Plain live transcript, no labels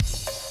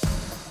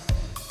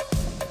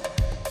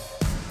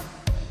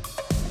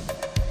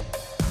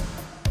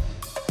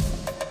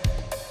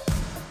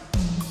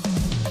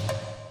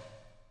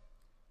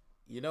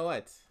know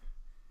what?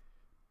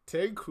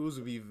 Terry Crews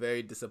would be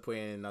very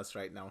disappointed in us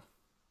right now.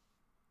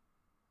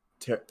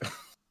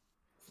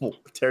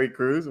 Terry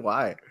Crews?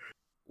 Why?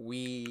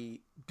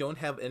 We don't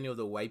have any of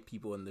the white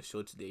people on the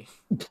show today.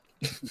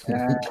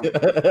 Yeah.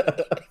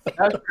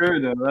 That's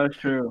true, though. That's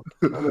true.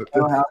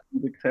 What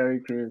happened to Terry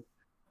Crews?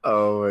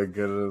 Oh my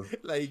goodness!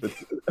 Like,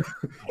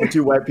 The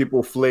two white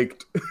people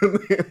flaked.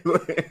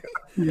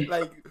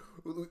 like,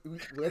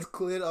 let's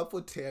clear it up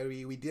for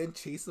Terry. We didn't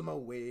chase them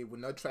away. We're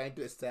not trying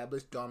to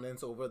establish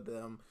dominance over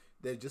them.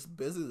 They're just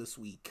busy this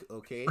week,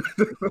 okay?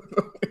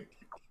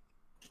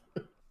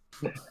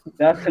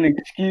 That's an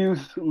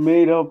excuse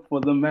made up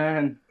for the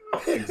man.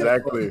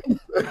 Exactly.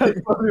 That's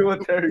probably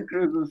what Terry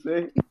Crews was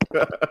saying.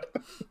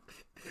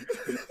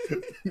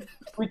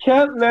 We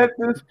can't let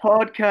this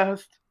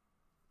podcast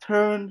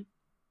turn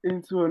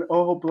into an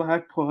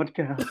all-black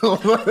podcast.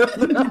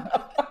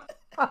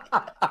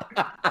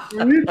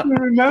 We need to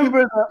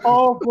remember that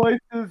all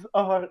voices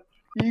are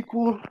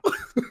equal,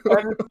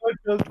 and it's not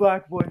just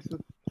black voices.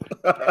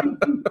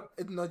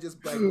 It's not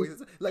just black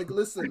voices. Like,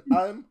 listen,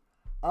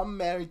 I'm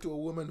married to a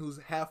woman who's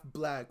half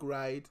black,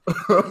 right?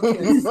 You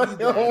can see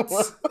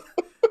that.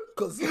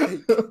 Because,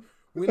 like,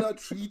 we're not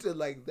treated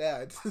like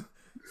that.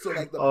 So,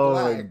 like, the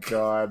black... my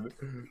god.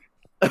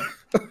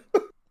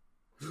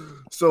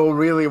 So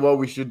really what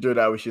we should do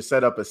now, we should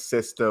set up a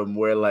system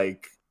where,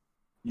 like,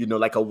 you know,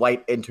 like a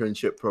white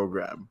internship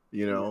program,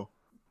 you know?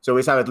 So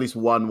we have at least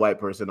one white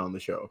person on the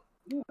show.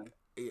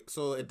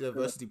 So a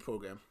diversity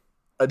program.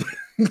 I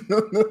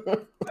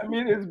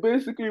mean, it's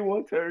basically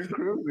what Terry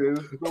Crews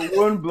is. The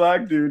one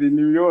black dude in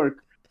New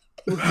York.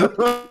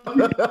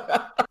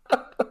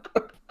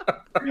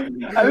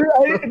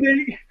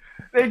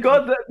 They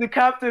got the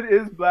captain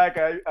is black.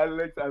 I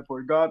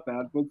forgot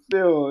that, but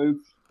still,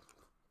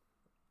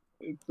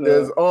 it's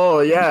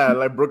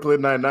like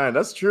Brooklyn Nine-Nine.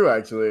 That's true,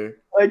 actually.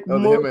 like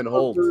him and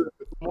Holt.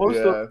 Most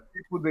of the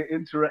people they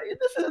interact.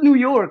 This is New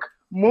York.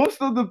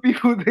 Most of the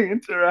people they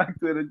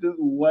interact with are just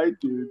white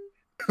dudes.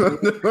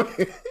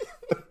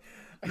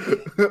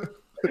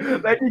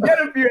 Like, you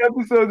get a few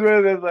episodes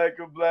where there's like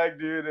a black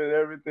dude and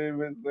everything,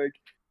 but like,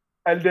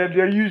 and then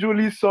they're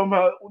usually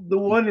somehow the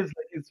one is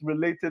like it's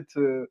related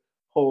to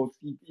Holt.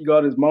 You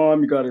got his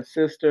mom, you got his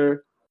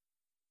sister.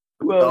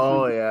 Who else?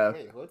 Oh yeah.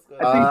 Hey, what's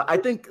that? I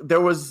think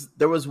there was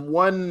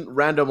one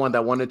random one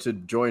that wanted to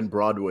join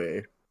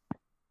Broadway.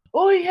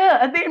 Oh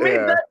yeah, and they made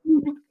that.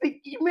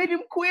 You made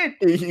him quit.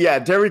 Yeah,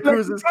 Terry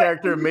Crews'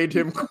 character made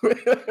him quit.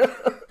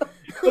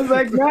 It was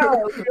like,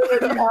 now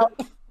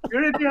we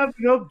already have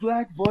enough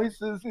black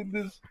voices in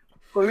this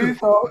police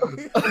hall.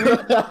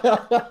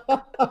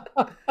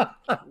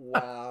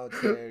 Wow,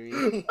 Terry.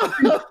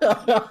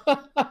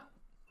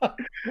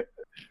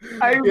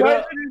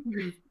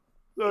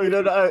 So, you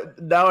know,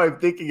 now I'm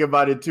thinking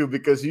about it too,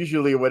 because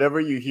usually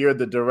whenever you hear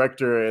the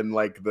director and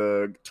like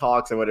the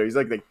talks and whatever, he's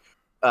like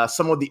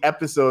some of the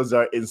episodes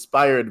are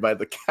inspired by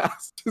the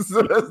cast. So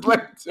it's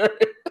like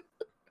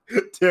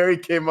Terry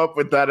came up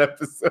with that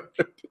episode.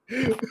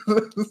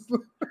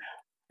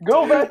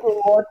 Go back and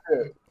watch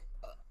it.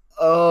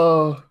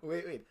 Oh,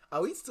 Wait.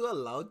 Are we still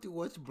allowed to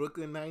watch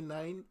Brooklyn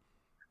Nine-Nine?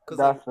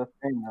 That's the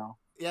thing now.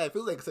 Yeah, I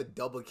feel like it's a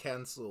double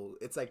cancel.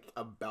 It's like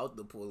about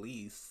the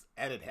police,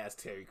 and it has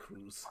Terry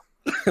Crews.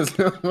 it's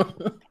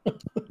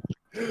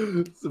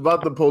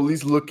about the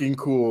police looking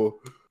cool.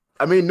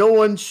 I mean, no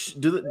one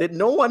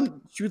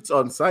shoots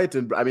on sight,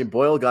 and I mean,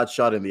 Boyle got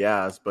shot in the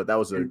ass, but that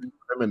was a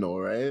criminal,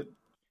 right?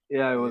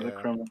 Yeah, it was a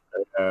criminal.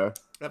 Yeah.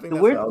 I think The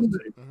that's way what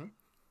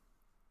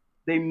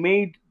they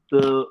made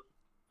the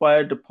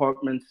fire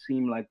department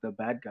seem like the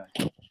bad guy.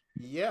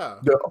 Yeah.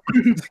 No.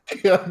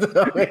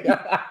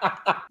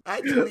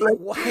 Actually,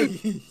 why?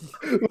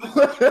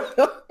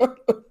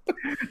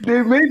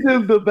 They made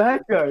them the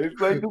bad guys.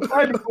 Like, the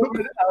fire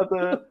department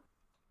are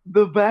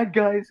the bad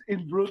guys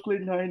in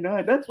Brooklyn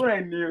Nine-Nine. That's when I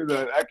knew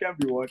that I can't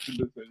be watching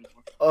this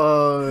anymore.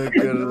 Oh my I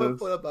never goodness.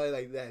 thought about it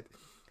like that.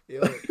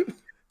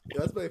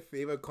 That's my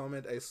favorite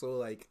comment I saw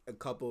like a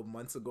couple of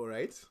months ago,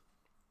 right?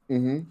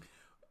 Mm-hmm.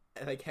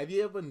 And, like, have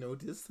you ever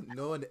noticed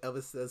no one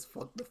ever says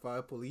 "fuck the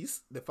fire department"?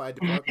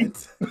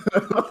 It's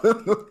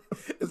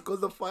because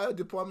the fire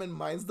department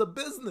minds the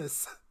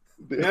business.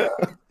 Yeah.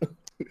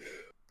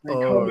 They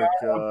Oh come my out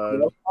god.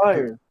 with a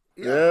fire.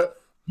 Yeah.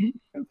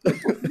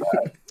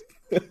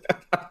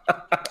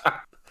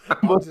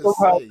 I'm But just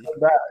somehow saying. they're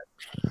bad.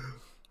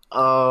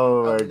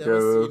 Oh my I've never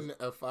goodness. seen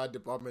a fire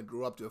department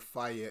grow up to a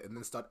fire and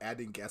then start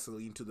adding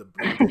gasoline to the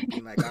building,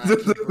 being like, "Ah,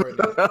 keep burning.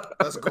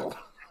 Let's go."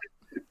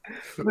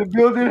 The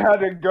building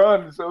had a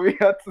gun, so we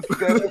had to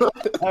set it on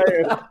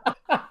fire.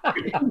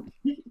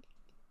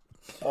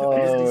 Oh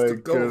needs my to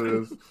go.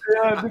 goodness.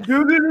 Yeah, the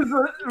building is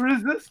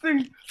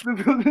resisting. The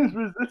building is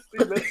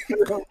resisting. Let's set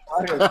it on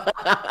fire.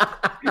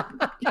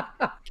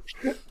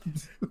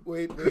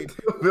 Wait.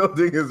 The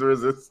building is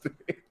resisting.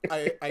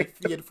 I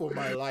feared for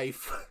my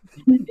life.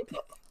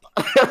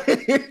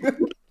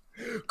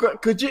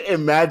 Could you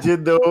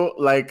imagine though,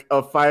 like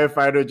a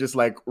firefighter just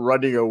like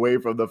running away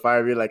from the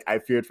fire, being like, "I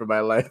feared for my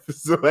life,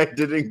 so I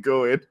didn't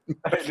go in."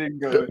 I didn't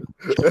go.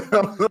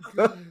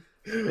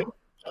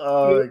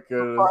 Oh my The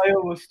goodness.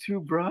 fire was too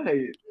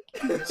bright.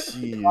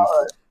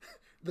 Jeez.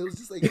 There was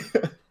just like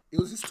it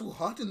was just too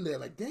hot in there.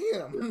 Like,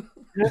 damn.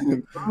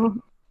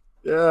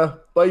 Yeah,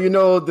 but you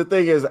know the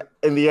thing is,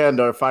 in the end,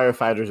 our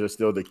firefighters are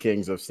still the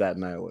kings of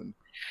Staten Island.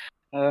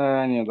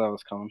 I knew that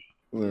was coming.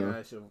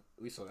 Yeah,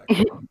 we saw that.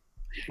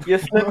 You're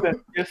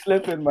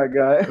slipping, my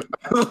guy.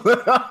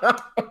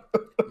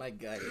 My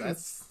guy,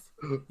 that's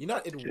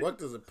it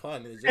worked as a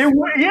pun. It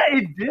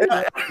It did.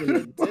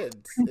 it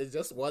did. It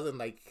just wasn't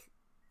like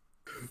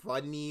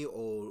funny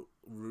or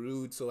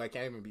rude, so I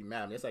can't even be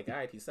mad. It's like, all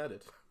right, he said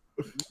it.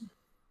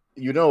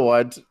 You know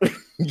what?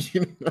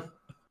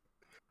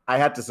 I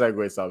had to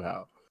segue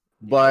somehow,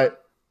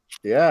 but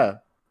yeah,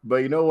 but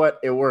you know what?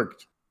 It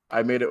worked.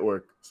 I made it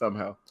work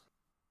somehow.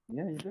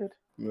 Yeah, you did.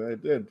 I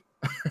did.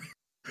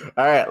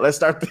 All right, let's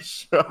start the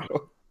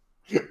show.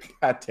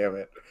 God damn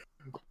it.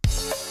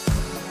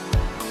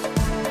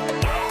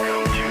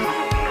 Welcome to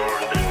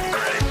Northern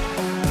Critic.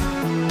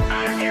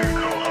 I'm your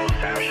co-host,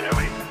 Sam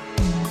Shinobi.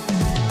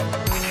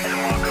 Tim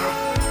Walker.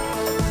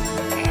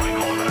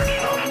 Michael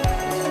Zakshnov.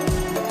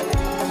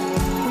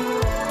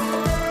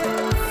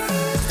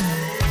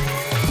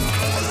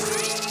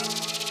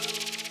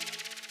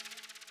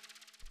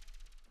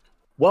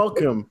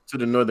 Welcome to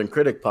the Northern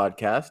Critic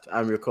podcast.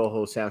 I'm your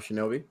co-host, Sam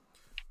Shinobi.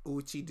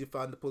 Uchi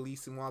defund the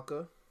police in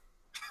Walker.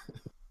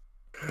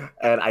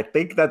 And I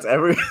think that's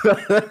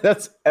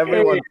that's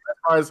everyone as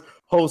far as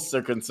hosts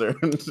are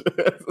concerned.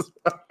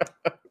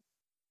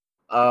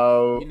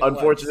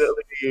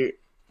 Unfortunately,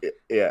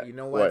 yeah. You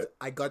know what?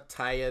 I got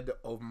tired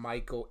of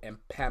Michael and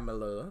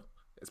Pamela,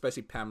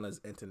 especially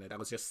Pamela's internet. I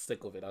was just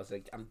sick of it. I was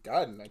like, I'm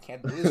done. I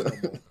can't do this no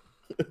more.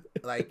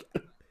 Like,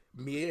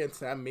 me and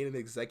Sam made an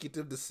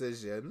executive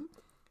decision,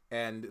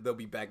 and they'll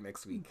be back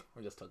next week.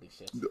 We're just talking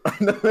shit.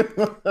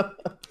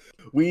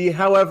 We,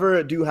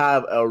 however, do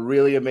have a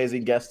really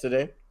amazing guest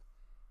today.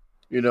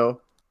 You know,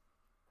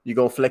 you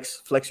go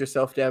flex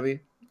yourself,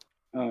 Dabby.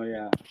 Oh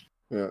yeah.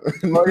 Yeah. Oh,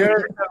 you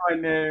already said my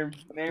name.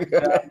 Name's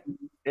Dammy,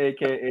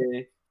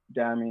 aka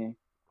Dammy.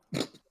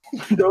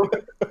 don't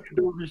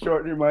be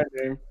shortening my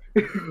name.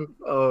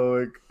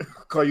 Oh,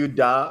 call you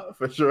Da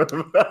for sure.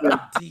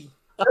 D.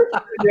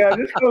 Yeah,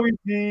 just call me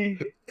D.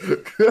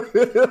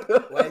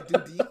 Why do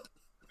D?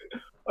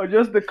 Or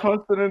just the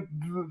consonant.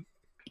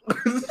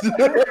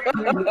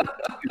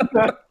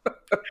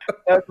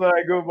 That's what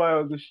I go by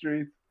on the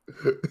street.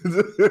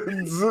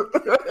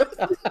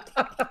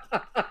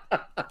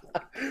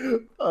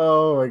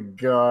 Oh my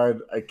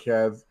god, I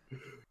can't.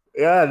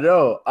 Yeah,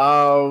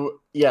 no.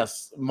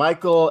 Yes,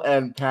 Michael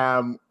and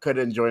Pam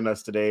couldn't join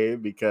us today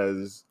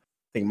because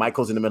I think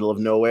Michael's in the middle of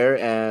nowhere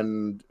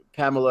and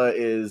Pamela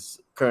is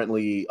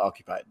currently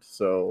occupied.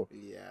 So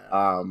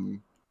Yeah.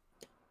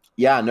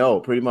 yeah, no,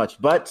 pretty much.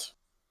 But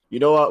you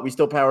know what? We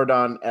still powered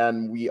on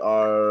and we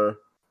are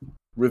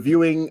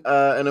reviewing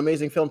an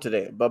amazing film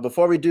today. But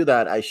before we do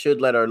that, I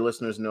should let our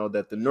listeners know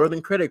that the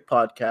Northern Critic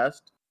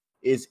podcast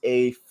is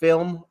a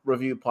film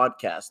review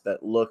podcast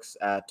that looks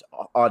at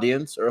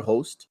audience or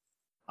host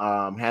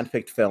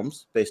handpicked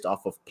films based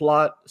off of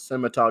plot,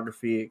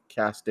 cinematography,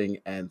 casting,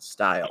 and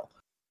style.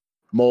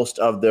 Most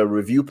of the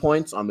review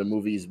points on the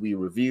movies we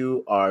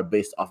review are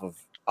based off of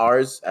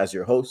ours as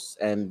your hosts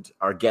and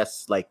our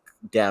guests like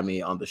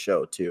Dammy on the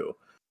show too.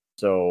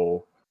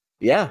 So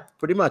yeah,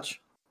 pretty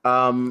much.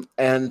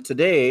 And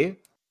today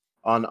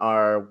on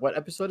our, what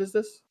episode is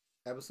this?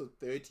 Episode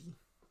 30.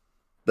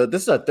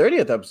 This is our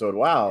 30th episode.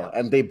 Wow. Yeah.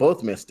 And they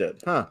both missed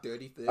it. Huh.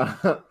 30.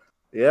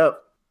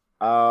 Yep.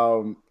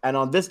 And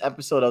on this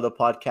episode of the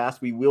podcast,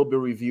 we will be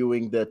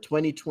reviewing the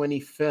 2020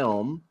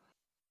 film,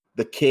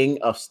 The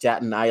King of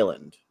Staten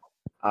Island.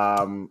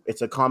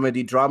 It's a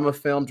comedy drama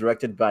film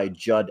directed by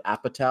Judd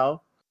Apatow.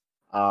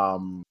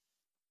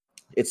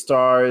 It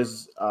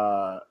stars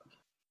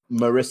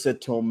Marissa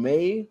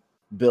Tomei,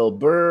 Bill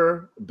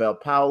Burr, Belle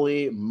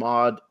Powley,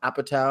 Maud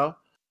Apatow.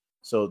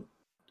 So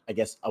I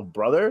guess a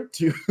brother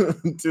to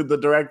to the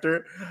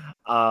director,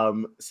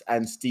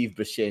 and Steve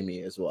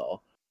Buscemi as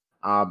well.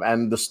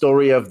 And the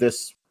story of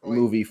this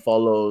movie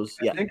follows.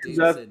 I Yeah. think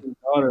that's his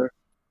daughter.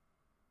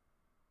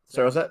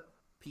 So was that?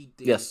 Pete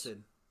Yes.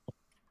 Davidson.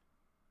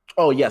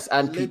 Oh yes,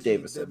 and Literally Pete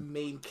Davidson. the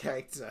main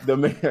character.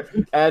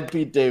 And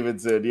Pete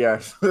Davidson,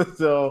 yes.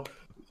 So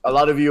a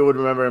lot of you would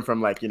remember him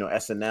from like, you know,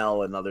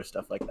 SNL and other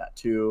stuff like that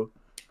too.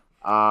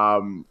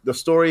 The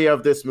story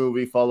of this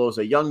movie follows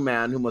a young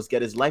man who must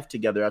get his life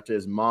together after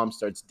his mom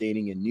starts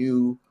dating a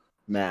new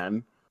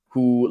man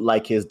who,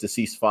 like his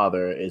deceased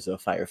father, is a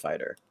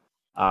firefighter.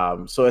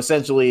 So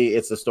essentially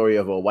it's the story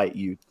of a white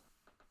youth,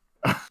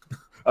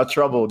 a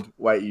troubled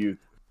white youth.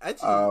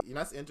 Actually, you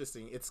know, that's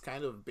interesting. It's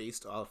kind of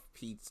based off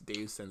Pete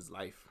Davidson's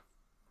life.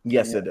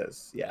 Yes, Yeah. it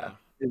is. Yeah.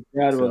 His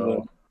dad was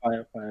So- a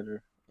firefighter.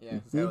 Yeah,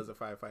 his dad was a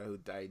firefighter who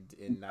died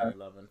in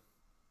 9/11.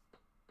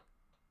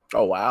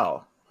 Oh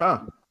wow.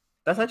 Huh.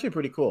 That's actually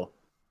pretty cool.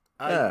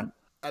 Yeah.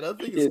 I don't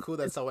think it's cool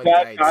that someone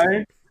That died.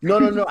 guy,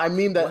 No. I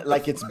mean that What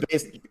like the it's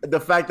based the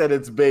fact that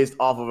it's based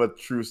off of a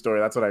true story.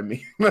 That's what I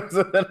mean.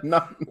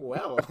 not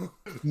Well,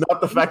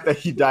 the fact that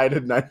he died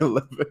in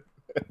 9/11.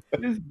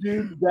 This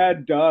dude's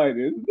dad died.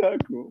 Isn't that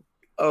cool?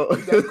 Oh,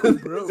 That's cool,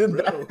 bro, isn't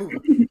bro.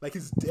 that- Like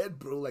he's dead,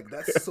 bro. Like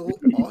that's so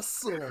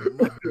awesome.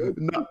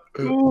 Knock,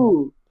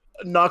 Ooh.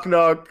 knock,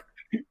 knock.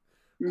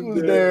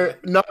 Who's there?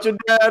 Not your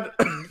dad.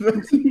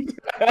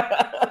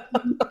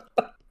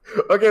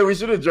 Okay, we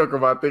shouldn't joke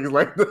about things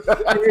like They,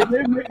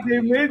 that.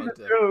 they made the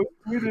Fucked up. joke.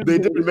 We didn't They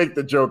do did it. make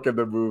the joke in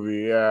the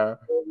movie, yeah.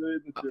 They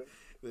made the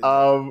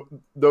joke.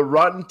 The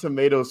Rotten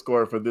Tomato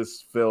score for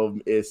this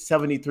film is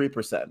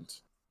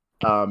 73%,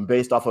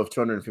 based off of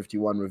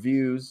 251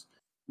 reviews.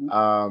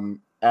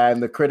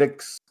 And the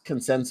critics'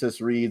 consensus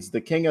reads: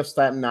 "The King of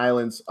Staten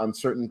Island's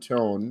uncertain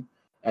tone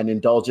and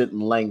indulgent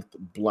length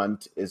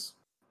blunt is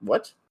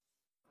what?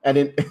 And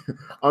in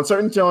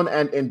uncertain tone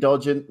and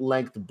indulgent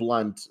length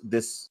blunt,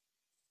 this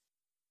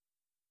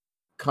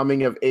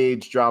coming of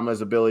age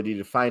drama's ability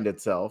to find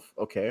itself."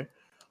 Okay.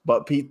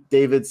 But Pete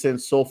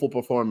Davidson's soulful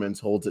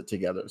performance holds it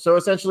together. So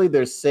essentially,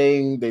 they're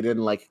saying they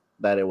didn't like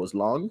that it was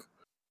long,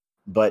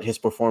 but his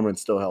performance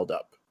still held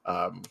up.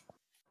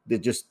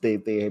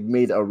 They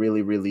made a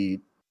really,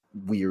 really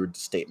weird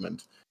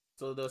statement.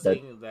 So they're That-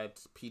 saying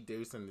that Pete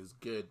Davidson is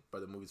good,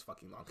 but the movie's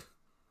fucking long.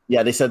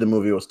 Yeah, they said the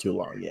movie was too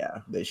long. Yeah,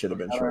 they should have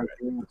been shorter.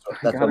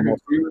 That's Gotta what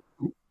most,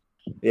 agree.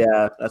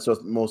 yeah, that's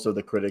what most of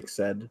the critics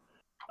said.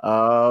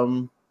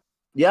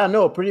 Yeah,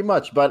 no, pretty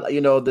much. But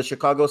the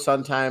Chicago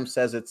Sun-Times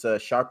says it's a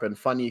sharp and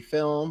funny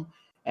film,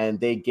 and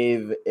they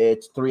gave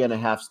it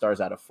 3.5 stars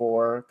out of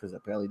 4 because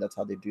apparently that's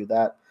how they do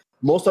that.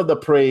 Most of the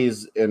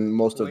praise in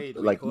most of Wait,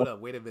 like hold up,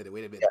 wait a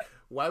minute. Yeah.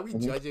 Why are we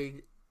Mhm.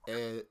 judging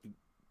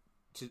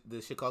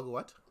the Chicago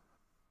what?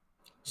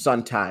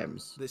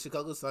 Sun-Times. The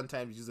Chicago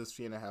Sun-Times uses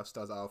 3.5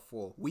 stars out of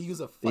 4. We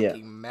use a Yeah.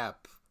 fucking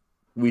map.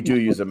 We do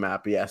use a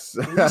map, yes.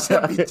 We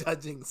should be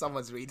judging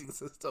someone's rating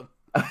system.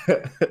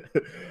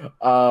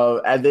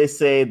 And they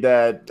say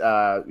that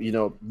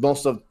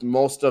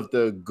most of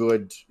the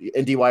good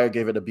IndieWire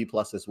gave it a B+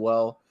 as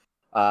well.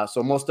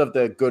 So most of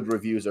the good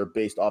reviews are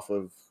based off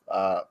of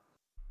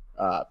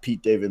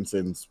Pete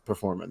Davidson's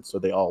performance. So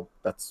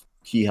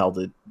he held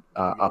it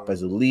up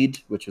as a lead,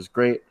 which is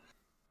great.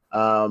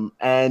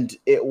 And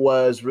it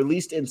was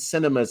released in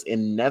cinemas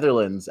in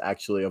Netherlands,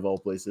 actually, of all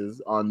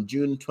places, on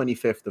June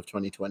 25th of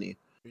 2020.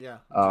 Yeah.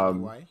 Do you know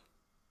why?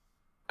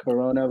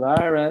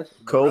 Coronavirus.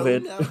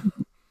 COVID. Corona.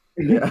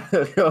 Yeah.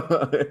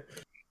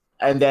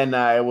 And then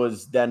it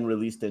was then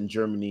released in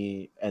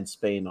Germany and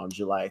Spain on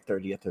July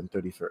 30th and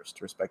 31st,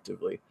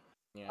 respectively.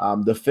 Yeah.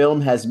 The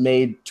film has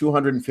made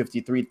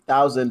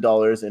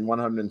 $253,000 in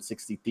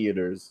 160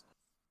 theaters.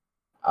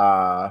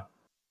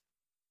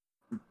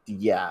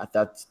 Yeah,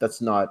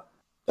 that's not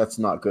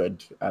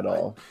good at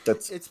all.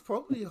 It's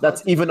probably hard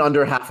That's to- even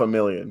under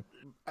 $500,000.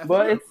 I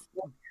But think it's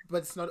but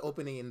it's not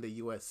opening in the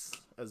US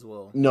as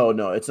well. No,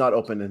 it's not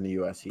open in the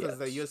US yet. Because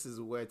the US is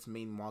where its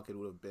main market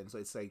would have been. So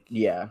it's like,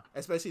 Yeah,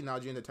 especially now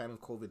during the time of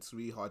COVID, it's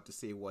really hard to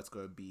say what's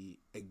going to be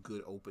a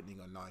good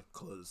opening or not.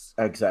 Because,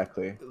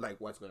 exactly.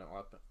 like, what's going to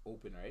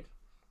open, right?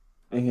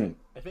 Mhm.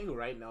 I think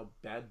right now,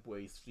 Bad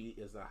Boys 3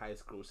 is the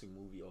highest grossing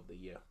movie of the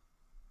year.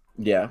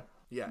 Yeah.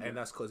 Yeah, and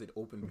that's because it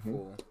opened Mm-hmm.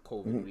 before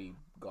COVID really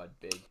got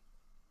big.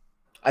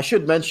 I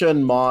should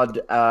mention Maud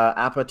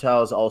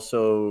Apatow is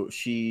also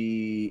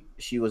she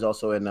was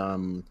also in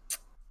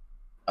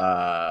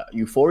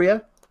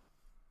Euphoria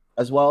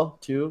as well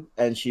too,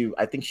 and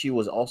I think she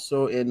was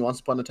also in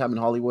Once Upon a Time in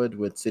Hollywood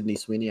with Sydney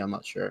Sweeney. I'm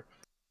not sure,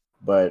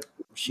 but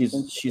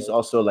she's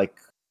also like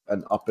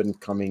an up and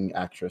coming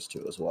actress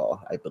too as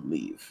well, I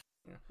believe.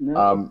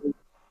 no.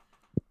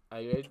 Are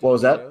you ready to What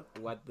was that? hear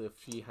what the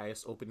 3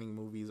 highest opening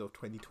movies of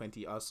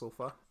 2020 are so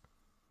far?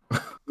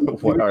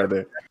 What are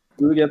they?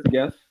 Do we get to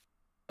guess?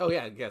 Oh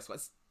yeah, guess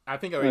what's? I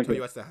think I already told Okay.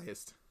 you what's the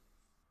highest.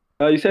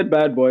 You said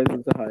Bad Boys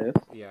is the highest.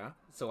 Yeah.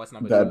 So what's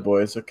number Bad 2?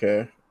 Boys,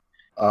 okay.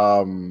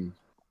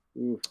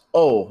 Ooh.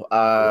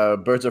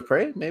 Birds of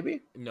Prey,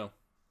 maybe. No,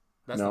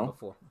 that's No? number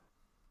 4.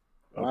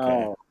 Okay.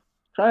 Wow.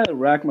 Trying to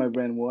rack my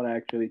brain what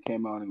actually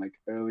came out in like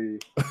early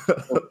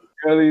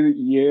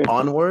year.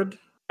 Onward.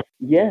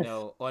 Yes.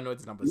 No,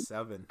 Onward's number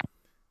 7.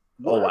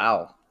 Oh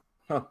wow.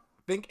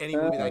 Think any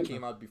movie that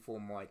came out before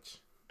March.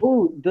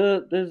 Oh,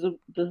 there's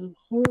the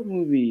horror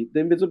movie, The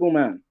Invisible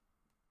Man.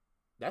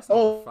 That's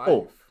number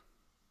 5.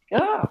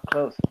 Yeah,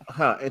 close.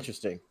 Huh.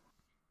 Interesting.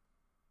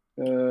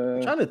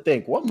 Uh, Trying to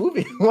think, what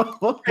movie?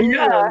 what movie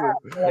Yeah, was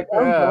it? like,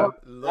 Yeah.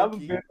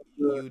 Lucky, been-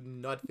 you'd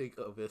not think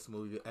of this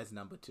movie as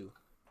number 2.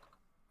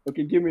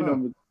 okay, give me Huh.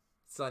 number.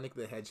 Sonic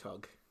the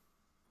Hedgehog.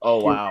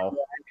 Oh wow.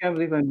 I can't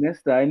believe I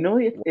missed that. I know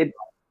it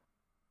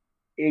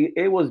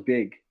was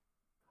big.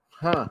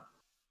 Huh.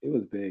 It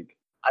was big.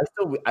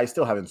 I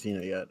still haven't seen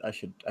it yet. I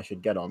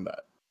should get on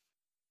that.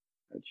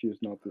 I choose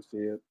not to see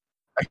it.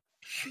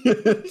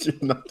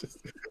 Should not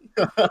just-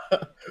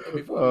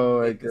 Before Oh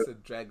we my make this God. a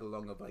drag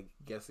along of like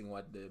guessing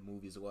what the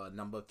movies were,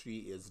 number 3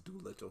 is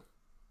Doolittle.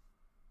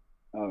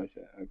 Oh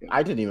shit. Okay.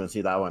 I didn't even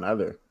see that one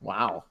either.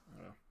 Wow.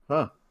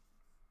 Huh.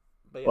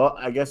 But yeah, Well,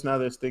 I guess now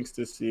there's things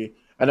to see.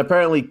 And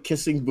apparently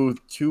Kissing Booth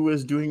 2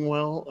 is doing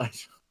well.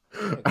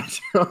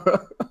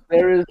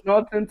 There is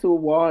nothing to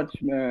watch,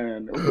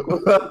 man. Of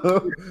course,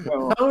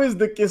 no. How is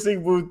the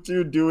Kissing Booth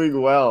 2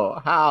 doing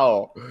well?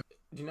 How?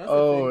 You know, that's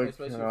the Oh thing, my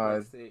especially if God.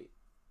 like say,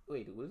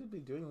 wait, would it be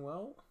doing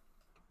well?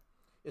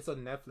 It's on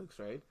Netflix,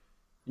 right?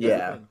 That's the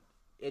Yeah. thing.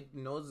 It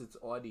knows its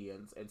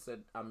audience and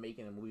said, "I'm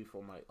making a movie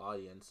for my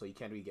audience," so you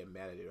can't really get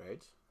mad at it,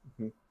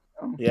 right?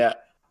 Yeah.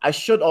 I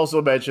should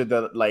also mention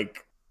that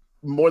like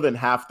more than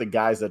half the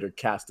guys that are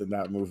cast in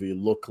that movie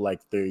look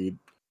like they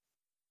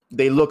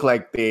look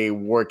like they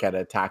work at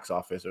a tax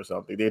office or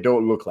something. They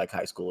don't look like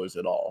high schoolers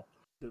at all.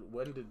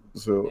 When did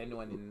So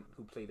anyone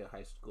who played a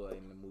high schooler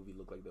in the movie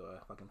look like they were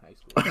fucking high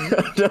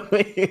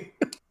school?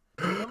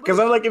 because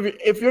I'm like,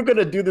 if you're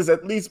gonna do this,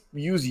 at least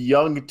use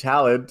young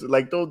talent.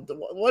 Like, don't.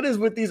 What is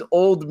with these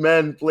old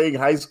men playing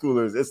high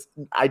schoolers?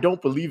 I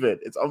don't believe it.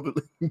 It's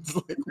unbelievable. It's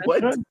like, It's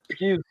what? not an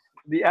excuse.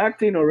 The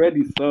acting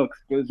already sucks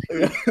because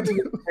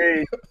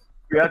hey,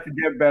 we have to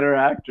get better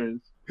actors.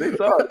 They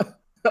suck.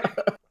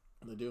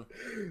 They do.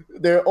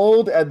 They're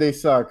old and they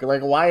suck.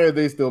 Like, why are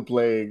they still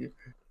playing?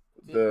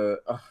 The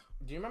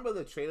Do you remember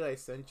the trailer I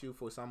sent you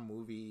for some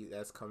movie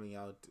that's coming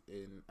out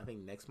in I think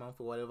next month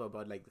or whatever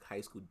about like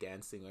high school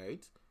dancing,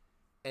 right?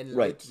 And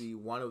Right. literally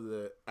one of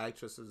the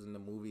actresses in the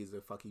movie is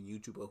a fucking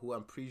YouTuber who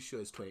I'm pretty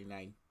sure is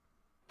 29.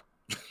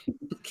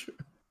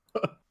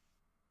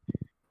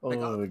 oh Like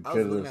my I was looking, I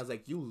goodness. was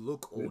like, you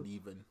look old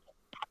even.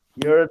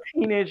 You're a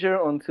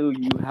teenager until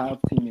you have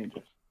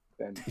teenagers.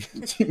 Then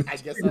I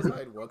guess that's how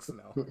it works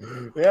now.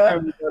 Yeah,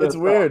 You it's gotta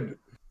weird.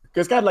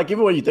 Because kind of like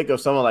even when you think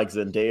of someone like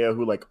Zendaya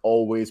who like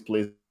always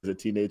plays as a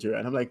teenager,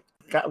 and I'm like,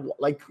 God,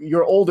 like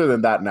you're older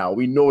than that now.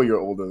 We know you're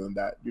older than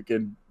that. You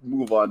can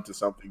move on to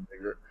something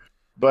bigger.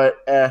 But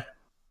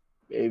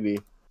maybe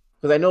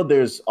because I know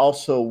there's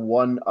also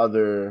one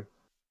other.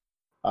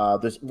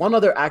 There's one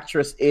other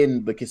actress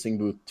in The Kissing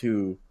Booth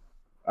too,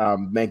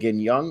 Megan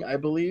Young, I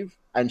believe,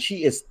 and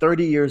she is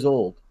 30 years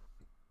old.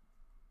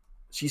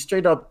 She's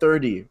straight up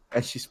 30,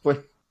 and she's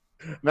playing.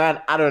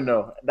 Man, I don't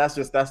know. That's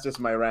just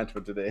my rant for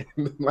today.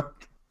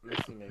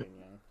 Let's see Megan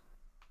Young.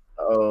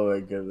 Oh my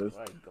goodness.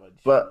 My God,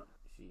 But-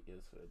 she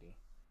is 30.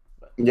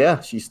 But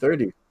Yeah, she's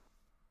 30.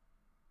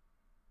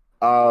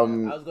 I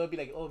was gonna be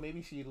like, oh,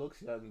 maybe she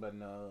looks young, but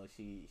no,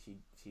 she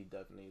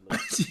definitely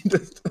looks. She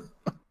just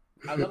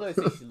I'm not gonna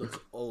say she looks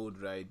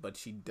old, right? But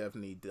she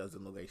definitely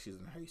doesn't look like she's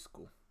in high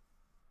school.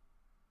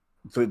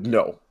 But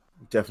no,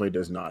 definitely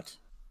does not.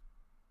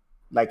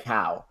 Like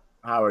how?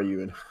 How are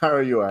you a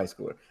high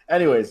schooler?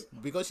 Anyways,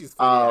 Because she's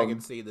 30, I can Um,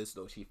 say this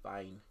though, she's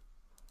fine.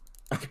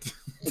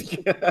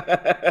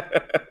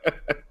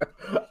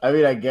 I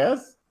mean, I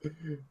guess.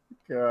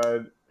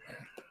 God.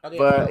 Okay,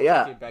 But, let's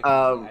yeah, get back to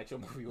what the actual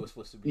movie was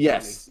supposed to be.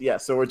 Yes,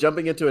 yes. So we're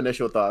jumping into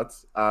initial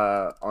thoughts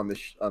on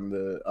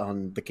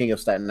the King of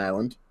Staten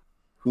Island.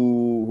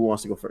 Who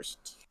wants to go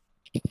first?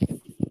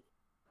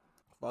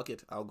 Fuck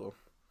it, I'll go.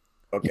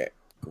 Okay.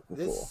 Cool.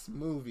 This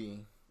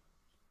movie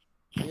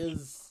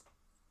is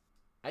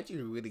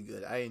actually really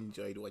good. I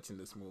enjoyed watching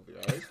this movie,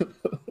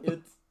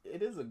 right?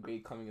 It is a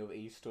great coming of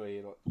age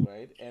story,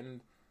 right?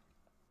 And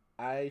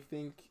I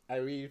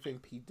really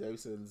think Pete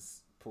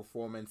Davidson's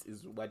performance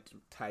is what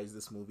ties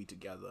this movie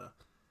together.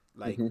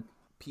 Like Mhm.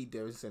 Pete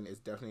Davidson is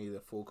definitely the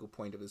focal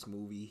point of this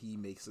movie. He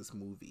makes this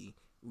movie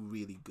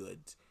really good.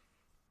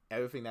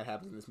 Everything that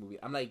happens in this movie,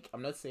 I'm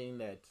not saying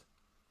that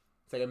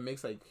it's like a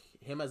mix, like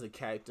him as a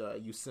character,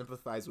 you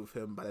sympathize with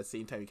him, but at the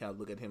same time you kind of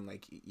look at him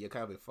like you're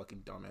kind of a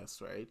fucking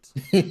dumbass, right?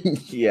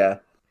 Yeah.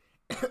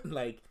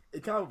 Like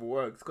it kind of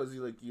works because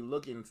you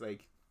look and it's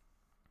like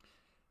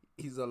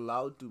he's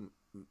allowed to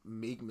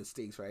make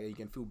mistakes, right? And you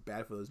can feel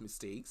bad for those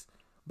mistakes,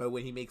 but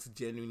when he makes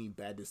genuinely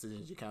bad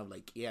decisions, you're kind of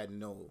like, yeah,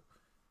 no,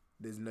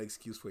 there's no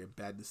excuse for your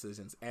bad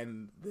decisions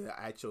and the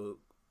actual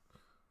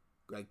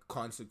like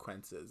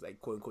consequences,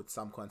 like quote unquote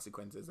some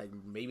consequences. Like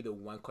maybe the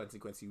one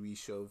consequence he really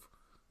should have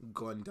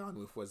gone down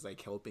with was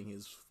like helping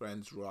his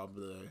friends rob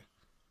the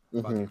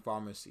fucking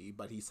pharmacy,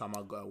 but he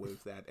somehow got away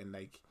with that, and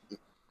like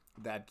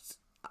that.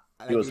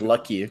 He was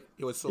lucky.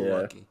 He was so Yeah.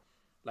 lucky.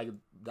 Like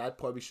that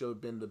probably should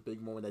have been the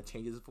big moment that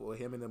changes for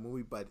him in the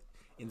movie, but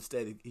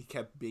instead he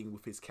kept being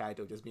with his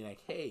character, just being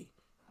like, "Hey,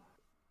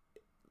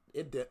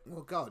 it didn't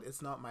work out.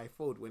 It's not my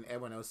fault." When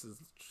everyone else is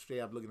straight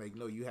up looking like,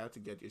 "No, you have to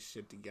get your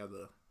shit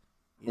together,"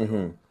 you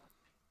know.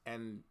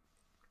 And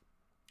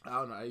I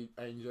don't know.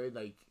 I enjoyed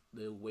like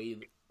the way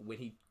when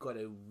he got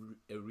a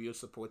real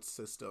support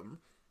system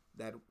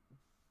that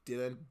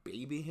didn't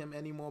baby him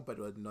anymore, but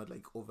was not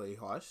like overly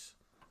harsh.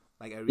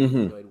 Like I really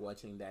enjoyed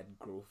watching that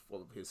growth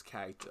of his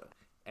character,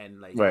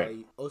 and like Right.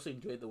 I also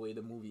enjoyed the way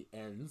the movie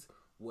ends,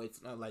 where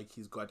it's not like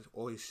he's got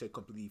all his shit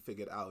completely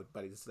figured out,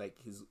 but it's like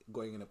he's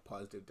going in a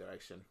positive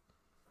direction.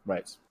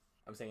 Right.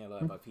 I'm saying a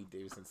lot about Pete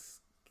Davidson's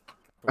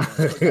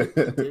performance.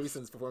 Pete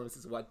Davidson's performance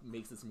is what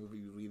makes this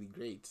movie really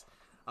great.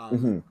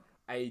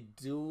 I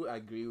do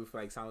agree with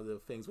like some of the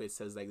things where it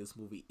says like this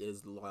movie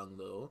is long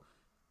though.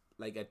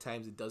 Like at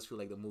times it does feel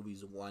like the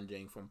movie's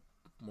wandering from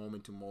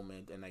moment to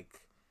moment, and like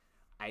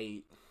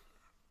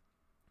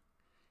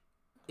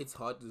it's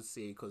hard to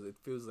say because it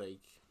feels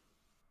like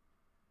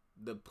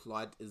the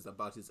plot is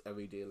about his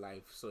everyday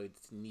life, so it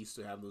needs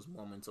to have those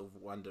moments of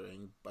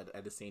wondering, but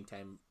at the same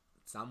time,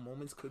 some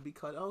moments could be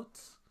cut out.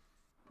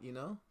 You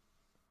know?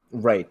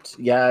 Right.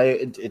 Yeah,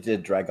 it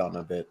did drag on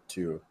a bit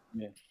too.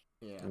 Yeah.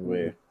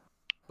 Way.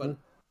 But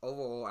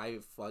overall, I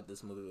thought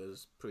this movie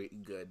was pretty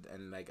good,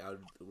 and like I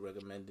would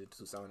recommend it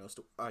to someone else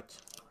to watch.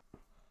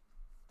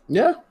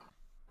 Yeah.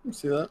 I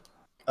see that.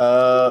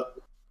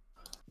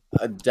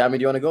 Dammy,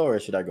 do you want to go or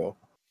should I go?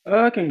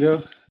 I can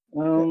go.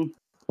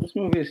 This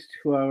movie is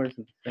 2 hours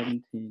and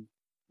 17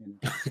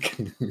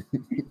 minutes.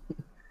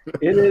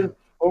 It is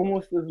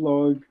almost as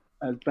long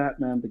as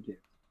Batman Begins.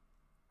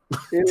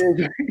 It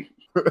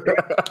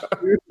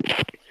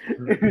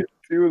is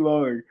too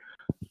long,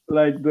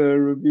 like the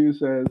review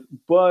says.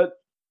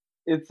 But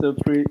it's a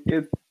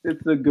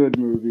good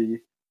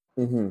movie.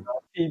 Mm-hmm.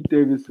 Pete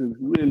Davidson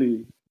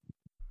really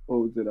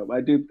holds it up.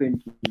 I do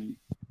think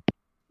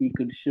he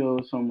could show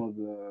some of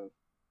the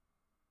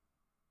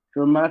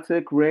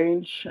dramatic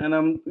range, and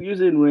I'm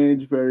using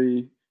range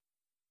very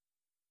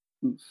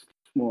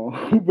small,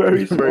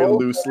 very small. Very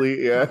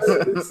loosely, yeah.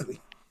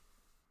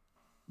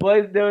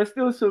 But there are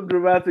still some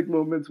dramatic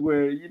moments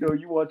where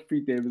you watch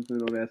Pete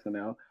Davidson on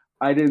SNL.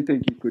 I didn't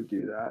think he could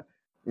do that.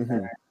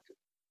 Mhm.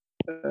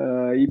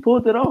 He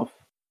pulled it off.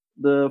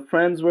 The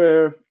friends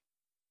were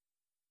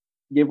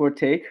give or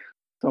take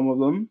some of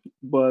them,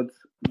 but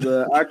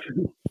the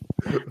actual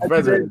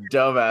Friends are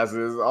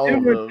dumbasses, all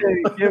of them.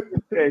 give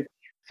or take.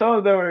 Some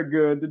of them are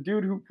good. The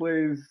dude who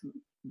plays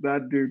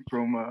that dude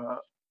from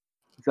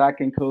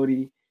Zack and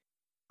Cody.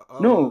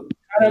 No,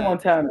 Hannah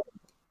Montana.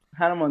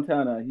 Hannah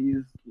Montana.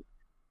 He's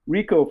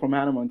Rico from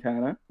Hannah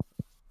Montana.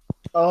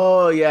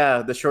 Oh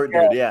yeah, the short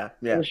dude. Yeah.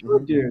 The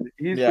short dude.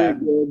 He's Yeah.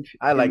 pretty good.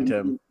 I liked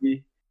him.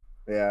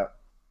 Yeah.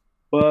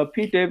 But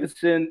Pete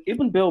Davidson,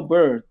 even Bill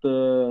Burr,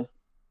 the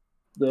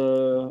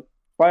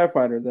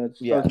firefighter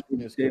that's Yeah, he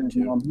was good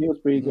too. he was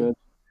pretty good.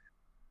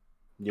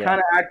 Yeah. Kind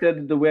of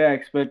acted the way I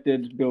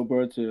expected Bill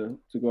Burr to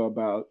go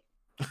about.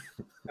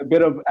 A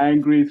bit of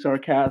angry,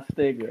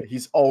 sarcastic.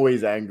 He's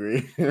always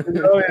angry.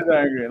 He's always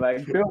angry.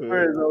 Like Bill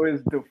Burr is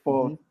always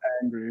default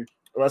angry.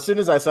 Well, as soon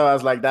as I saw it, I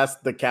was like, that's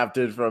the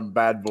captain from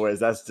Bad Boys.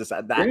 That's just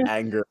that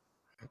anger.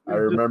 I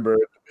remember.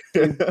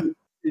 He's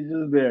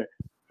just there.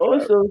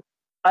 Also,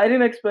 I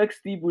didn't expect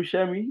Steve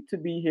Buscemi to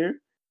be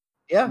here.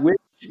 Yeah. Which,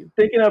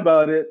 thinking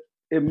about it,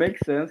 it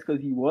makes sense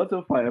because he was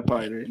a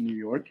firefighter in New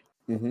York.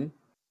 Mm-hmm.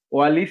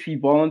 Or at least he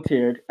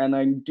volunteered. And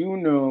I do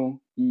know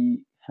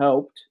he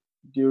helped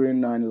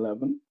during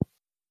 9/11.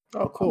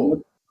 Oh, cool.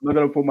 I'm not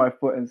going to put my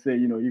foot and say,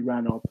 he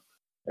ran up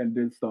and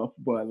did stuff.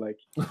 But, like,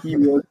 he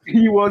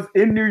was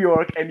in New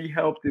York and he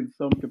helped in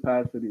some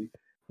capacity.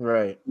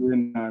 Right.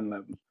 During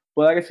 9/11.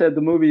 But like I said,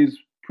 the movie is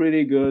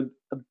pretty good.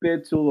 A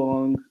bit too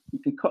long. You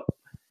can cut,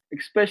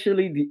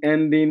 especially the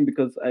ending,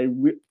 because I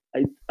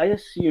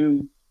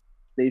assume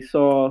they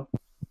saw,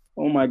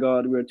 oh my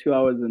God, we're 2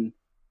 hours in.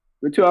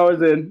 We're 2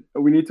 hours in.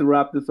 And we need to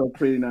wrap this up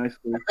pretty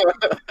nicely.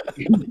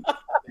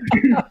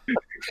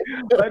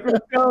 Like we're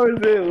 2 hours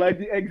in. Like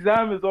the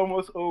exam is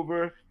almost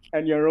over,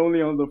 and you're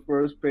only on the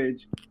first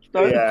page.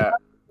 Start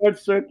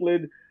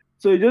circling.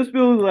 So it just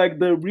feels like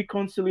the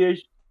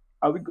reconciliation.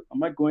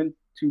 Am I going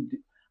too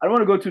deep? I don't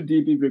want to go too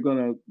deep if you're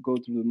gonna go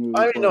through the movie.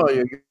 I know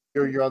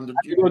you're on the.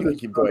 You can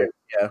keep going.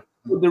 Yeah.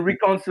 The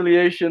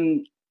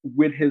reconciliation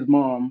with his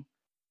mom,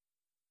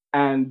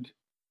 and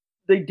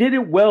they did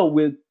it well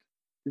with.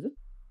 Is it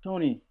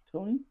Tony?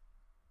 Tony?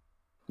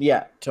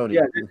 Yeah, Tony.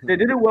 Yeah, they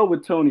did it well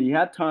with Tony. He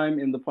had time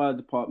in the fire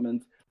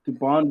department to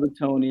bond with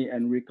Tony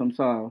and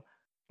reconcile.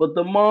 But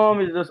the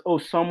mom is just,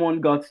 someone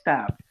got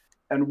stabbed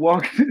and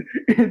walked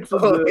into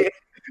the.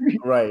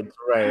 Right.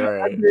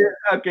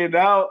 Okay,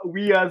 now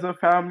we as a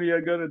family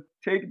are gonna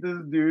take this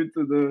dude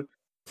to the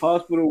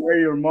hospital where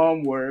your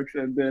mom works,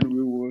 and then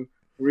we will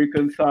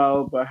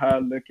reconcile by her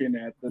looking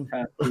at the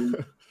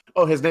tattoo.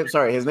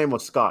 His name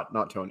was Scott,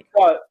 not Tony.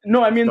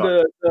 No, I mean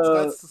Scott.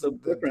 the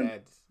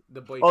boyfriend. The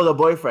boyfriend. Oh, the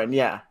boyfriend,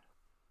 yeah.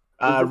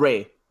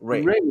 Ray.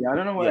 Ray. I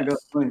don't know what I got.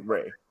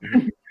 Ray.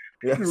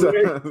 Yes.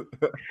 Ray.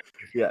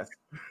 Yes.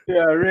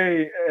 Yeah,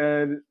 Ray.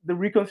 And the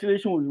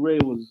reconciliation with Ray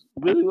was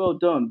really well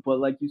done. But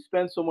like you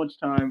spent so much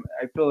time,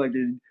 I feel like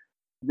they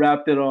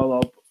wrapped it all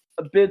up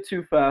a bit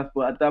too fast.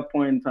 But at that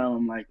point in time,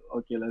 I'm like,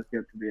 okay, let's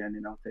get to the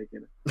ending. I'll take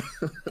it.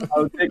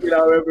 I'll take it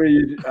however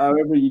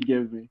you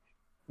give me.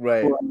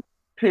 Right. But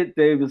Pete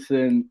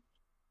Davidson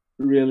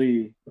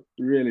really,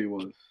 really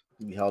was.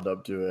 He held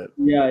up to it.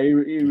 Yeah, he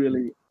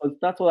really.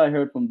 That's what I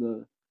heard from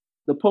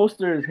the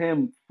poster is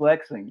him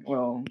flexing.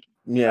 Well,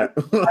 yeah.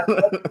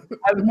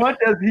 as much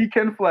as he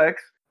can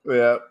flex.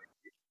 Yeah.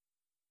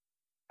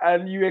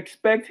 And you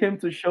expect him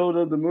to show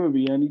the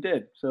movie, and he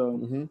did.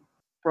 So,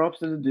 props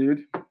to the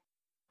dude.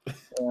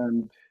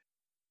 And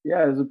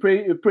yeah, it's a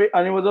pretty,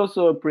 and it was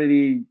also a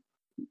pretty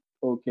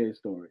okay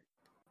story.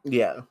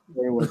 Yeah.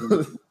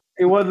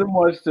 It wasn't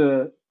much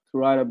to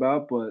write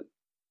about, but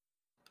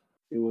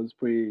it was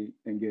pretty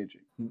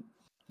engaging.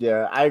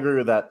 Yeah, I agree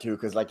with that too.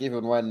 Because like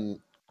even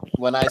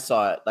when I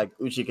saw it, like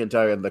Uchi can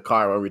tell you in the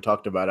car when we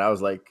talked about it, I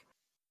was like,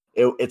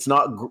 it's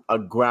not a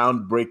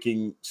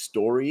groundbreaking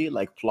story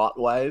like plot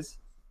wise,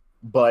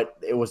 but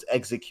it was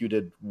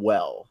executed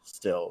well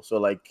still. So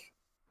like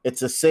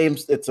it's a same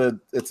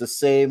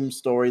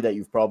story that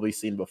you've probably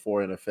seen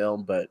before in a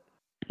film, but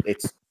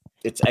it's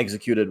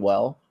executed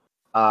well.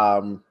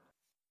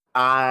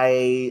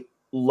 I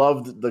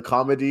loved the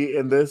comedy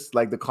in this.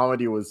 Like the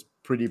comedy was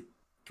pretty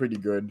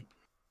good.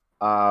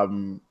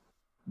 Um,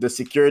 the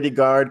security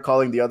guard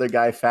calling the other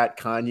guy Fat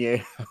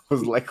Kanye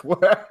was like,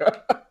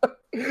 what?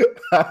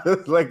 I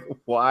was like,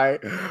 why?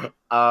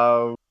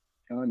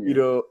 You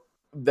know,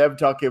 them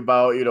talking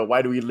about, you know,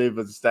 why do we live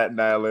in Staten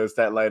Island?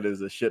 Staten Island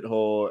is a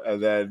shithole.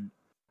 And then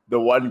the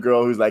one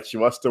girl who's like, she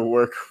wants to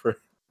work for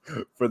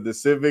the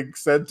civic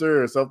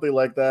center or something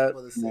like that.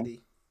 For the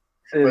city.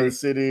 For the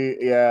city,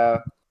 yeah.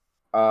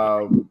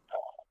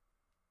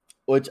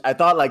 Which I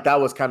thought like that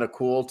was kind of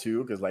cool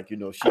too, because like, you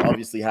know, she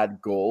obviously had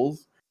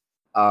goals.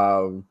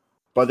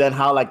 But then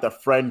how like the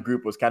friend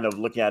group was kind of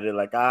looking at it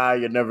like,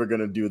 you're never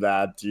gonna do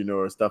that, you know,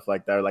 or stuff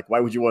like that. Or, like, why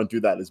would you want to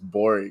do that? It's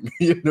boring,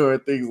 you know, or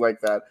things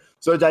like that.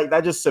 So like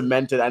that just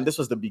cemented, and this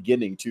was the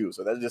beginning too.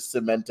 So that just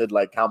cemented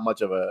like how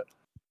much of a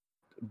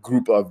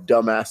group of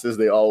dumbasses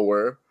they all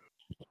were.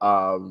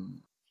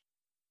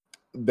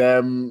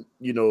 Them,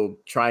 you know,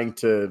 trying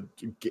to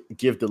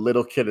give the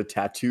little kid a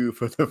tattoo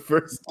for the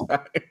first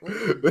time.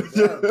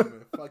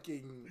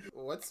 Fucking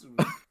what's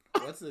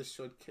the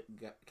short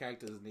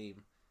character's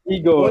name?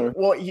 Igor.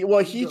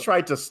 He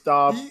tried to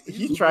stop.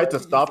 He tried to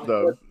stop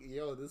them. Like,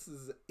 yo,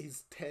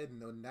 he's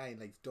 10 or 9.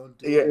 Like, don't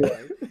do it.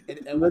 Right?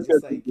 And everyone's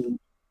just like,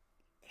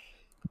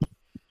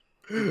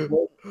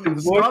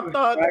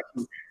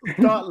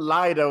 Scott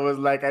lied. I was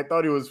like, I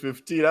thought he was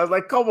 15. I was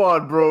like, come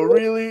on, bro,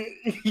 really?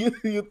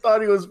 you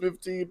thought he was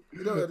 15?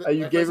 You know, and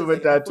you gave him a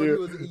tattoo? I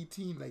thought he was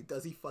 18. Like,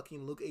 does he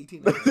fucking look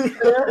 18?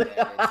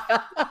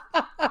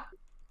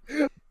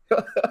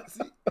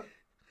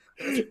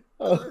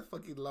 I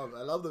fucking love.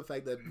 I love the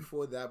fact that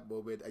before that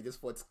moment, I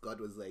just thought Scott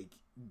was like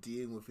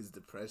dealing with his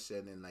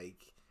depression and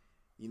like,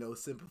 you know,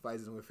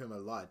 sympathizing with him a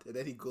lot. And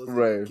then he goes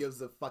and gives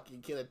the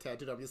fucking kid a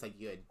tattoo. I'm just like,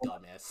 you're a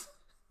dumbass.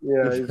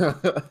 Yeah.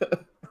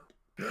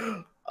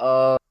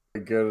 Oh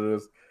my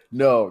goodness.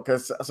 No,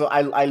 because so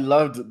I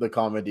loved the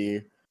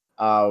comedy.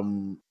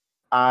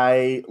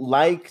 I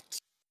liked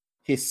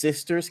his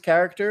sister's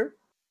character,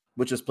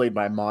 which was played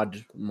by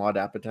Maud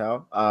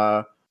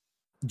Apatow.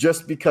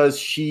 Just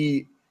because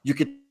you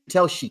could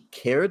tell she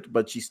cared,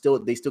 but they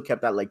still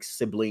kept that like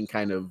sibling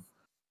kind of,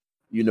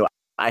 you know,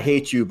 I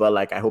hate you, but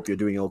like I hope you're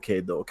doing okay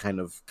though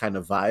kind of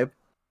vibe,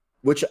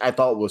 which I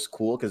thought was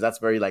cool because that's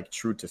very like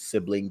true to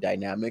sibling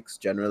dynamics.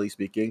 Generally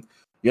speaking,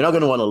 you're not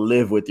gonna want to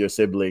live with your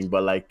sibling,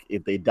 but like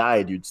if they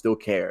died, you'd still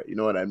care. You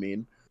know what I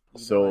mean?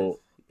 So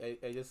I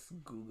just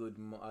googled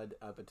Maud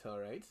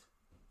Apatow, right?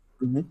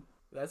 Mm-hmm.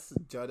 That's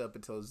Judd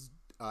Apatow's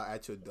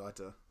actual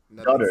daughter.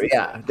 Daughter,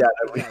 yeah.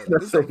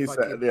 That's what he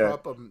said. Yeah,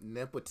 proper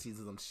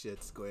nepotism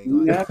shit's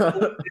going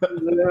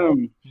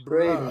on.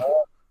 Bro.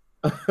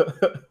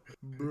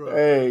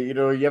 Hey, you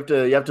know, you have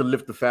to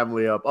lift the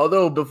family up.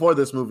 Although before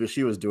this movie,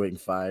 she was doing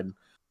fine.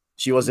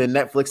 She was in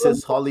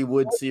Netflix's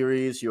Hollywood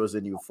series. She was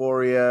in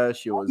Euphoria.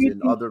 She was in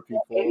other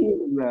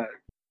people.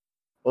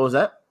 What was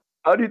that?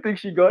 How do you think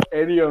she got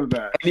any of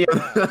that?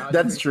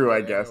 That's true,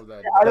 I guess.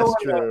 That's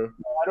true.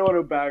 I don't want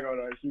to bag on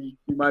her. She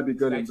might be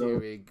good. She's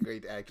actually a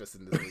great actress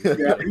in this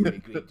movie. Yeah. Doing a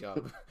great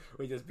job.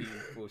 We're just being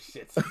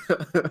bullshit.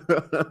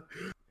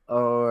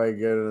 Oh my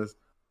goodness.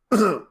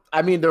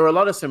 I mean, there were a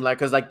lot of similar,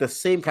 because like the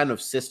same kind of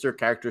sister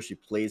character she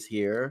plays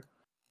here,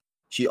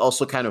 she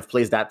also kind of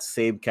plays that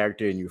same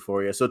character in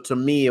Euphoria. So to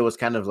me, it was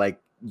kind of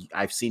like,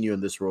 I've seen you in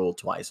this role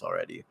twice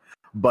already,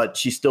 but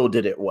she still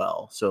did it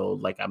well. So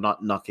like, I'm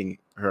not knocking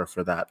her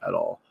for that at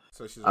all.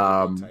 So she's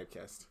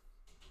typecast.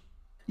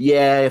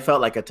 Yeah, it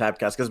felt like a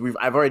typecast because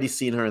I've already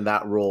seen her in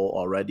that role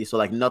already. So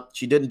like,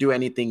 she didn't do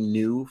anything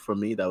new for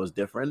me that was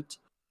different.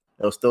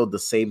 It was still the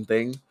same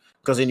thing.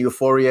 Because in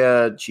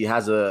Euphoria, she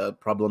has a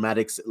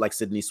problematic, like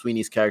Sydney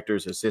Sweeney's character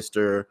is her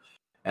sister,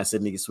 and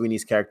Sydney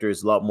Sweeney's character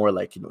is a lot more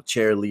like, you know,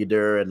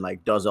 cheerleader and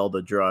like does all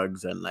the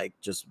drugs and like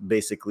just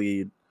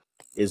basically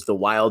is the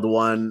wild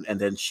one. And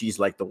then she's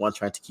like the one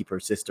trying to keep her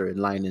sister in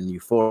line in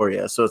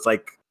Euphoria. So it's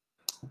like,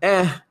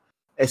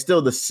 it's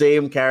still the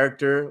same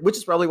character, which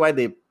is probably why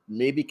they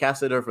maybe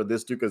casted her for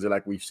this too, because they're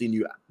like, we've seen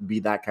you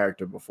be that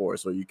character before,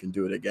 so you can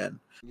do it again.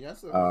 Yeah,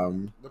 so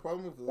the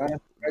problem with those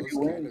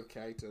kind of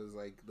characters,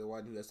 like the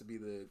one who has to be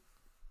the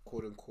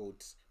quote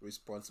unquote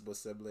responsible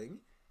sibling,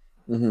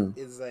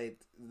 is like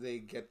they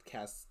get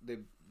cast,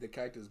 the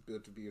character is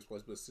built to be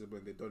responsible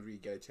sibling, they don't really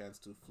get a chance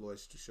to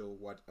flourish to show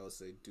what else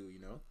they do, you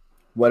know?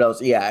 What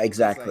else? Yeah,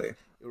 exactly. Like,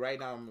 right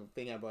now I'm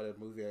thinking about a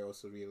movie I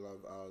also really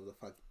love, the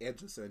fuck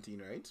Edge of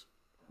 17, right?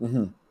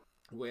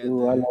 Where I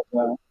love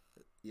that.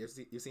 You've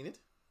seen it?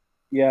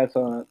 Yeah, I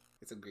saw it.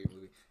 It's a great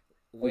movie.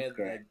 Where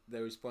like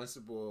the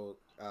responsible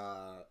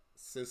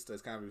sister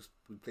is kind of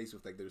replaced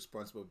with like the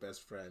responsible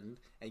best friend,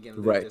 and again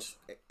they just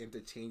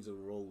interchange the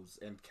roles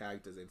and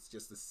characters. And it's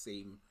just the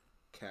same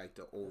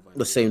character over.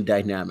 The same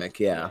dynamic,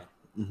 yeah.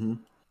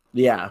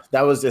 Yeah,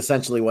 that was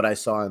essentially what I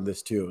saw in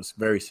this too. It was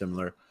very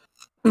similar.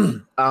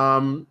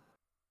 um,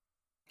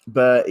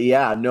 but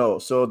yeah, no.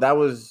 So that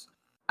was,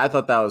 I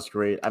thought that was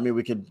great. I mean,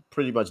 we could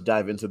pretty much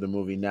dive into the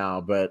movie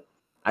now, but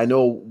I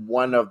know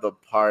one of the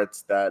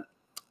parts that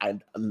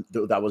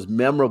that was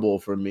memorable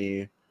for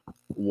me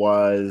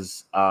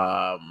was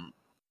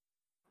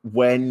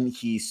when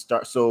he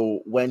starts.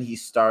 So when he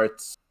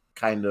starts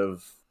kind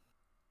of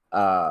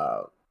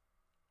uh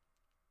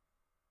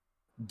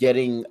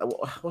getting,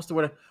 what's the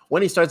word,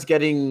 when he starts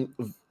getting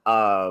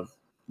uh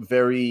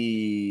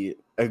very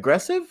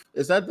aggressive,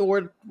 is that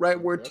the right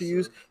word to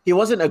use? Aggressive. He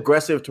wasn't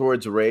aggressive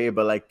towards Ray,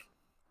 but like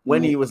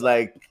when he was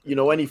like,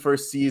 when he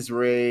first sees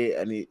Ray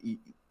and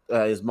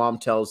his mom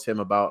tells him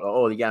about,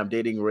 oh yeah, I'm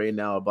dating Ray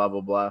now, blah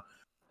blah blah,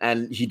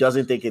 and he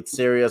doesn't think it's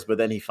serious, but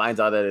then he finds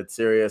out that it's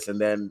serious, and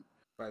then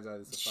Finds out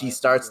it's a she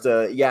starts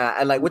firefighter. to, yeah,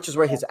 and like, which is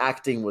where his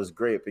acting was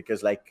great,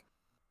 because like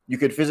you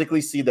could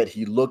physically see that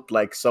he looked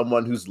like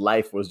someone whose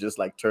life was just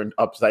like turned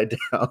upside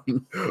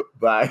down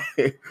by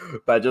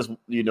just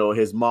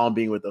his mom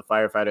being with the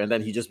firefighter, and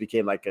then he just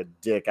became like a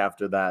dick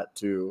after that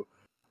too,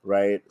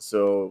 right?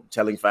 So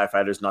telling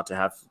firefighters not to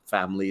have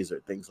families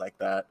or things like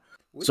that.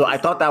 Which So I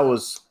is thought that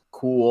was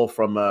cool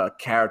from a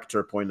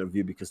character point of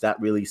view, because that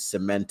really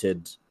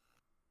cemented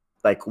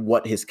like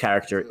what his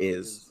character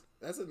is.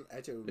 That's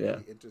actually a Yeah.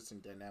 really interesting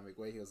dynamic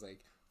where he was like,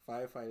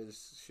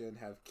 firefighters shouldn't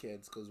have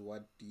kids because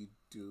what do you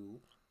do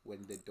when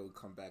they don't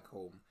come back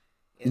home?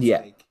 It's Yeah.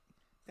 like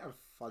kind of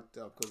fucked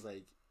up because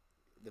like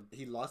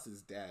he lost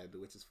his dad,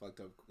 which is fucked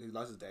up. He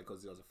lost his dad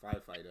because he was a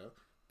firefighter.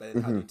 But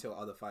then how do you tell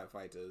other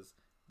firefighters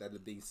that they're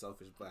being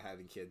selfish by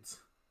having kids?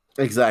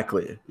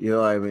 Exactly. You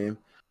know what I mean?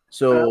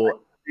 So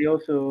They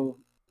also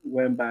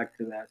went back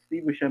to that.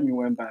 Steve Buscemi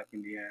went back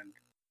in the end,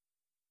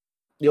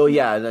 oh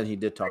yeah, and then he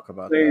did talk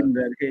about saying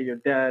that. that hey, your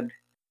dad,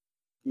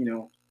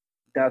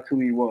 that's who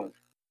he was.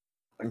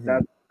 Like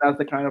Mhm. that's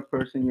the kind of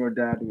person your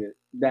dad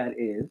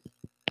is.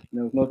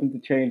 There's nothing to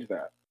change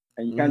that.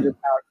 And you can't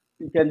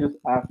just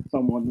ask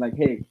someone like,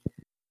 hey,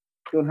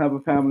 don't have a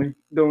family,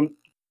 don't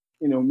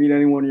meet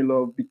anyone you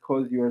love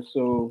because you're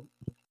so.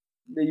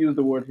 They use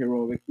the word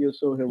heroic. You're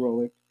so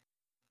heroic.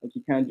 Like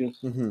you can't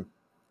just Mm-hmm.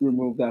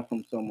 remove that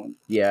from someone.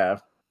 Yeah.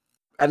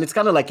 And it's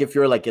kind of like if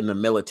you're like in the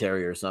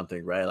military or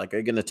something, right? Like, are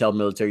you going to tell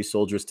military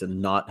soldiers to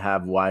not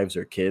have wives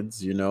or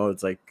kids?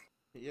 It's like,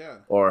 Yeah.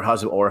 or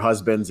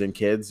husbands and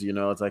kids.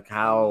 It's like I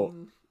how.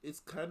 mean, it's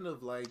kind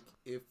of like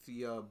if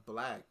you're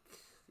black,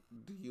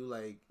 do you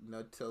like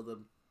not tell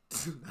them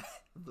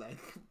black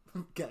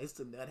guys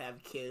to not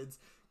have kids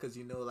because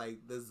like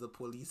there's the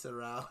police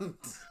around?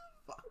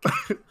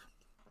 Fuck.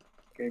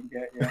 Okay,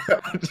 yeah.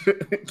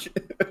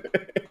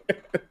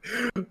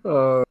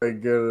 Oh my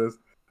goodness.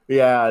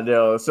 Yeah,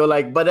 no. So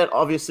like, but then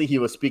obviously he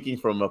was speaking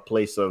from a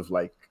place of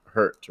like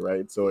hurt,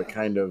 right? So it Yeah.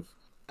 kind of,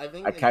 I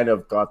think I kind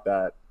of got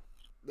that.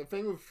 the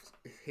thing with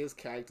his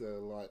character a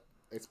lot,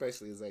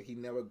 especially, is that he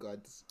never got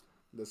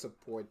the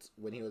support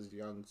when he was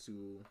young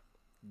to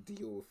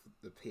deal with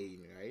the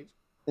pain, right?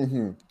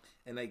 Mm-hmm.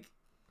 And like,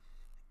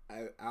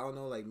 I don't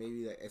know, like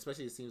maybe like,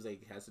 especially it seems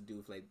like it has to do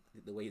with like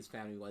the way his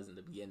family was in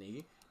the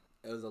beginning.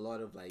 It was a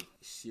lot of like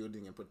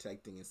shielding and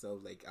protecting instead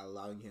of like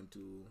allowing him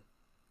to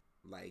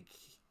like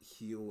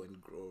heal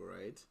and grow,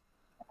 right?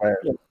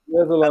 Yeah,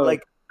 there's a lot.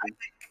 Like, I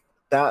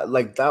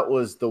think that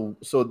was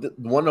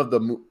one of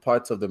the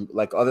parts of the,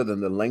 like, other than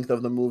the length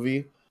of the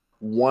movie,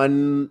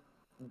 one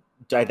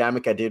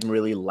dynamic I didn't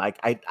really like.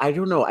 I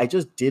don't know. I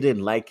just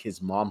didn't like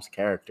his mom's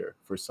character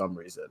for some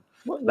reason.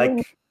 What?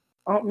 Like,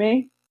 Aunt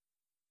May?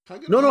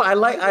 no, I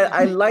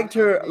liked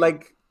her.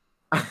 Like,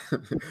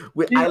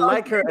 I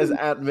like her as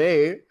Aunt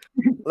May.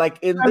 Like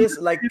in this,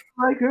 like, You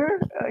didn't like her?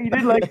 You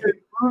didn't like the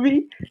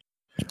movie?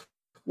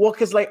 well,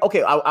 because like,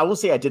 okay, I will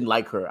say I didn't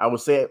like her. I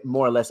would say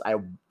more or less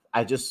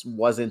I just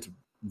wasn't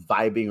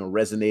vibing or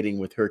resonating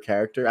with her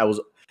character.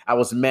 I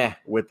was meh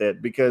with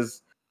it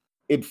because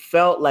it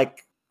felt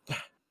like,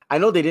 I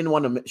know they didn't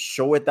want to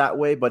show it that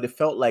way, but it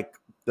felt like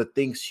the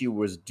things she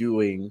was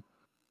doing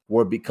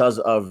were because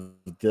of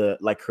the,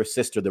 like, her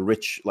sister, the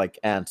rich like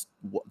aunt,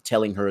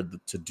 telling her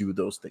to do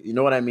those things. You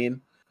know what I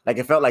mean? Like,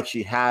 it felt like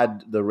she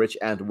had the rich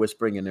aunt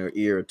whispering in her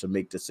ear to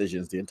make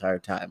decisions the entire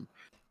time,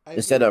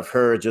 instead of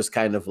her just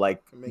kind of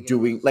like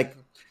doing, like,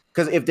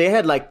 because if they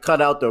had like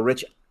cut out the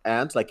rich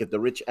aunt, like if the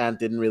rich aunt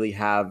didn't really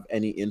have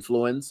any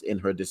influence in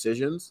her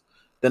decisions,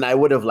 then I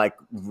would have like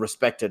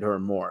respected her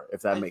more,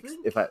 if that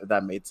if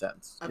that made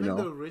sense. I think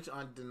the rich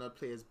aunt did not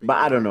play as big. But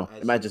a I don't part know.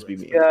 as It might you just be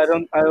me. Yeah,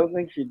 expect. I don't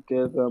think she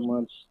did that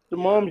much. The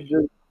Yeah. mom's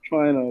just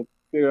trying to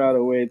figure out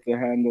a way to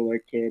handle her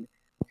kid.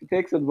 She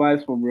takes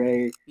advice from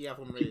Ray, Yeah,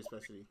 from Ray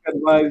especially.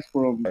 advice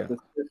from the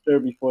sister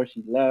before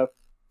she left,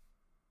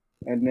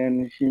 and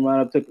then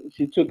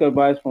she took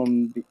advice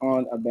from the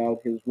aunt about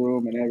his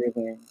room and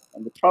everything,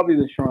 and probably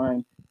the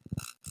shrine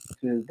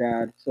to his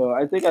dad. So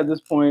I think at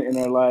this point in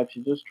her life,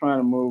 she's just trying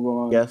to move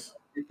on. Yes.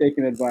 She's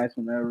taking advice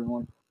from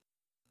everyone.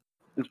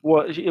 It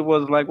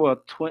was like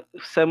what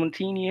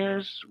 17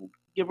 years,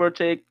 give or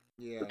take,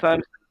 Yeah. the time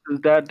since his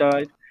dad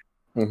died,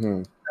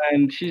 Mm-hmm.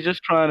 and she's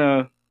just trying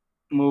to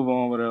move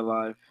on with her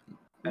life.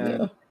 And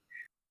Yeah.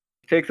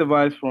 takes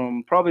advice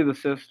from probably the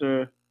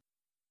sister,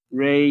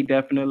 Ray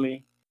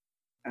definitely,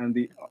 and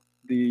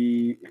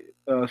the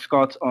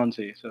Scott's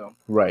auntie. So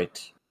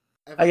Right.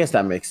 I think, guess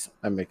that makes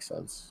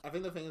sense. I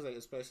think the thing is like,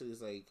 especially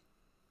is like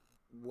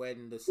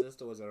when the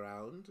sister was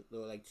around, there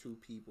were like two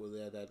people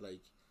there that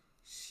like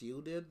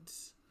shielded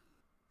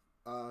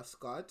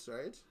Scott,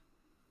 right?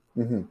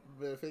 Mm-hmm.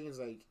 But the thing is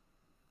like,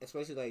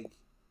 especially like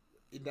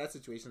in that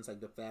situation, it's like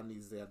the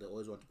family's there, they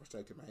always want to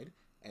protect him, right?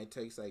 And it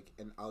takes like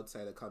an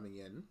outsider coming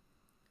in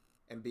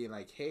and being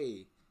like,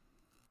 hey,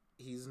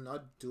 he's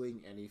not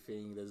doing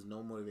anything, there's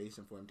no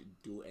motivation for him to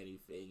do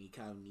anything, he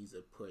kind of needs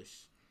a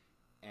push.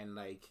 And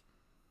like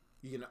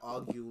you can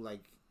argue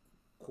like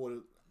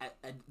quote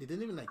they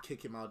didn't even like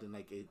kick him out in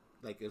like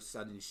a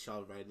sudden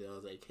shove, right? They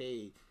was like,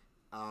 hey,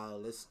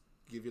 let's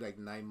give you like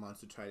 9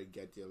 months to try to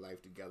get your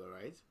life together,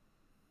 right?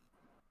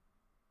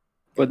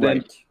 but then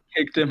Right.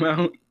 kicked him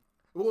out.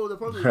 Well, the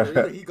problem is the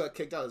reason he got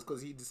kicked out is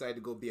because he decided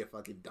to go be a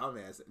fucking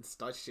dumbass and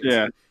start shit.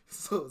 Yeah.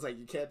 So it's like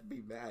you can't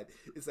be mad.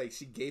 It's like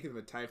she gave him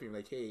a time frame,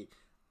 like, hey,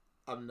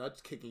 I'm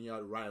not kicking you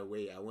out right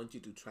away. I want you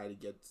to try to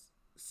get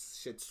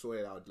shit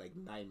sorted out like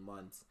 9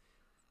 months,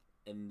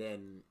 and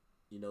then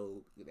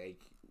like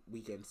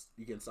you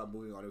can start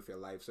moving on with your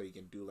life, so you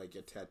can do like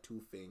your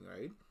tattoo thing,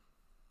 right?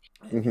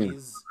 And Mhm.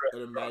 his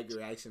automatic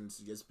reaction is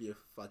to just be a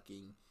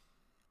fucking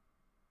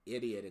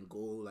idiot and go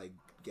like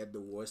get the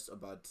worst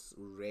about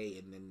Ray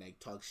and then like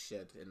talk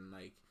shit, and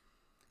like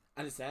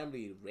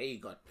understandably Ray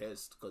got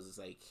pissed because it's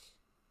like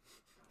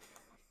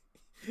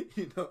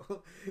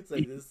it's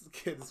like this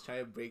kid is trying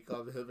to break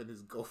up him and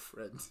his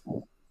girlfriend.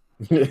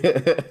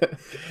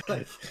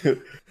 Like,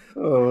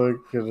 Oh my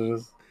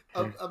goodness.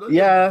 I'm not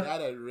Yeah.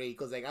 mad at Ray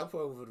because like I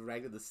probably would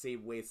react in the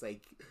same way. It's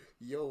like,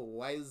 yo,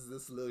 why is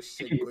this little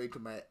shit going to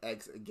my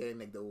ex and getting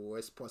like the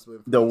worst possible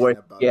information The way,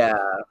 about yeah,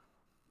 her?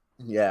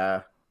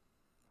 yeah.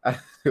 I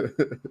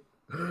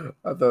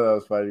thought that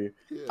was funny.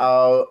 Yeah.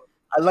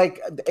 I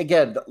like,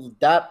 again,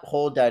 that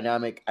whole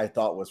dynamic I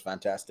thought was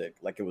fantastic.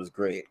 Like, it was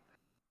great.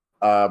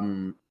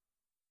 I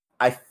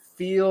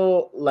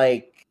feel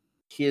like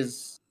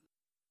his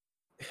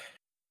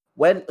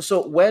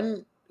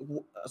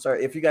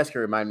sorry, if you guys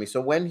can remind me. So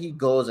when he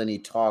goes and he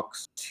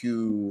talks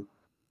to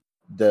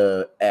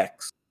the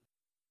ex,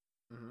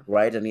 Mhm.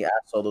 right, and he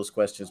asks all those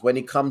questions, when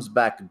he comes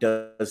back,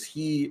 does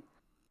he,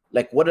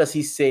 like, what does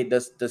he say?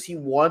 Does he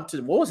want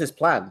to? What was his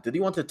plan? Did he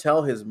want to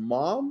tell his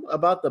mom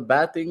about the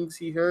bad things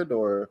he heard,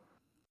 or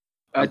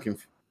I'm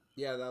confused?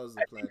 Yeah, that was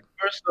the plan.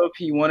 First off,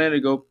 he wanted to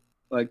go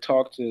like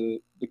talk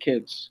to the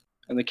kids,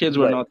 and the kids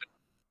were Right. not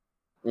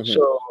there. Mhm.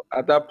 So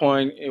at that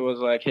point, it was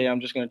like, hey, I'm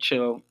just gonna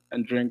chill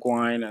and drink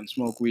wine and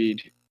smoke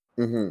weed.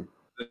 Mhm.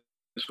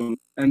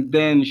 And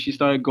then she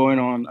started going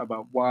on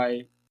about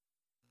why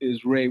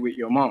is Ray with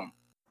your mom.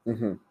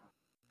 Mhm.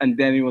 And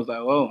then he was like,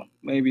 oh,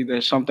 maybe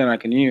there's something I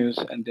can use.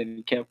 And then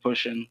he kept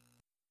pushing.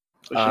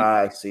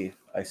 I see.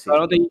 I see. I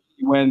don't think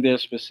he went there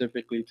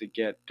specifically to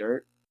get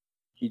dirt.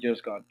 He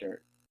just got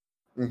dirt.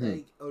 Mhm.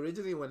 Like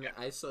originally when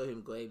I saw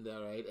him going there,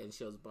 right, and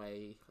she was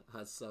by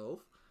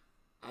herself,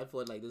 I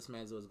thought like this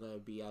man was gonna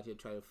be out here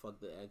trying to fuck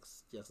the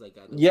ex, just like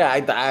I. Yeah, I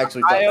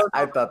actually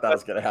thought that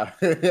was gonna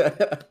happen.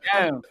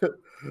 Damn.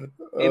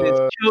 In his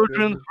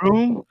children's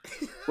room.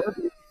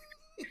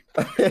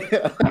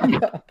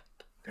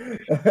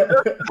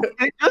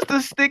 Just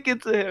to stick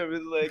it to him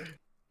is like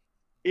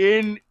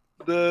in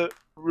the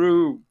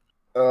room.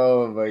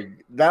 Oh my!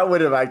 That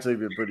would have actually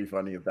been pretty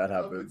funny if that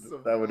That happened. was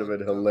some That would have been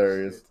fucked up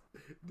hilarious.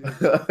 shit.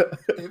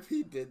 Dude, if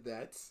he did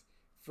that,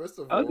 first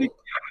of I all, think-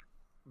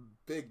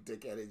 big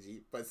dick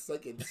energy, but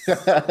second,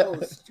 so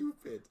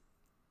stupid.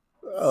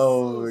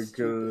 Oh So my stupid.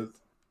 goodness!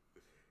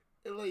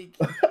 And like,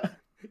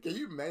 can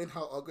you imagine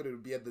how awkward it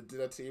would be at the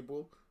dinner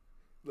table?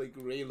 Like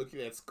Ray looking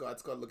at Scott,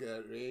 Scott looking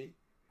at Ray.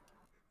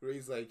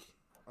 Ray's like,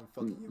 "I'm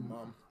fucking your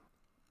mom."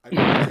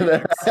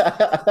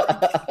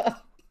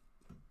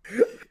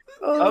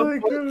 Oh my I'm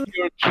goodness!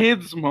 your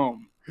kid's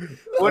mom.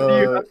 What do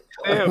you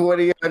understand? What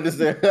do you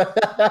understand?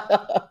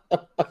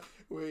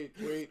 Wait.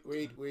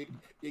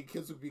 Your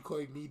kids would be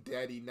calling me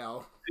daddy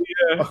now.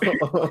 Yeah.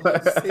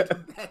 Say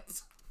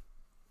that.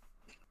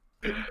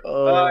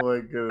 Oh my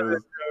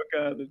goodness!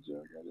 The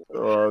joke.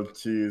 Oh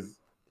jeez.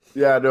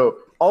 Yeah, no.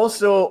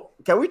 Also,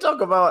 can we talk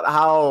about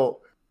how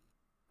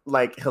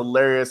like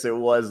hilarious it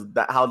was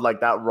that how like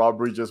that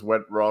robbery just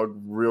went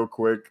wrong real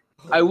quick?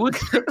 I would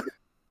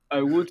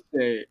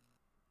say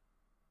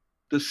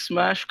the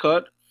smash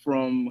cut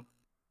from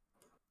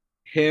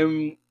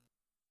him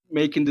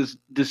making this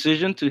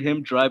decision to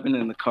him driving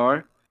in the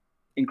car,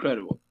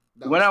 incredible.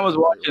 When I was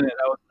watching it,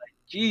 I was like,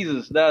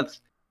 Jesus, that's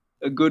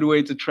a good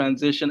way to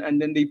transition.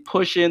 And then they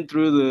push in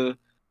through the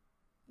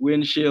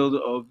windshield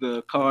of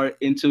the car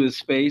into his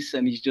face,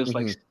 and he's just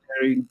like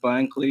staring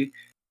blankly.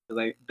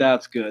 Like,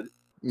 that's good.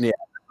 Yeah.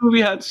 The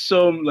movie had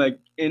some like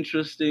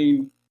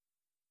interesting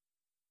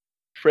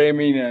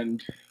framing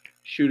and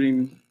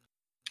shooting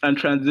and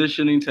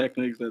transitioning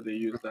techniques that they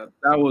used.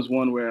 That was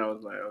one where I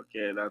was like,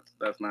 okay,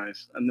 that's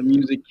nice. And the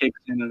music kicks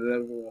in and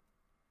everyone.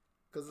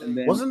 Because And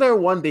then Wasn't there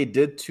one they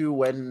did too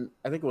when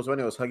I think it was when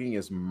he was hugging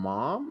his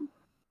mom,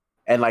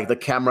 and like the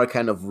camera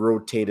kind of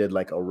rotated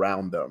like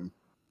around them,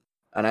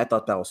 and I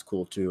thought that was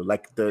cool too.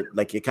 Like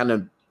it kind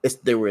of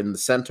they were in the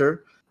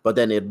center, but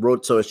then it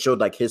wrote so it showed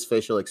like his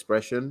facial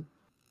expression,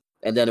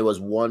 and then it was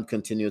one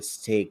continuous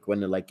take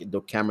when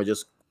the camera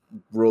just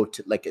wrote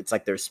like it's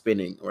like they're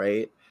spinning,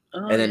 right?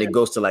 And then yeah. it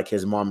goes to like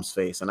his mom's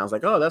face, and I was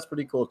like, oh, that's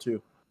pretty cool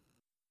too.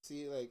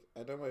 see, like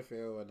I know my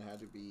favorite one had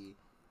to be.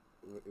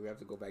 We have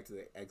to go back to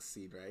the X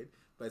scene, right?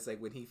 But it's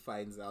like when he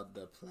finds out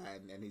the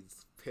plan and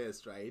he's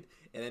pissed, right?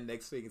 And then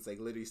next thing, it's like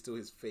literally still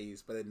his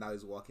face, but then now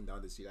he's walking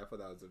down the street. I thought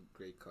that was a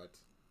great cut.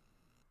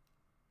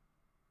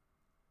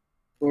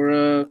 For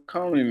a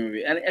comedy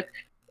movie, and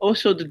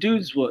also the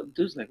dude's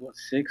like what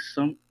 6?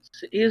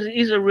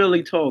 He's a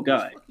really tall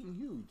guy. He's fucking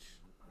huge.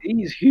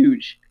 He's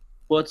huge,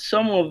 but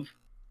some of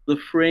the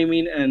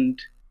framing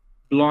and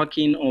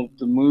blocking of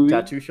the movie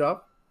Tattoo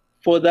shop.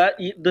 for that,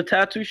 the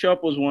tattoo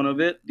shop was one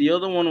of it. The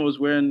other one was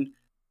when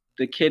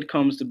the kid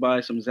comes to buy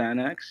some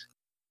Xanax,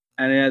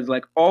 and it has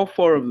like all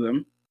 4 of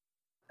them,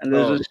 and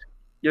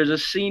there's a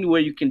scene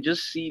where you can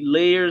just see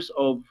layers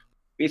of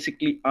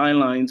basically eye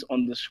lines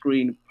on the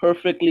screen,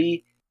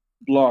 perfectly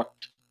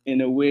blocked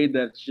in a way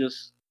that's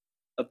just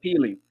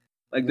appealing.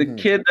 Like the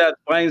kid that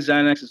buying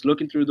Xanax is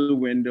looking through the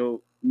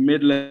window,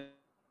 mid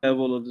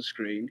level of the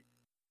screen.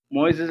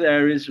 Moises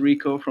Arias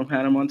Rico from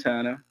Hannah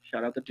Montana,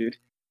 shout out the dude,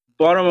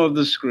 bottom of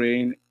the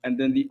screen, and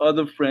then the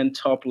other friend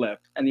top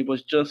left, and it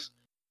was just.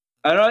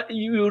 I don't.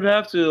 You would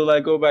have to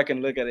like go back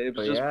and look at it. It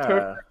was just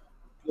perfect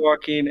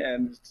walking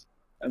and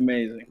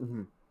amazing.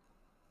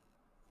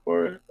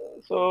 Mm-hmm.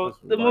 So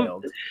the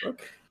wild. movie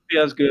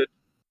is good.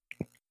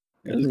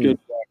 It's good.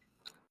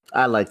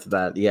 I liked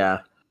that. Yeah.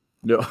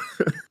 No.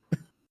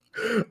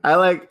 I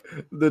like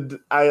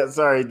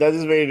sorry, that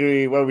just made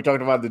me when we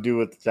talked about the dude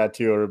with the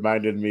tattoo, it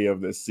reminded me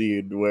of the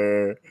scene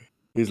where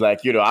he's like,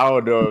 I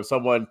don't know if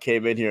someone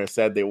came in here and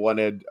said they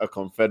wanted a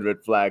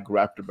Confederate flag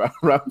wrapped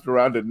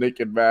around a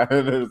naked man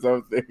or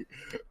something,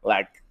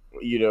 like,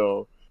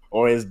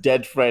 or his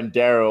dead friend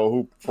Daryl,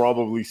 who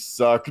probably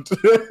sucked.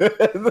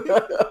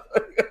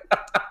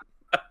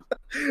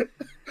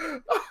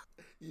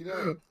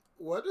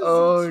 What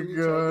is he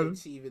trying to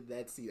achieve in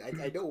that scene?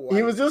 I know why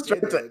he was just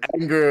trying to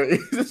anger. He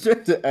was just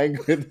trying to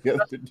anger the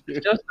other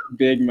dude. Just a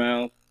big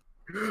mouth.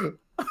 Big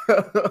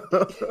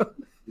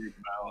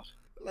mouth.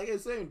 Like I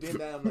saw him doing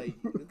that, I'm like,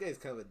 this guy's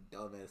kind of a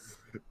dumbass.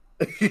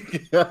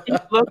 He's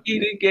lucky he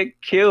didn't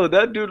get killed.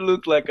 That dude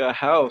looked like a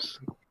house.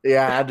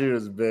 Yeah, that dude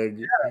was big.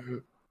 Yeah.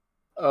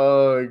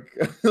 Oh my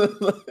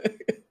god.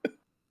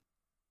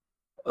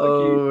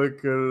 Oh my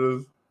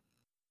goodness.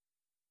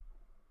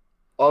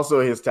 Also,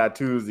 his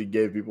tattoos he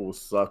gave people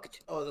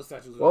sucked. Oh, those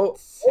tattoos. What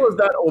was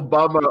that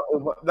Obama?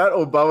 That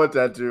Obama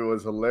tattoo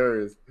was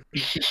hilarious.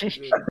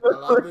 Dude, I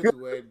love it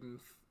when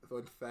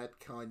Fat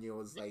Kanye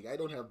was like, "I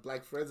don't have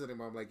black friends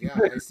anymore." I'm like, "Yeah,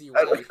 I see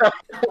why."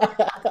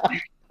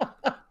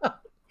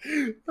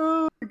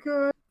 Oh my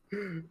god.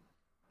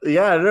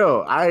 Yeah,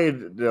 no,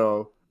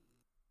 no.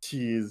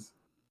 Jeez.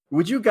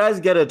 Would you guys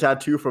get a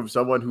tattoo from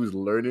someone who's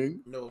learning?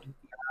 No.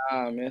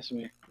 Miss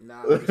me.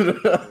 Nah.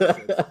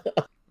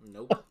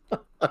 Nope.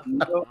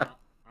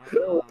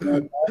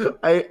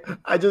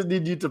 I just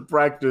need you to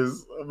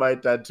practice my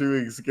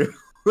tattooing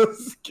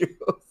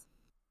skills.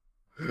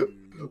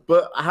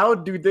 But how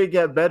do they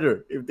get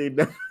better if they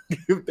don't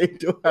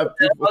have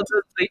people?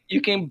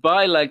 You can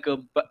buy like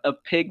a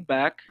pig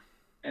back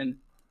and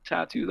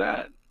tattoo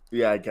that.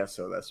 Yeah, I guess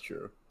so. That's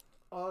true.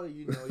 Oh,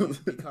 you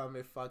become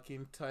a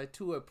fucking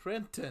tattoo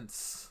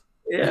apprentice.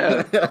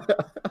 Yeah.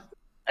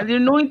 And the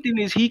annoying thing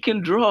is he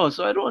can draw,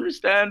 so I don't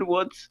understand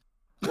why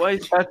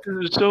his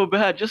tattoos are so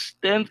bad. Just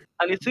stand,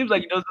 and it seems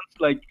like he doesn't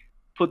like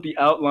put the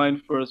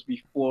outline first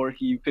before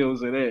he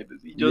fills it in.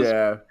 He just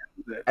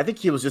I think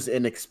he was just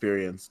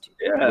inexperienced.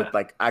 Yeah. With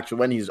like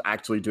when he's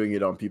actually doing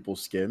it on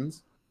people's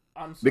skins.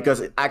 I'm sorry,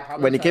 because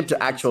when it came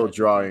to actual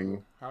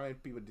drawing, how many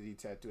people did he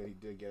tattoo and he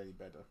didn't get any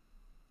better?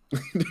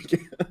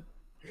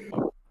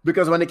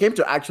 Because when it came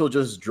to actual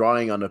just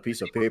drawing on a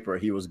piece of paper,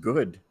 he was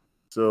good.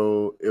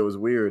 So it was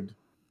weird.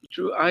 He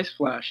drew Ice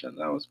Flash, and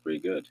that was pretty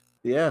good.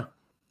 Yeah.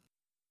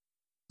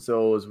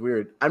 So it was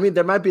weird. I mean,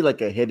 there might be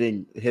like a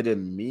hidden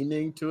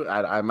meaning to it.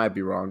 I might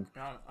be wrong,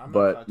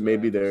 but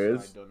maybe there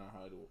is. I don't know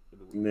how it works.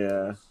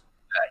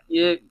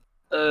 Yeah.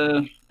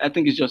 I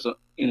think it's just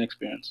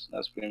inexperience.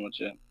 That's pretty much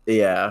it.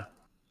 Yeah,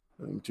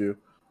 I think too.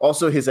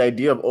 Also, his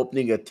idea of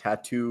opening a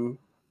tattoo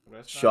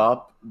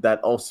shop that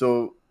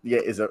also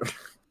is a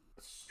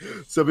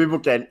so people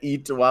can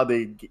eat while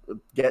they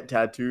get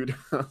tattooed.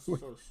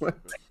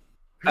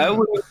 I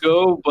wouldn't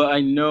go, but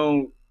I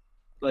know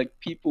like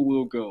people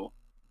will go.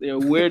 There are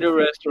weirder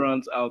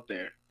restaurants out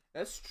there.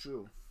 That's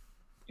true.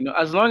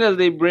 As long as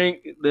they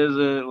there's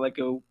a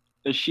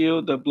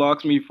shield that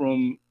blocks me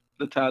from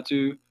the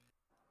tattoo,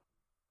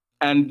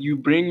 and you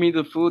bring me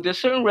the food. There's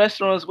certain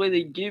restaurants where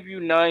they give you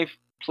knife,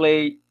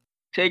 plate,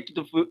 take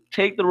the food,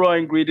 take the raw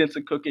ingredients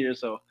and cook it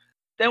yourself.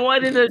 Then why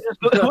didn't I just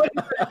why didn't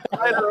I just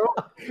buy their own?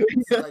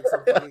 It's like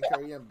some fucking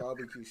Korean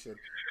barbecue shit.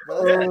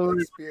 But that's Oh, an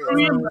experience.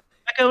 Korean, like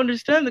I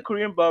understand the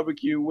Korean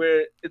barbecue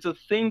where it's a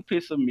thin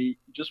piece of meat.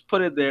 You just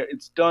put it there.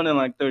 It's done in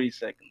like 30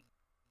 seconds.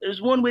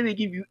 There's one way they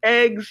give you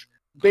eggs,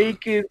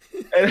 bacon,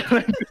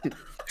 and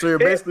So you're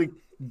basically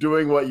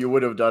doing what you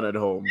would have done at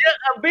home.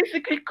 I'm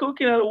basically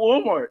cooking at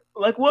Walmart.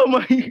 Like, what am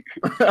I?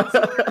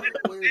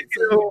 Wait,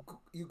 so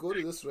you go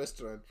to this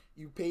restaurant,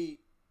 you pay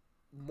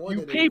more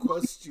than it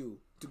costs you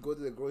to go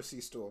to the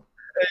grocery store.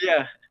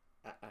 Yeah,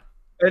 Uh-uh.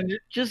 and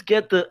just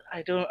get the.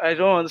 I don't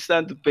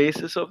understand the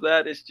basis of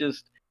that. It's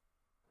just,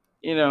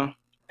 and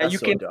That's you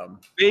so can dumb.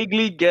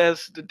 vaguely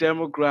guess the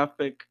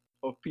demographic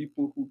of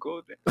people who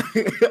go there.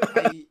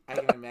 I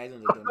can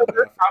imagine the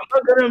demographic. I'm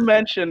not gonna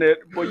mention it,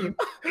 but you.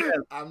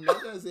 I'm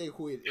not gonna say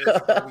who it is,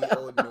 but we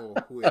all know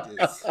who it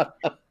is.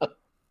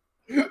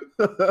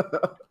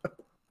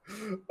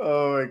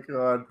 Oh my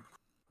god.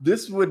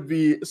 This would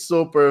be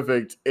so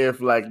perfect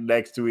if like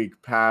next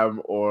week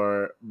Pam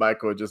or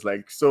Michael just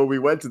like, so we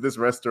went to this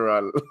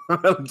restaurant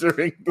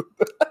during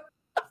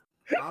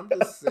I'm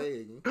just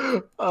saying.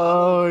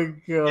 Oh my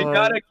god. You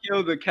gotta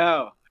kill the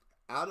cow,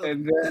 Out of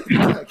and you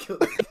gotta kill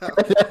the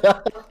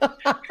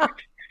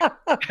cow.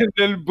 and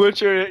then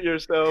butcher it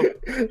yourself.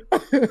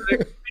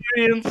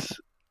 Experience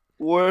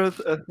worth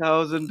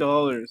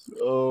 $1,000.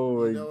 Oh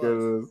my You know what?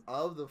 goodness.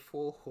 Out of the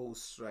 4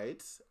 hosts,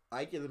 right?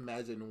 I can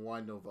imagine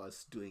one of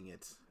us doing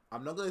it.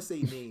 I'm not gonna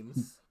say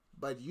names,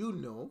 but you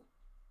know,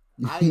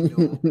 I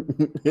know,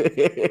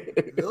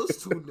 those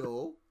two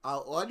know,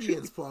 our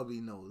audience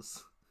probably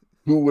knows.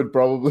 Who would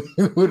probably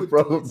Would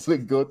probably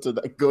go to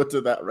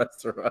that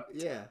restaurant?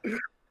 Yeah,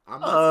 I'm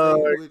not Oh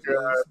saying my who it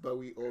is, but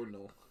we all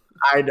know.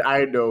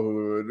 I know who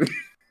would.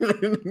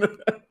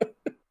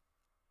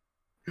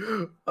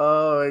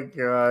 Oh my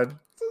god.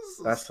 This is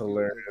so That's stupid.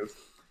 hilarious.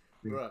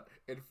 Bruh,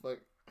 in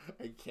fact,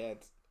 I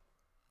can't.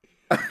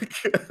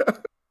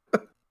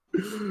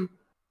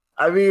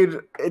 I mean,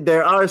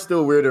 there are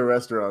still weirder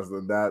restaurants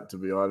than that, to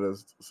be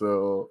honest.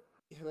 So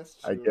Yeah, that's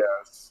true. I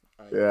guess.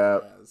 I yeah.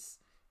 guess.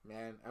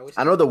 Man, I wish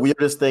I know the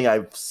weirdest thing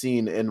I've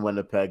seen in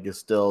Winnipeg is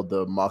still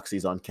the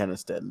Moxie's on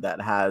Kenniston that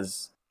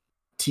has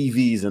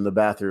TVs in the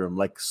bathroom,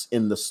 like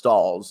in the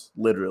stalls,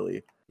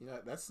 literally. You know,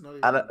 that's not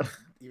I don't-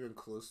 even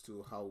close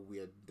to how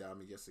weird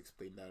Dami just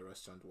explained that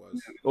restaurant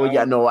was. Oh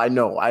yeah, no, I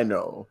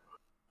know.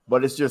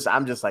 But it's just,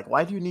 I'm just like,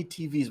 why do you need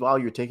TVs while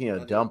you're taking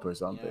a dump or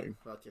something?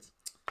 Yeah, fuck it.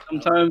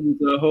 Sometimes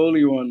it's a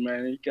holy one,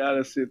 man. You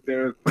gotta sit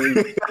there and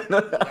think. You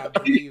gotta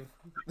breathe.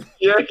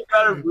 Yeah, you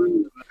gotta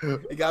breathe.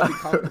 You gotta be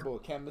comfortable.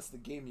 Can't miss the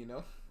game, you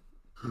know?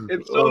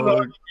 It's so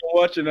hard to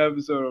watch an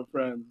episode of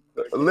Friends.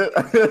 Like,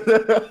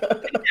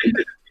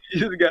 you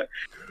just got.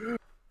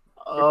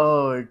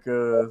 Oh my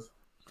goodness.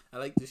 I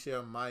like to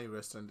share my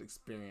restaurant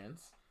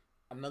experience.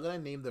 I'm not gonna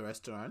name the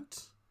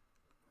restaurant,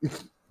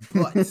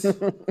 but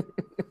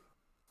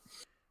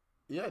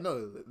yeah,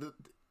 no.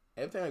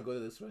 Every time I go to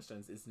this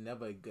restaurant, it's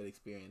never a good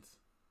experience.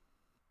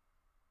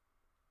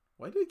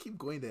 Why do we keep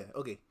going there?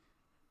 Okay,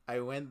 I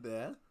went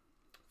there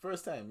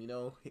first time.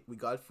 We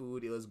got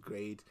food. It was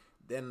great.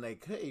 Then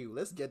like, hey,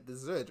 let's get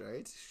dessert,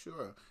 right?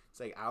 Sure. It's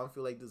like I don't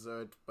feel like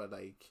dessert, but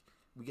like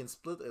we can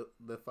split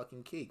the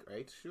fucking cake,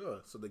 right? Sure.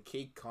 So the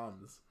cake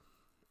comes.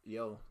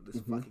 Yo,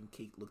 this fucking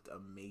cake looked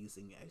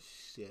amazing as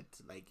shit.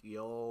 Like,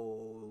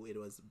 yo, it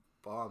was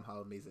bomb how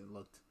amazing it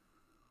looked.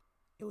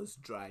 It was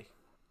dry.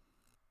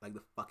 Like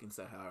the fucking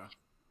Sahara.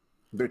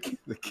 The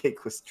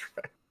cake was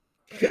dry.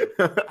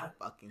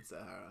 Fucking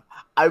Sahara.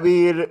 I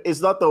mean, it's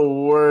not the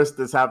worst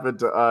that's happened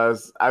to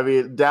us. I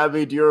mean,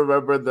 Dabby, do you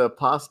remember the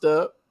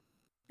pasta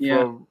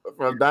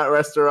from that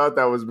restaurant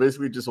that was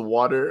basically just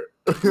water?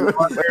 It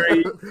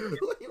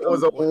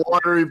was a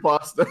watery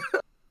pasta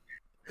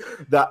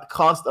that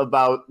cost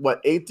about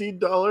what, $18?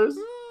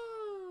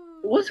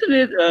 Wasn't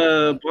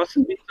it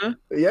Boston Pizza?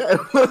 Yeah, it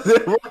was.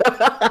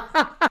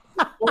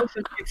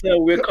 Boston Pizza,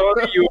 we're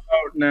calling you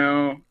out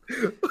now.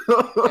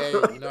 Hey,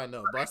 I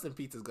know. Boston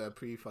Pizza's got a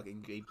pretty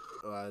fucking great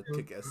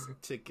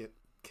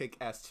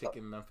kick-ass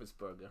chicken Memphis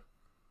burger.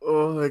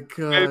 Oh my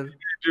god.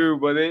 Do,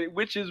 but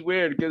which is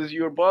weird because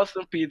you're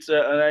Boston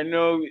Pizza, and I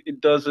know it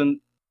doesn't.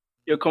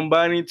 You're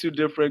combining two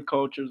different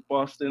cultures,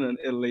 Boston and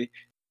Italy.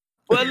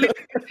 But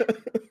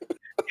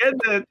get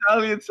the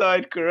Italian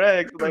side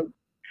correct. Like,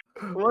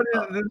 what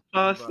is this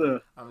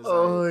pasta? I'm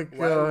Oh sorry. my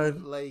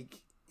god. Like,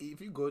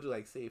 if you go to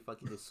like say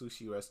fucking a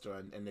sushi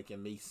restaurant and they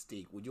can make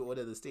steak, would you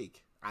order the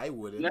steak? I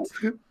wouldn't.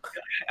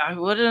 I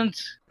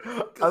wouldn't.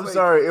 I'm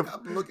sorry, if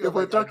if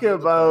we're talking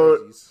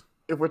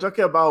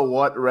about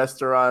what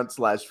restaurant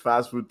 /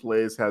 fast food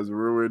place has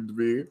ruined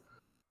me,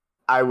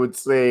 I would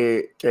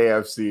say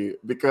KFC,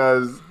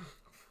 because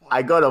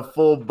I got a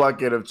full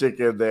bucket of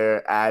chicken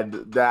there, and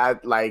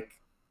that, like,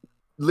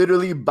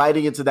 literally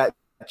biting into that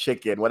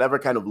chicken, whatever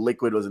kind of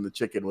liquid was in the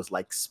chicken was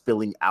like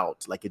spilling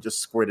out, like it just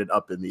squirted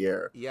up in the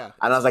air. Yeah.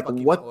 And I was like,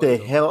 what the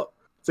hell?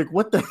 It's like,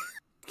 what the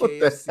What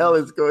the hell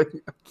is going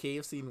on?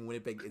 KFC in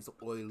Winnipeg is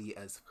oily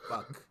as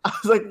fuck. I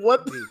was like,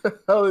 what the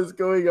hell is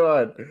going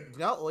on? Do you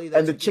know how oily that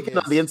And the chicken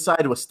on is? the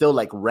inside was still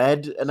like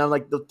red. And I'm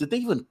like, did they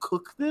even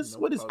cook this? No,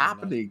 What is probably not.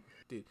 happening?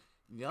 Dude,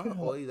 you know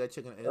how oily that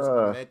chicken is?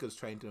 Uh. America's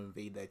trying to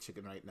invade that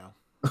chicken right now.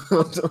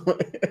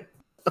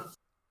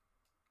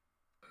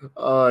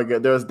 Oh my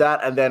god, there was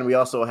that, and then we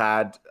also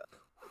had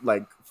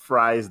like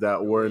fries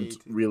that weren't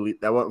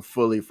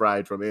fully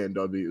fried from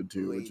A&W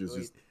too, which is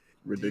just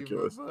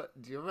ridiculous.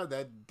 Do you remember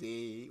that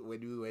day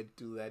when we went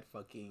to that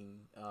fucking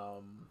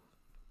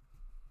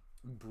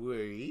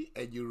brewery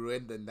and you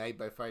ruined the night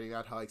by finding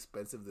out how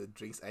expensive the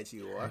drinks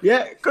actually were?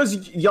 Yeah,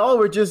 because y'all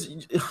were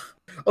just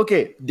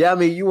okay.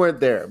 Damn it, you weren't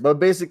there. But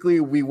basically,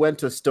 we went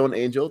to Stone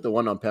Angel, the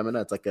one on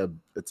Pembina. It's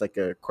like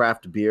a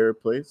craft beer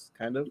place,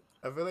 kind of.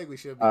 I feel like we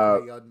should be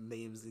putting out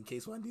names in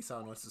case one day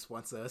someone wants to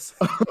sponsor us.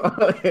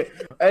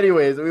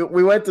 Anyways,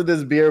 we went to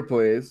this beer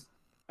place.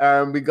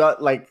 We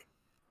got like,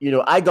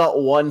 I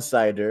got one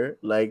cider.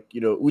 Like,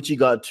 Uchi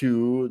got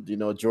two.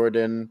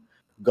 Jordan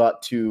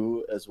got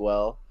two as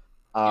well.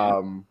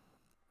 And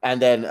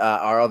then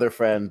our other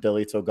friend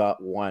Delito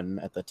got one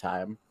at the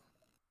time.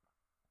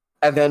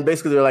 And then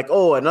basically they're like,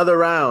 oh, another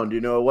round,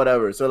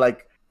 whatever. So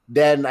like,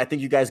 then I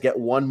think you guys get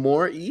one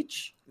more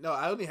each. No,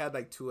 I only had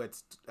like two at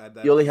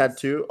that. You only had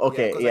two?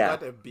 Okay, yeah. I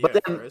got a beer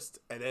first,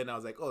 and then I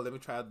was like, oh, let me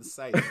try out the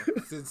cider.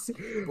 Since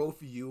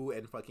both you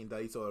and fucking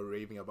Dalito are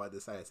raving about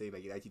the cider, saying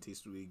like it actually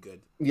tastes really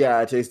good.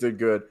 Yeah, it tasted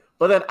good.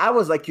 But then I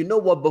was like, you know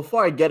what?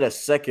 Before I get a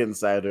second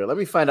cider, let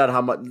me find out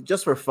how much,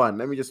 just for fun.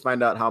 Let me just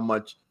find out how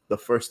much the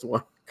first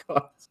one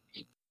cost.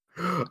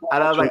 And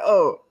I was like,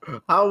 oh,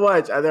 how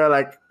much? And they're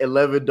like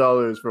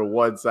 $11 for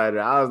one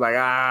cider. I was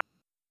like,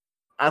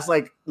 that's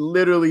like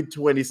literally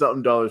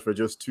 $20-something for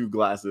just two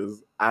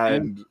glasses.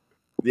 And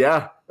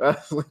yeah,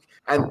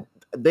 and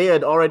they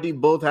had already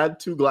both had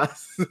two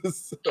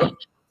glasses.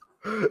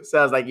 So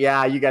I was like,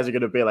 yeah, you guys are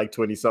going to pay like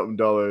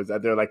 $20-something.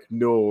 And they're like,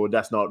 no,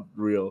 that's not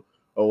real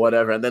or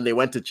whatever. And then they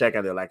went to check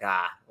and they're like,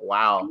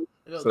 wow.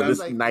 So this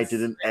like, night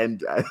didn't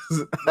end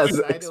as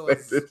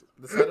expected.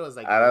 The cider was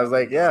like, and I was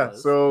like, yeah.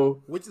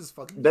 So which is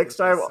fucking next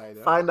time,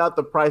 find out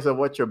the price of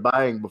what you're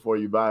buying before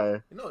you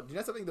buy. No, do you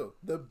know something though?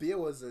 The beer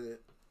was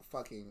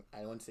fucking,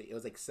 I don't say it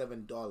was like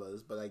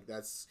 $7, but like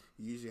that's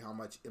usually how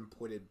much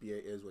imported beer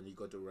is when you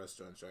go to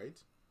restaurants, right?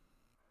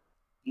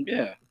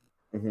 Yeah.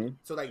 Mm-hmm.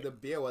 So like the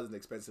beer wasn't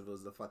expensive; it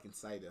was the fucking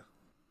cider.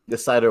 The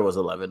cider was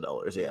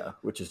 $11, yeah,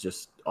 which is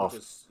just off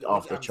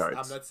the charts.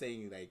 I'm not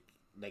saying like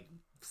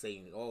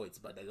saying it's,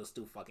 but it was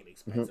still fucking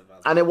expensive.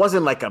 Mm-hmm. And it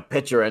wasn't like a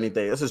pitcher or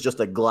anything. This is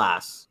just a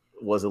glass.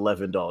 Was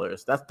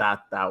 $11.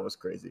 That was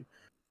crazy.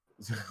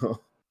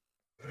 So,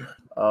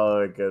 oh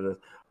my goodness.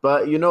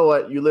 But you know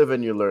what? You live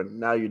and you learn.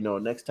 Now you know.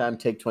 Next time,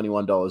 take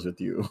 $21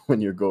 with you when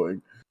you're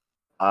going.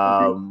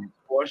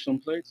 Wash some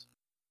plates.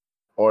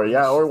 Or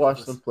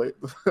wash some plates.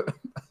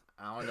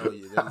 I don't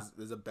know.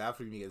 There's a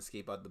bathroom you can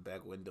escape out the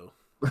back window.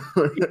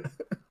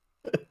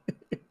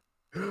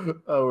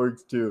 That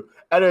works too.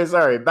 Anyway,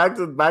 sorry. Back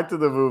to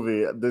the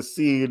movie. The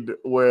scene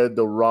where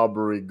the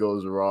robbery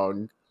goes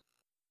wrong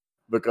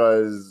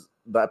because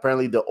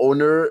apparently the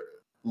owner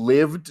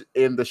lived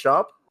in the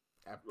shop,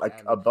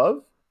 like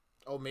above.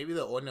 Oh, maybe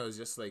the owner was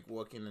just like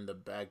walking in the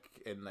back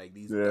and like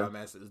these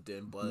dumbasses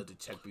didn't bother to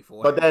check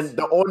before. But then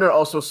the owner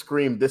also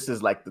screamed, "This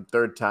is like the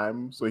third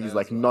time," so he's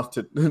like, "Not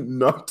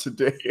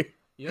today."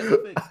 You know the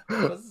thing?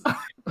 Because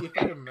if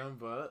I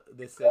remember,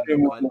 they said they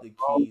got the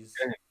keys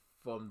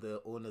from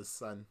the owner's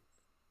son.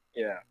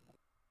 Yeah.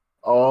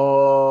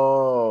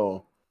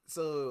 Oh.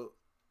 So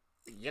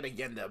yet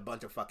again, they're a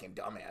bunch of fucking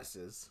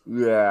dumbasses.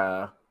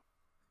 Yeah.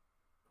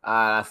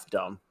 That's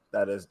dumb.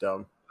 That is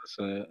dumb.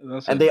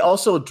 That's and they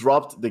also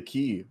dropped the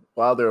key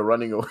while they were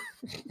running away,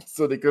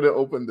 so they couldn't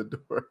open the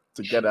door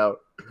to get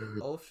out.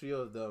 All three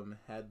of them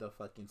had the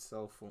fucking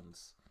cell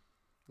phones.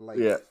 Like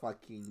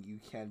fucking, you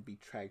can't be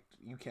tracked.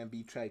 You can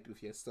be tracked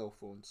with your cell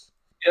phones.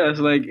 Yeah,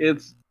 it's like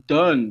it's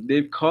done.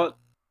 They've caught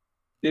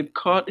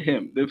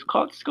him. They've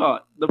caught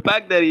Scott. The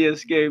fact that he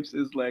escapes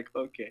is like,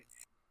 okay,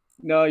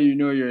 now you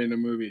know you're in a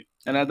movie.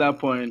 And at that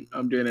point,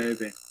 I'm doing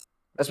anything.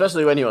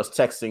 Especially when he was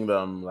texting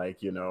them, like,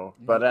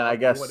 But then I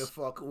guess what the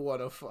fuck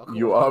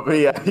you are, but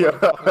yeah.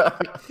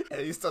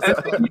 And he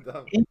starts calling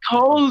them. He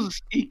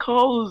calls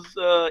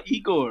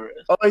Igor.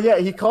 Oh yeah,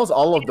 he calls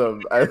all of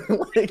them.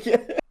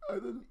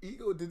 Did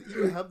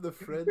Igor have the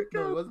friend?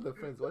 No, it wasn't the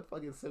friends. What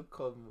fucking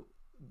sitcom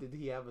did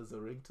he have as a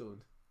ringtone?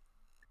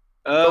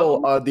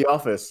 The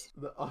Office.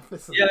 The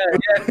Office. Yeah.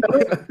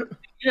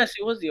 Yes,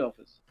 it was The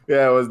Office.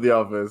 Yeah, it was The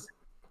Office,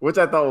 which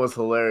I thought was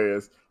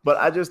hilarious. But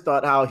I just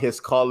thought how his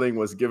calling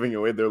was giving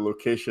away their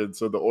location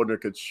so the owner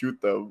could shoot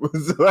them.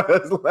 So I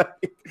was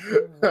like,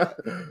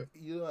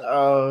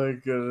 oh my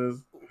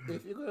goodness.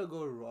 If you're gonna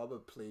go rob a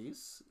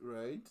place,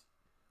 right?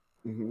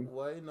 Mm-hmm.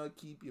 Why not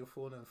keep your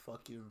phone and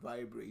fucking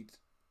vibrate?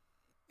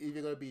 If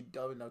you're gonna be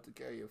dumb enough to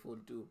carry your phone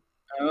too.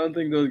 I don't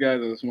think those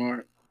guys are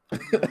smart.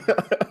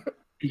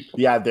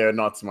 Yeah, they're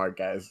not smart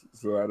guys,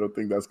 so I don't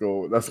think that's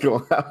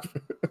gonna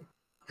happen.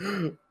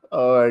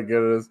 Oh my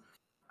goodness.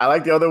 I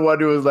like the other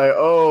one who was like,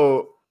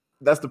 oh,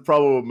 that's the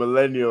problem with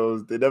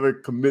millennials. They never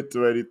commit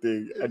to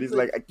anything. And he's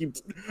like, I keep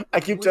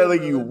We are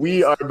telling you,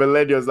 we are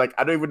millennials. Like,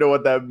 I don't even know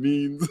what that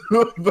means.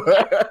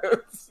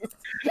 But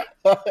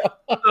So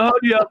how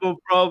do you have a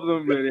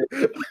problem with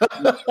it?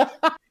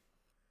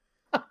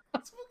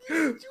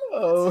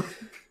 oh.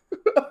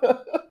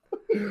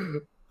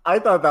 I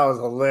thought that was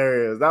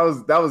hilarious. That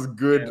was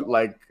good. Yeah.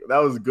 Like that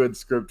was good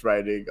script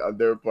writing on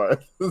their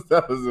part.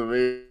 That was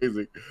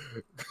amazing.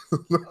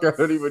 Look, I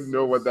don't even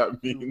know what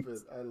that means.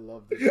 Stupid. I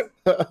love this.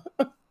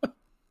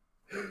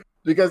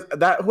 Because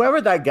that whoever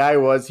that guy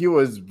was, he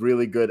was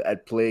really good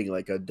at playing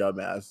like a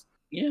dumbass.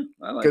 Yeah,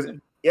 I like 'Cause-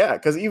 it. Yeah,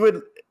 because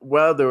even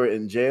while they were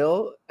in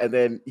jail, and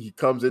then he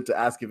comes in to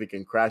ask if he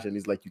can crash, and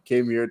he's like, "You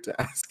came here to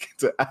ask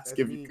That's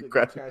if me you can to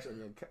crash."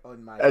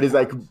 on my And he's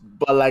like, couch.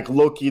 "But like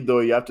Loki, though,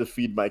 you have to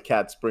feed my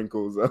cat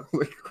sprinkles." I'm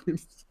like,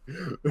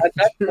 At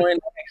that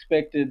point, I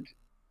expected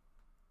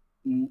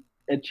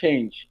a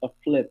change, a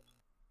flip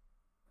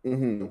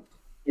Mhm.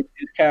 in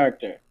his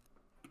character,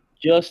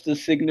 just to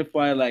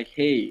signify, like,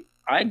 hey,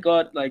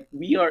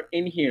 we are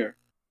in here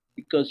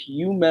because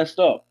you messed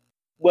up.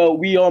 Well,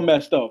 we all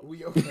messed up,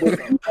 We are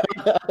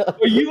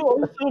but you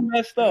also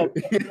messed up.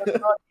 You're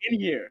not in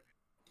here.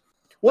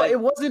 Well,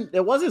 Like-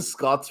 it wasn't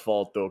Scott's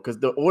fault though, because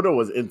the order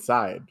was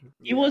inside.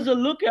 He was a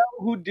lookout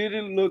who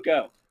didn't look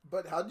out.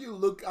 But how do you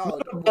look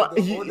out? But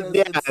when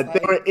the owner's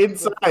they were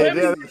inside.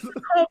 Yeah.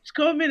 Cops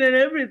coming and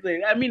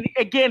everything. I mean,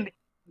 again,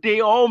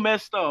 they all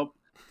messed up.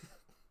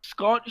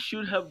 Scott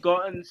should have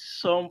gotten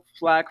some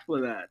flack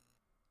for that.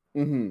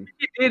 Mhm.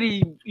 He did.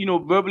 He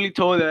verbally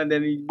told her, and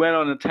then he went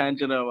on a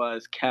tangent about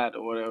his cat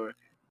or whatever.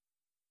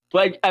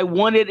 But I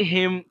wanted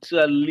him to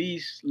at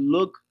least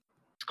look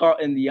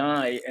Scott in the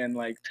eye and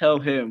like tell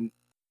him,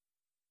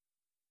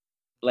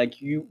 like,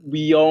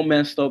 we all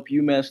messed up,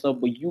 you messed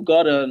up, but you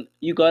got an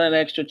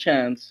extra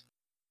chance,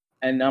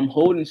 and I'm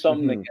holding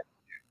something Mhm. against.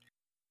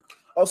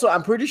 Also,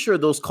 I'm pretty sure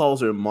those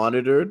calls are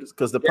monitored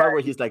because the part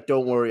where he's like,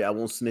 "Don't worry, I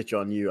won't snitch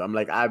on you." I'm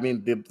like, I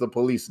mean, the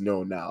police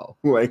know now.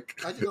 Like,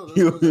 I think those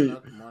schools are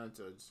not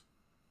monitored.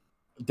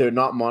 they're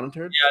not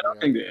monitored. Yeah, I don't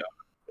think they are.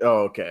 Oh,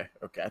 okay.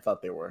 I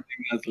thought they were. I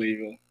think that's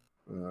legal.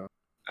 Uh,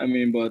 I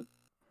mean, but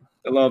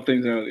a lot of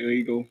things are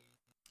illegal.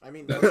 I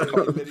mean, that's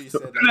what he literally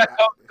said. I Like,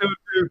 talked to him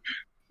too.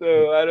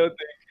 So I don't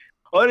think.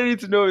 All they need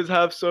to know is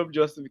have some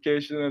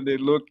justification, and they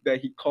look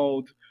that he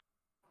called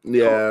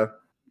yeah.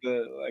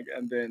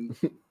 and then.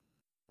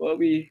 Well,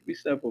 we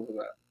step over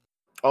that.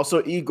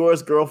 Also,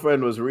 Igor's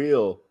girlfriend was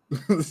real.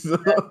 So,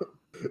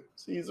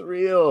 she's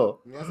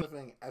real. that's the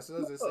thing. As soon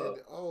as they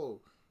said,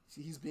 "Oh,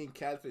 he's being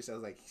catfished," I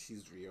was like,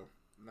 "She's real."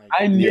 Like,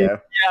 I knew. Yeah.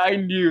 Yeah, I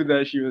knew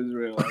that she was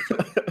real.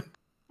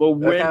 But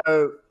when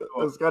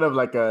It's kind of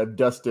like a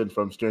Dustin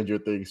from Stranger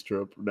Things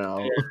trope now.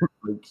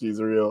 Like she's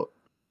real.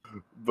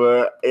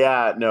 But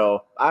yeah,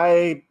 no,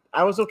 I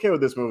was okay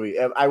with this movie.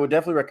 I would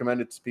definitely recommend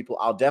it to people.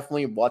 I'll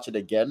definitely watch it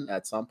again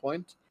at some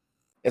point.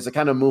 It's the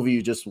kind of movie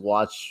you just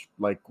watch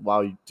like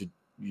while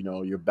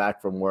you're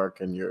back from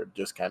work and you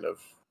just kind of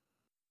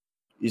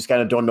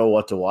don't know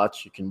what to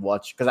watch. You can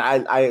watch because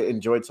I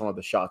enjoyed some of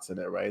the shots in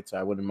it, right? So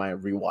I wouldn't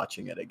mind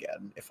rewatching it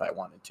again if I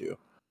wanted to.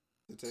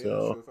 to tell you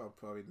So- the truth, I'll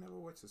probably never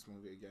watch this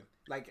movie again.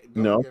 Like,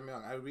 don't No? get me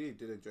wrong, I really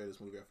did enjoy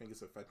this movie. I think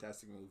it's a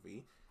fantastic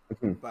movie,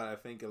 Mhm. but I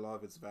think a lot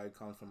of its value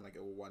comes from like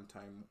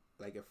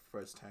a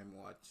first time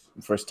watch.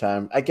 First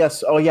time, I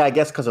guess. Oh yeah, I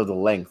guess because of the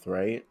length,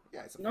 right?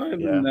 Yeah, it's a, not even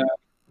Yeah. that,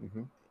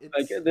 Mm-hmm. it's,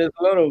 like there's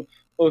a lot of.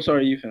 Oh,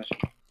 sorry, you finish.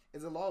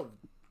 it's a lot of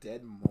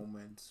dead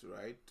moments,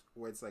 right?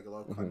 Where it's like a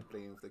lot of Mhm.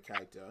 contemplating with the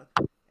character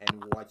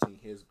and watching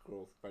his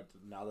growth. But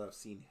now that I've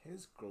seen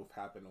his growth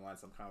happen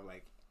once, I'm kind of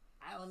like,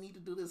 I don't need to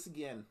do this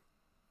again.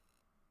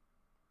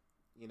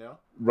 You know?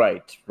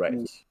 Right.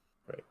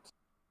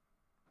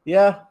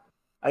 Yeah,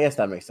 I guess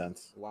that makes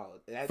sense. Wow.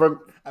 I feel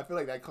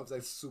like that comes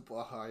like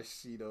super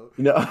harsh, you know?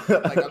 No,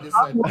 Like I'm just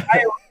like,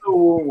 I also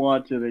won't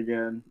watch it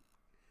again.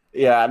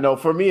 yeah, no.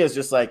 For me, it's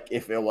just like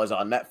if it was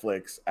on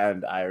Netflix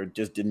and I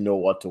just didn't know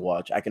what to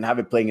watch, I can have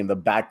it playing in the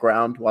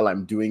background while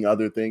I'm doing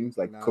other things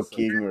like Nah, so-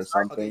 cooking or okay,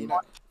 something. you know,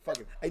 fuck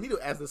it. I need to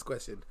ask this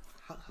question.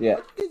 How Yeah.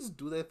 do you guys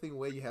do that thing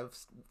where you have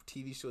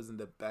TV shows in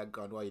the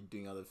background while you're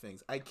doing other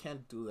things? I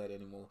can't do that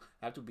anymore.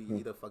 I have to be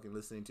either fucking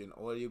listening to an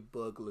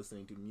audiobook,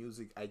 listening to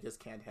music. I just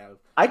can't have.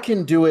 I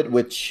can do it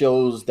with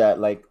shows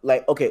that like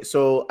okay,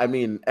 so I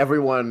mean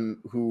everyone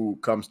who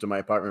comes to my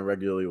apartment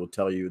regularly will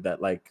tell you that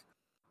like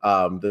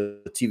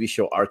the TV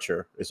show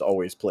Archer is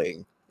always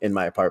playing in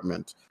my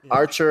apartment. Yeah.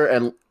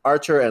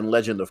 Archer and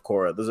Legend of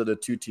Korra. Those are the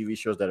two TV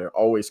shows that are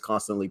always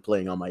constantly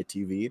playing on my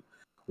TV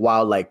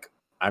while like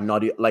I'm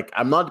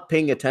not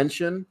paying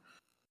attention,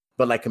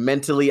 but like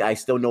mentally I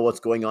still know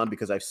what's going on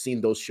because I've seen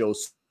those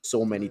shows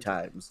so many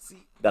times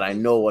See, that I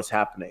know what's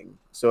happening.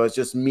 So it's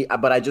just me,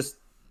 but I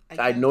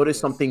can't do notice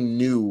this. something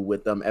new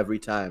with them every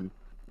time.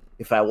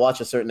 If I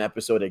watch a certain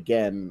episode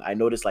again, I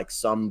notice like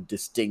some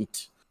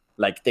distinct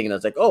like thing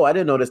that's like, oh, I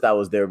didn't notice that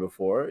was there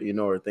before,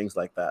 or things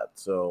like that.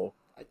 So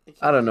can't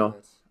I don't do know.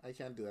 that. I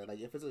can't do that.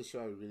 Like if it's a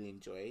show I really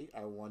enjoy,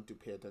 I want to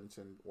pay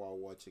attention while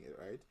watching it,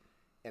 right?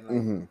 And like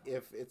Mhm.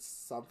 if it's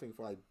something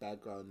for like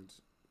background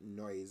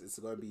noise, it's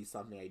gonna be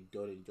something I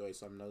don't enjoy,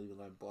 so I'm not even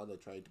gonna bother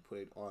trying to put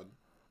it on.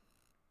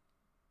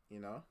 You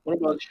know? What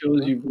about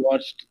shows you've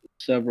watched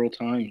several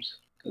times?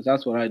 Because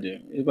that's what I do.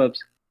 If I'm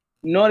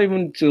not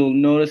even to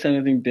notice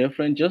anything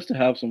different, just to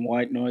have some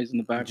white noise in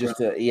the background. Just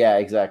to, yeah,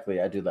 exactly.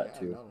 I do that Yeah,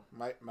 too.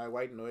 no. My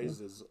white noise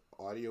is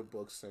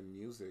audiobooks and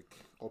music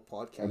or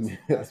podcasts.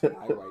 That's my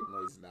white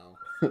noise now.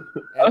 I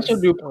And also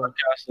the, do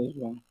podcasts as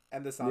well.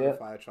 and the sound Yeah. of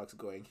fire trucks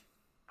going.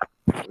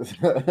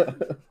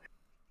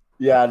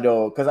 Yeah,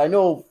 no, because I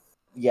know,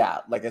 yeah,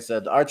 like I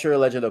said, Archer,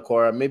 Legend of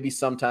Korra. Maybe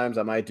sometimes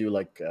I might do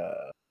like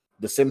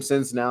The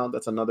Simpsons now.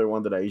 That's another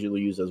one that I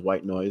usually use as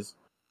white noise.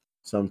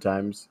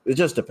 Sometimes it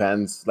just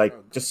depends, like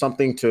Okay. just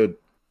something to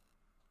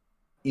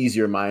ease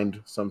your mind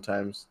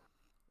sometimes.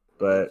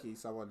 But Okay,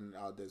 someone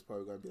out there's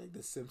probably gonna be like,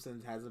 The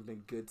Simpsons hasn't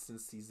been good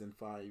since season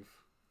 5.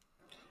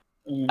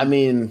 I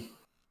mean,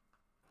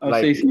 I'll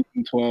like- say season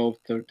 12,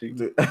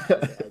 13. I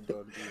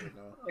don't even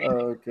know.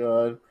 oh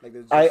god. Like,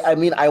 there's I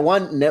mean, I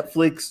want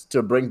Netflix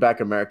to bring back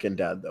American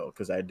Dad though,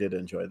 because I did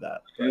enjoy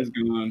that. It's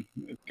gone.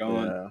 It's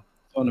gone. Yeah,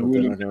 It's on the but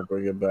they're Hulu. not gonna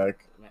bring it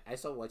back. Man, I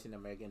started watching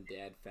American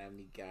Dad,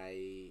 Family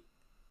Guy,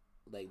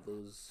 like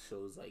those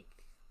shows like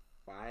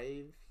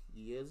 5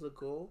 years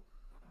ago.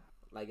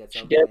 Like at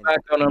some Get point, back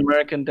on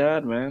American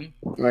Dad, man.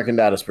 American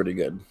Dad is pretty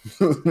good.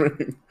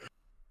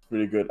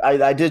 Pretty good.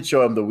 I did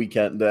show him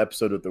the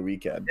episode of The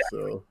Weekend.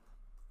 So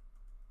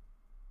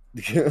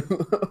God,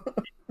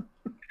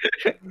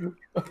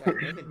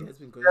 American Dad's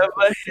been going Never on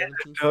for hit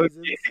 17 a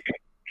seasons.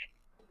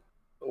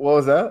 what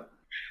was that?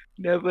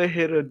 Never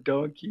hit a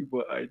donkey,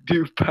 but I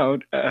do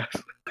pound ass.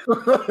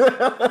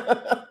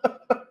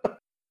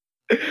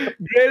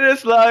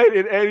 Greatest line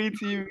in any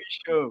TV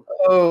show.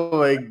 Oh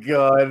my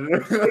god.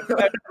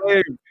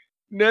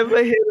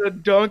 Never hit a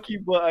donkey,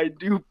 but I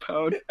do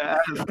pound ass.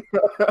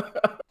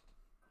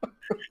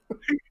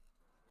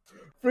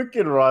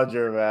 Freaking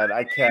Roger, man.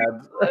 I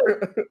can't.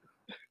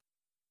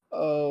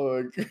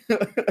 Oh my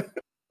god.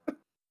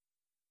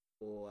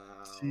 Wow.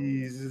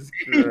 Jesus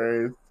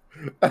Christ.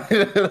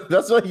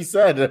 That's what he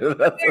said.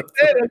 That's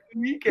the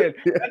Weekend.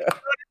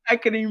 I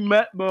can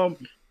imagine.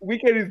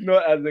 Weekend is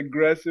not as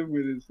aggressive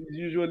with it. He's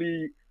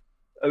usually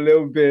a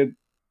little bit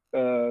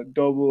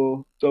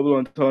double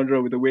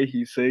entendre with the way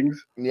he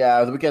sings.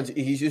 Yeah, The Weekend.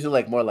 He's usually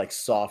like more like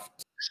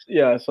soft.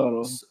 Yeah, sort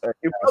of.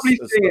 You probably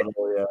sing it,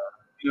 subtle, yeah.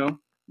 you know.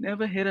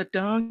 Never hit a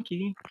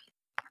donkey.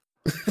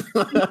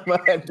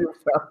 I do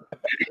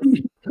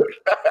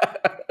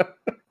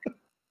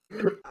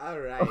All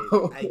right.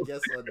 I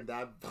guess on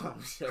that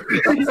bombshell,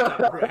 we should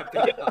start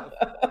wrapping up.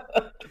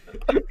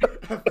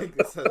 I think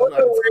this has run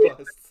its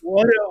course.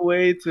 What a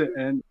way to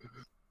end.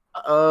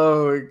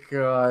 Oh my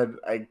god,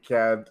 I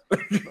can't.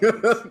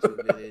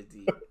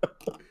 Stupidity.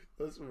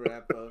 Let's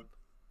wrap up.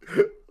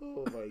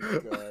 Oh my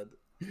god.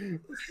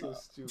 That's so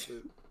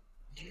stupid.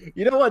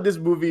 You know what this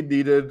movie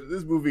needed?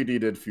 This movie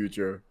needed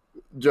Future.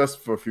 Just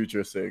for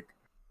Future's sake.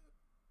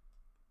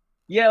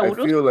 Yeah, I well,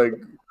 those feel like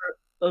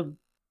a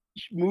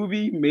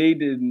movie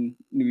made in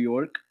New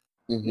York.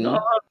 Mhm. Not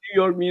a lot of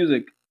New York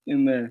music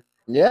in there.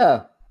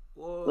 Yeah.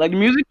 Well, Like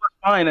music was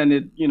fine and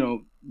it,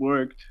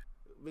 worked.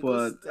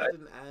 because but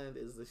Staten Island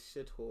is the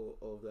shithole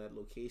of that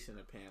location,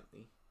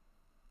 apparently.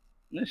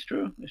 That's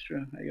true. That's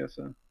true. I guess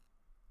so.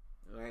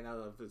 Right now,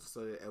 if it's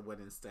so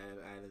everyone in Staten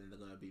Island, they're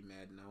gonna be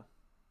mad now.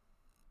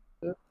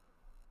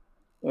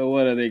 Well,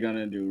 what are they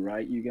gonna do,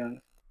 right? You guys?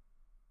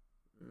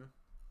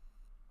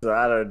 So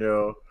I don't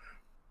know.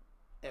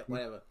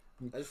 Whatever.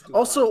 Let's do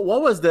Also, fun.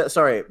 what was the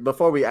sorry,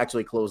 before we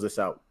actually close this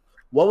out,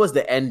 what was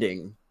the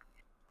ending?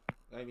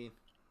 I mean,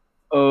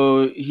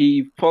 Oh,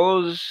 he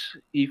follows.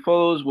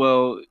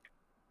 Well,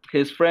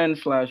 his friend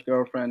 /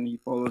 girlfriend. He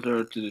follows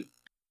her to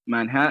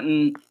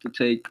Manhattan to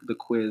take the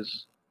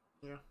quiz.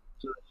 Yeah.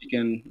 So that she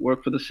can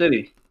work for the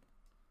city.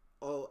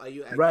 oh, are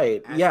you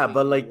Right. Yeah, asking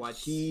but like what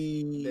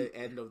he the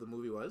end of the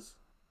movie was?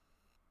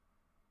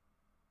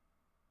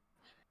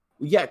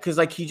 yeah, because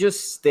like he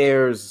just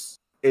stares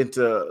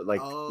into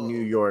like Oh, New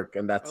York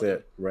and that's okay.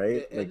 it,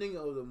 right? The Like ending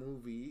of the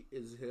movie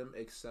is him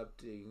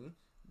accepting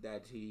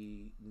that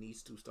he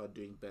needs to start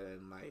doing better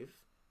in life,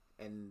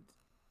 and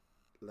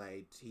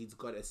like he's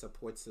got a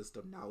support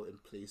system now in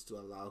place to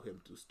allow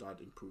him to start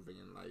improving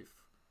in life,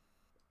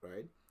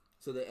 right?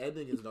 So the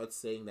ending is not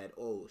saying that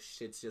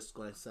shit's just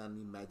gonna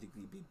suddenly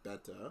magically be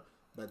better,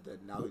 but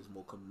that now he's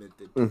more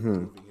committed to Mhm.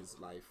 improving his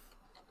life,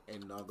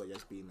 and not gonna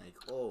just being like,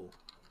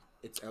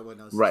 it's everyone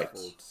else's Right.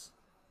 fault.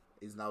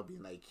 It's now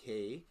being like,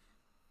 hey,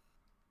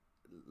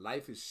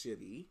 life is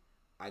shitty.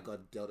 I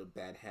got dealt a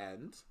bad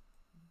hand,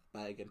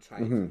 but I can try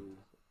to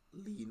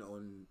lean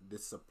on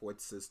this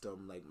support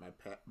system, like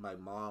my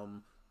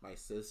mom, my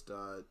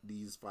sister,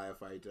 these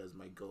firefighters,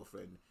 my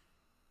girlfriend,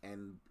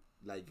 and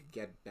like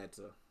get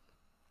better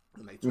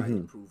and like try to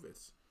improve it.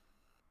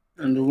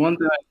 And the one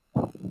thing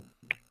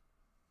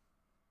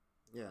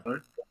Yeah,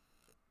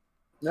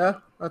 yeah,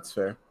 that's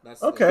fair.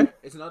 that's Okay.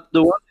 It's not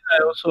The one thing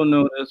I also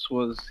noticed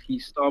was he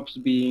stops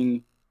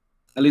being,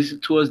 at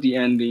least towards the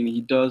ending, he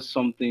does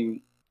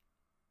something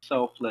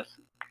selfless.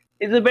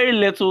 It's a very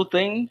little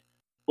thing,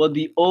 but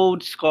the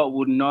old Scott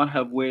would not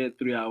have waited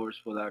 3 hours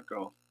for that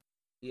girl.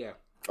 Yeah.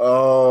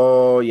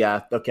 Oh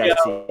yeah. Okay, Yeah.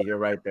 I see. You're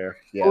right there.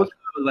 Yeah. Old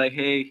Scott was like,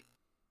 hey,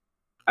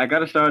 I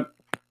gotta start,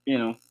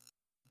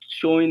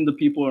 showing the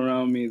people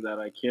around me that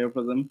I care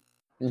for them.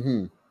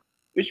 Mm-hmm.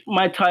 Which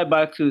might tie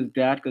back to his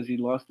dad because he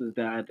lost his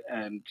dad,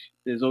 and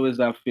there's always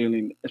that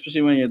feeling,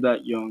 especially when you're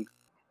that young,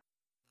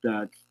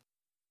 that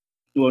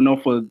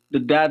not for the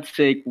dad's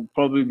sake, will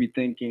probably be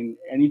thinking,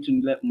 I need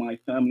to let my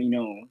family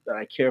know that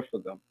I care for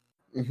them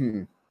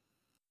Mm-hmm.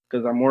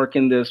 because I'm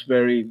working this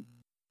very,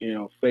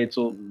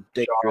 fatal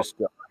Dangerous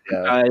job.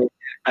 Yeah. die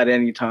at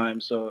any time.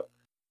 So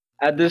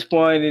at this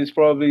point, he's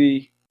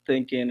probably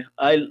thinking,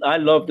 I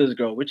love this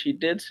girl, which he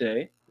did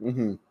say.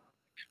 Mm-hmm.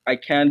 I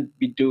can't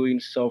be doing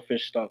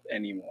selfish stuff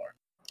anymore.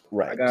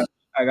 Right.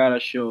 I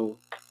gotta show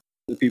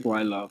the people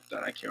I love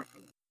that I care for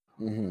them.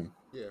 Mm-hmm.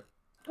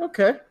 Yeah.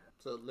 Okay.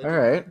 So All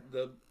right.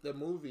 the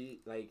movie,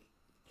 like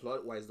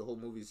plot wise, the whole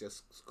movie is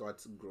just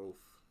Scott's growth.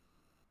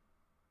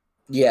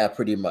 Yeah,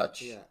 pretty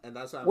much. Yeah, and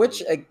that's why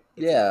Which, it's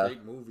yeah. a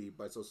great movie,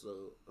 but it's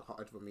also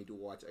hard for me to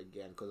watch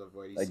again because I've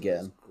already seen Again.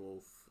 his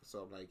growth.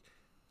 So I'm like,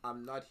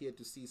 I'm not here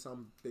to see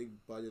some big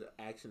budget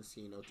action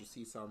scene or to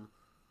see some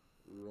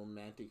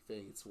romantic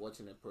thing. It's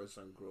watching a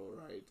person grow,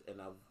 right? And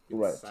I've been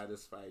Right.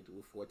 satisfied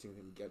with watching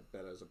him get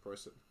better as a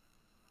person.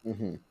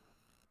 Mm-hmm.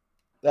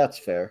 That's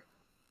fair.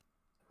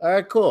 All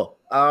right, cool.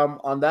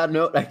 On that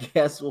note, I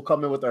guess we'll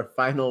come in with our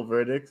final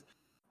verdicts.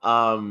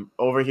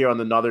 Over here on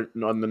the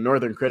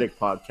Northern Critic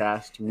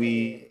podcast,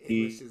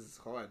 English is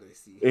hard, I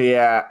see.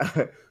 yeah,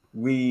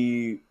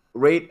 we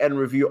rate and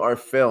review our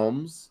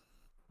films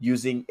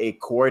using a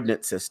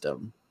coordinate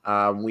system.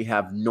 We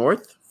have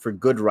north for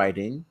good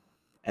writing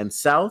and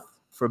south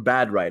for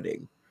bad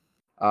writing.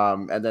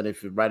 And then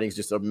if your writing's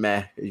just a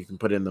meh, you can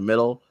put it in the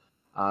middle.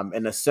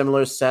 In a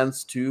similar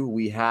sense, too,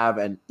 we have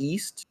an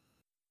east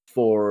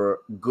for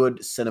good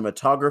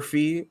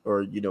cinematography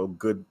or,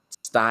 good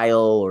style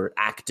or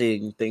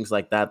acting, things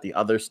like that, the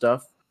other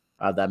stuff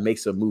that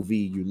makes a movie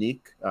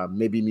unique.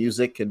 Maybe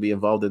music can be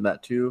involved in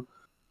that, too.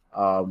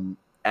 And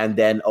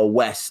then a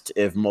west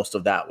if most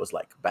of that was,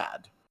 like,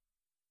 bad.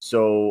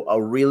 So a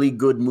really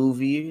good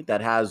movie that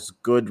has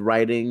good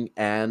writing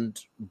and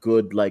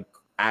good, like,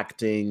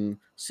 acting,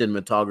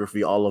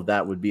 cinematography, all of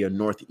that would be a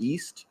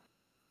northeast.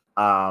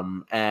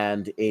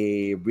 And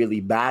a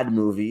really bad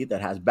movie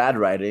that has bad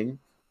writing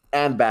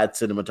and bad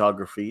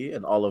cinematography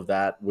and all of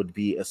that would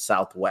be a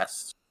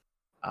southwest.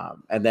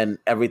 And then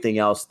everything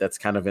else that's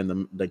kind of in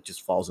the, like,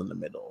 just falls in the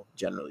middle,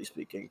 generally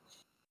speaking.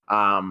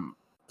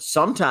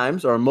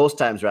 Sometimes, or most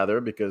times rather,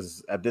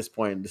 because at this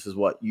point, this is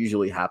what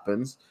usually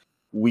happens,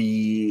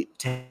 we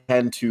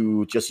tend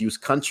to just use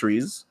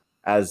countries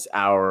as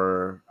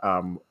our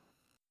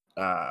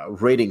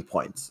rating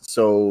points.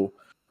 So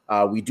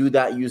we do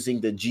that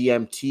using the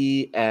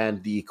GMT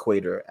and the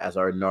equator as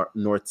our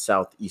north,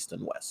 south, east,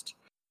 and west.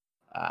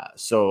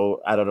 So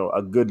I don't know,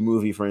 a good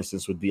movie, for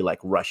instance, would be like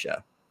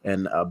Russia,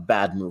 and a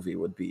bad movie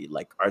would be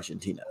like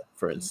Argentina,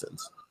 for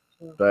instance.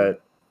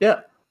 But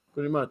yeah,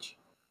 pretty much.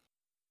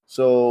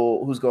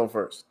 So who's going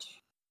first?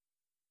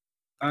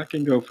 I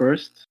can go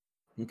first.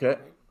 Okay.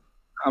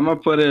 I'm gonna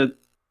put it.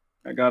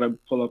 I gotta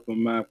pull up a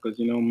map because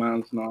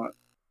man's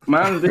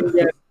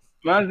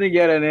didn't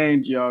get an A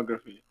in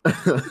geography. No,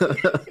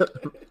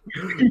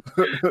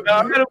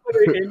 I'm gonna put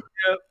it in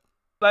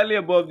slightly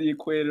above the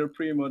equator,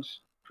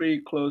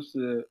 pretty close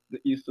to the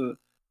east of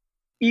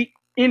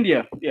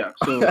India. Yeah,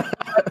 so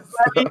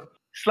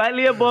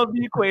slightly above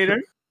the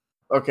equator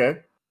Okay.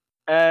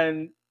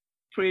 and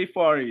pretty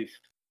far east.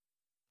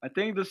 I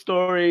think the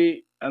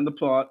story and the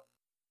plot,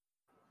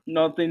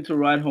 nothing to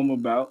write home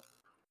about.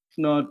 It's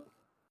not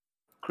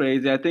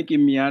crazy. I think it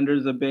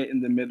meanders a bit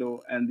in the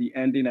middle, and the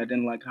ending, I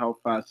didn't like how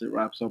fast it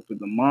wraps up with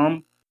the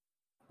mom.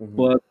 Mhm.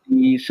 But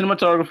the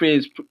cinematography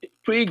is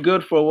pretty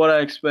good for what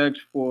I expect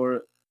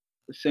for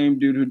the same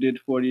dude who did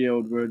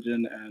 40-Year-Old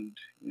Virgin and,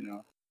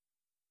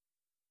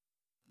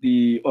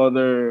 the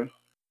other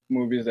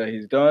movies that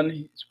he's done.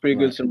 It's pretty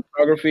good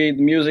cinematography.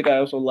 The music I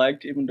also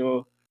liked, even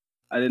though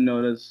I didn't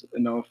notice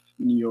enough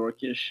New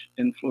Yorkish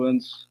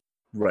influence.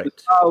 Right. The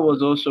style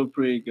was also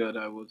pretty good,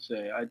 I would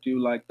say. I do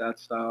like that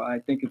style. I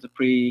think it's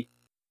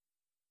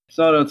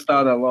not a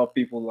style that a lot of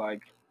people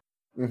like.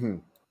 Mm-hmm.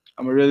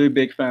 I'm a really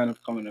big fan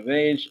of coming of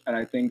age, and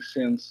I think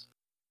since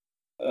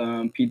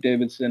Pete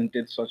Davidson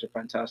did such a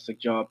fantastic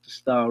job, the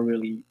style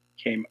really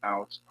came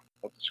out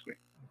of the screen.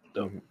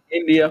 So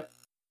India.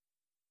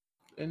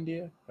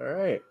 All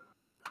right.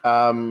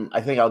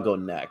 I think I'll go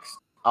next.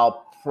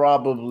 I'll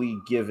probably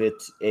give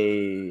it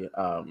a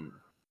I'm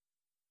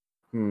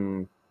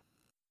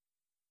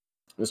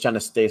just trying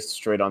to stay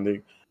straight on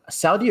the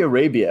Saudi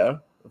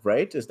Arabia,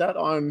 right? Is that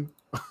on?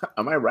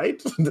 Am I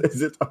right?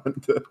 Is it on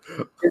the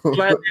It's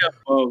slightly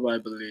above, I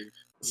believe.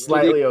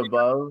 slightly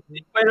above? The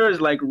equator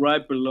is like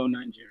right below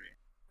Nigeria.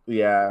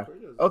 Yeah.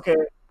 Okay.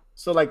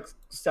 So like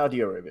Saudi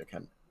Arabia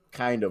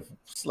kind of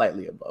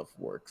slightly above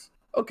works.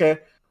 Okay.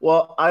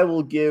 Well, I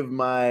will give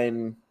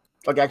mine.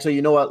 Okay, actually,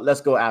 you know what?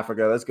 Let's go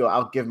Africa. Let's go.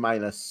 I'll give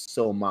mine a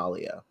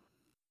Somalia.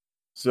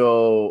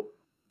 So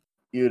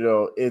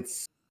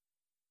it's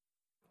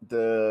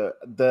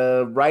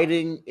the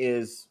writing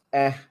is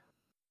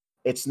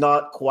it's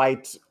not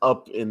quite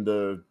up in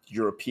the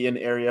European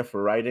area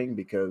for writing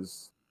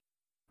because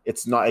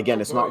it's not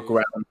it's not boy.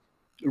 ground.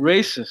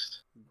 Racist.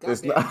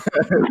 It's Goddamn. not.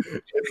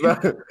 It's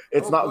not.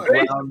 It's Oh, not boy.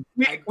 ground.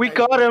 We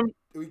got him.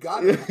 We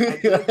got it. I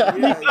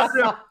didn't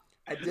realize.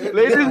 I didn't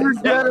Ladies and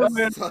realize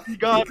gentlemen, that was- we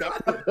got it.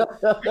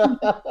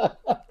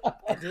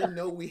 I didn't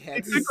know we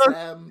had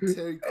Sam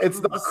Terry Crews. It's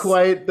not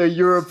quite the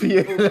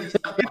European. It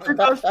took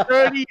us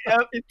 30.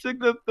 It took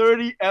them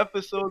 30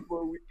 episodes,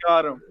 but we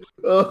got him.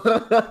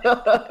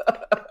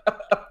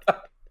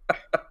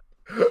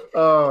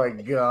 Oh my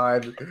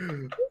god.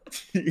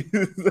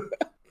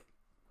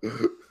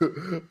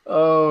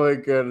 Oh my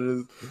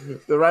goodness.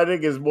 The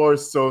writing is more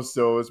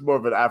so-so. It's more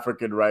of an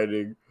African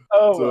writing.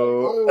 Oh,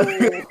 So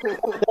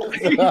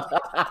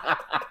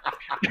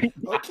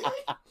Okay.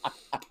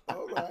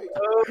 All right.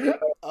 oh,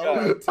 All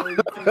right, Terry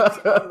Crews.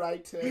 All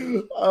right,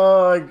 Terry.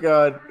 oh my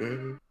god.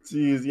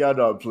 Jeez, y'all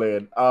not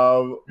playing.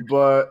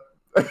 But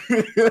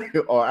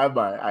or am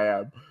I? I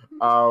am.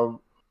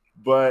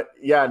 But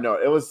yeah, no,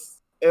 it was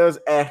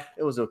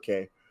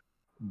okay.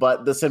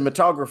 But the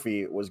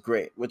cinematography was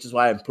great, which is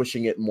why I'm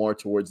pushing it more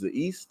towards the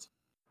east.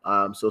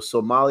 So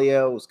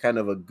Somalia was kind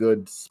of a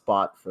good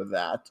spot for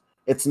that.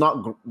 It's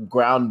not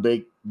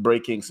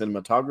ground-breaking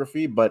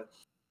cinematography, but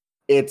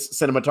it's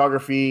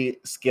cinematography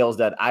skills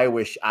that I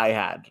wish I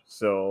had.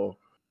 So,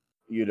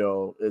 it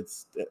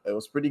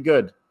was pretty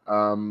good.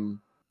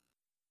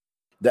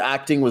 The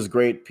acting was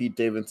great. Pete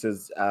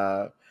Davidson's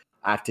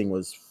acting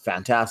was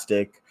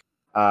fantastic.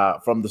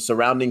 From the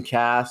surrounding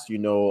cast,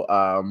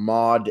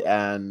 Maud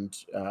and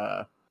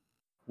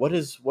what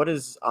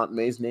is Aunt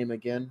May's name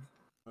again?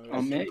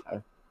 May?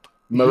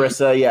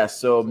 Marissa, yes.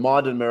 So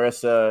Maud and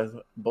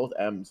Marissa, both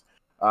M's,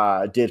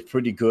 did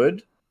pretty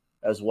good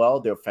as well.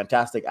 They're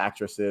fantastic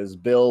actresses.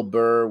 Bill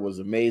Burr was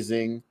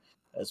amazing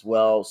as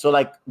well. So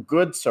like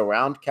good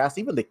surround cast.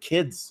 Even the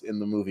kids in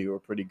the movie were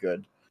pretty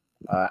good,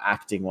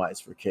 acting wise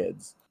for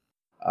kids.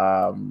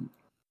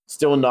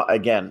 Still no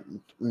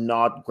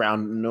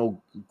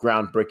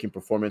groundbreaking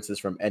performances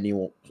from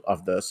any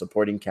of the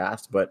supporting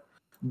cast, but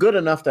good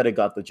enough that it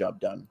got the job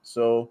done.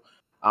 So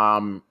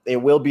it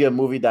will be a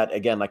movie that,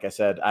 again, like I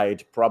said,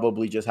 I'd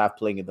probably just have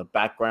playing in the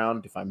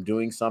background if I'm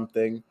doing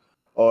something,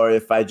 or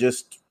if I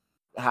just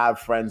have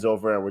friends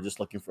over and we're just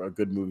looking for a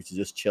good movie to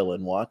just chill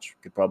and watch.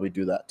 Could probably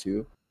do that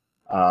too.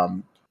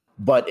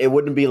 But it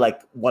wouldn't be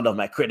like one of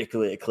my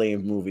critically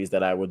acclaimed movies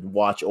that I would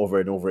watch over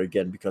and over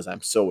again because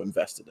I'm so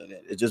invested in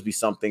it. It'd just be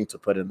something to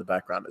put in the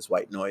background as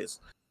white noise.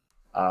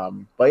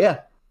 But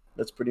yeah,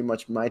 that's pretty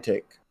much my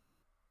take.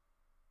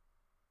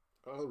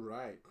 All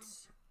right.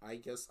 I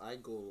guess I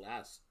go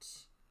last.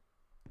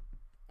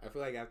 I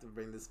feel like I have to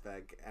bring this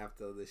back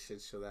after the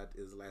shit show that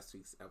is last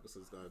week's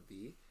episode is going to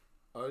be.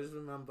 Always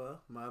remember,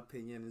 my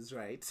opinion is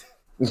right.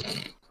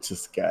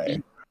 This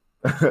guy.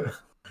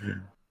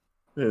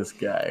 This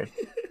guy.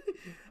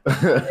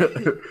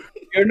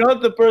 You're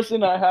not the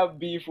person I have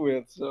beef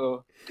with,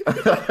 so.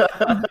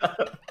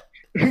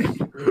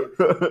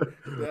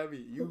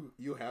 Debbie,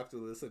 you have to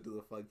listen to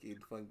the fucking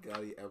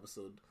Fungali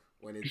episode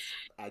when it's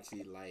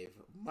actually live.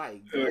 My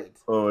God.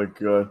 Oh my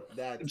god.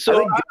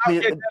 So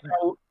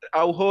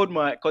I'll hold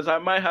my, because I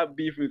might have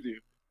beef with you.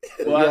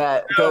 Well,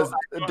 yeah, because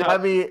I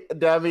don't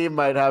Dami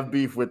might have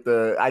beef with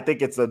I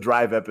think it's a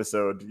Drive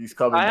episode. He's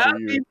coming I have for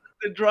beef you.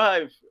 with the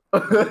Drive.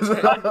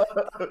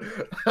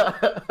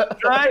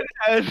 Drive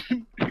and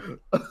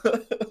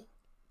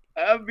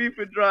I have beef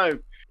with Drive.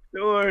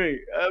 Don't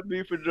worry, I have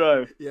beef with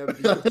Drive. Yeah,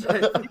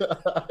 okay.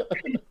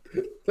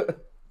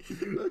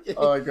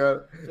 Oh my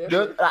god.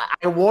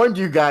 I warned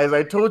you guys.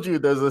 I told you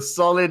there's a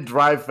solid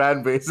Drive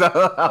fan base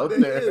out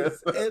there. Is.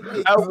 And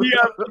And we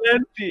are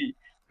plenty.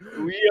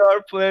 We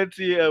are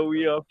plenty and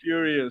we are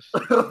furious.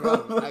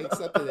 bro, I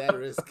accepted that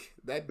risk.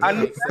 That day I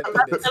And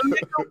accepted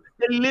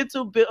it. a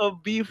little bit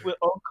of beef with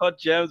Uncut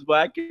Gems, but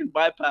I can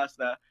bypass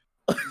that.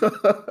 It's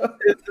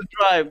the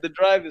Drive. The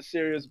Drive is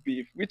serious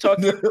beef. We're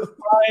talking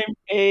prime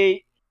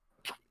A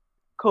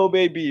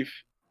Kobe beef.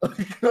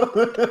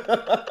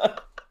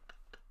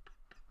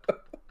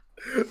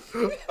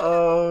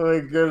 Oh my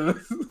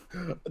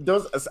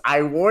goodness.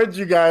 I warned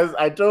you guys.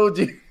 I told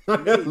you. I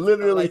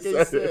literally Like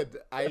I said it.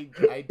 said,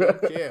 I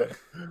don't care.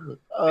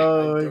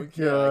 Oh I my don't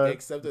care. Like, I god.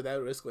 accepted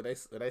that risk when I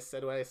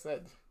said what I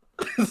said.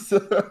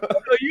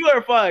 No, you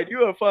are fine.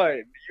 You are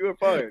fine. You are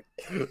fine.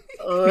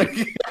 Oh my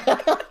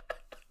god.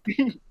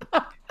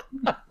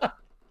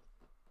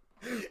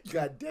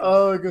 God damn.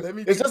 Oh my god. Let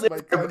me It's just, choose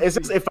my it's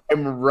just if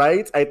I'm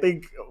right, I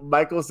think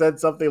Michael said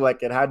something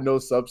like it had no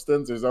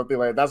substance or something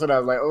like that's when I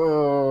was like,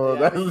 oh, Yeah,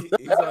 that's...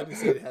 he's the one who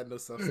said it had no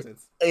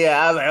substance.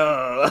 yeah, I was like,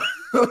 oh,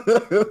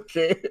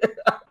 okay.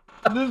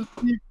 This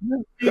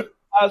beef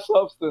has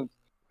substance.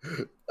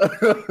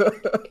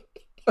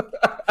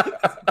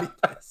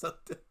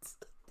 Substance.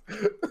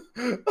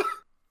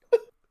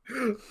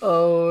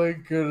 Oh my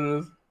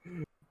goodness.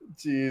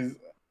 Jeez.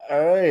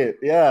 All right.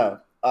 Yeah.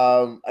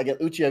 I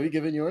get Uchi. Have you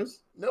given yours?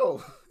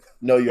 No.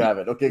 No, you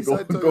haven't. Okay, He go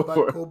started talking go about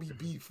for it. Kobe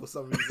beef for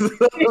some reason.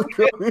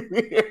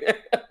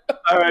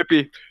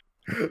 R.I.P.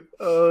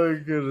 Oh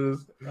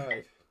goodness. All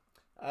right,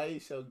 I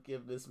shall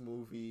give this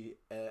movie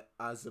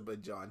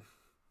Azerbaijan.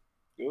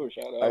 Oh,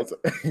 shout I out.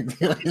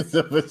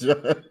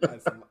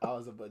 And some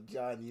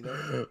Azerbaijan, you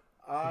know.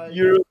 I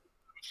Euro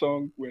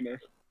song winner.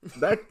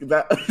 that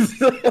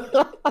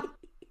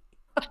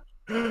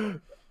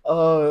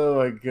Oh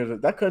my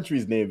goodness. That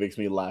country's name makes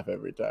me laugh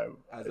every time.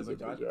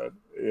 Azerbaijan?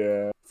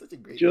 Yeah. Such a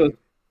great Sure. name.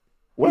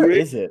 Where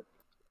Really? is it?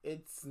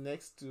 It's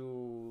next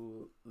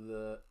to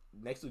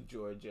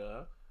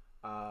Georgia,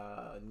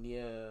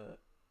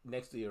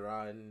 next to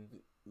Iran,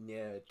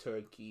 near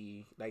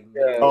Turkey, like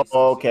Yeah. Middle East.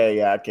 Oh, okay,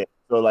 yeah, okay.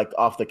 So like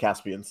off the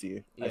Caspian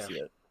Sea. I Yeah. see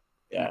it.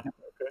 Yeah.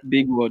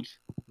 Big words.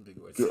 Big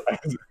words.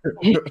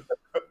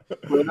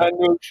 When I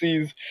know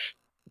seas.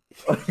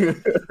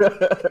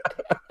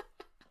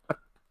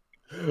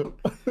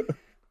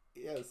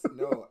 Yes,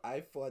 no,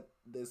 I thought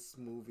this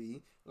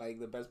movie, like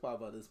the best part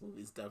about this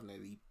movie is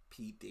definitely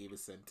Pete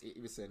Davidson.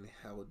 Davidson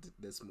held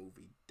this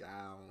movie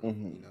down,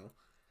 Mhm. you know,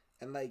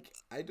 and like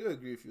I do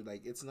agree with you.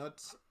 Like it's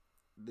not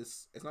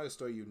a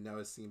story you've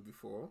never seen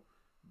before,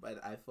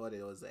 but I thought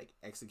it was like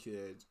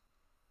executed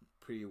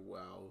pretty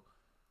well.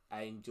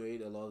 I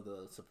enjoyed a lot of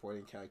the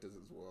supporting characters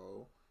as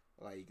well.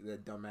 Like the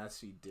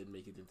dumbassery did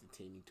make it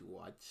entertaining to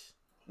watch.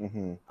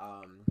 Mhm.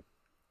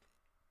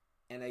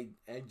 And I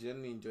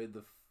generally enjoyed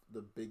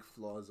the big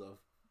flaws of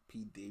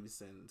Pete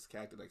Davidson's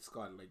character, like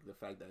Scott, like the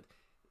fact that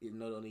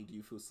not only do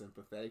you feel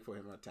sympathetic for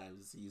him at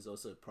times, he's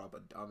also a proper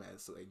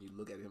dumbass. So and you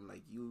look at him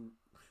like you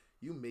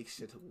make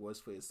shit worse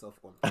for yourself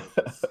on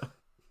purpose,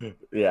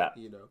 Yeah.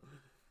 you know.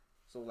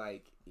 So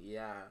like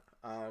yeah,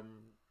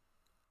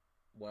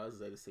 what else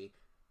did I say?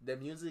 The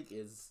music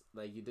is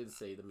like you did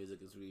say the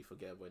music is really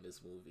forgettable in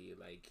this movie.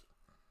 Like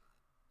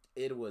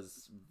it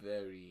was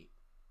very.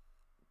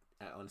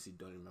 I honestly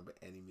don't remember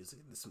any music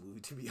in this movie,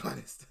 to be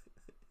honest.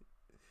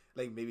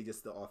 Like maybe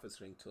just the Office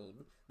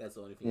ringtone. That's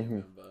the only thing I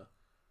remember.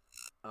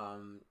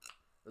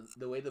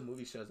 The way the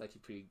movie shows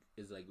actually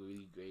is like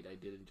really great. I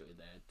did enjoy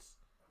that.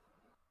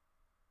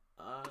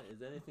 Is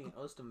there anything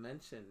else to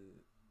mention?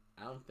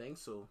 I don't think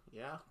so.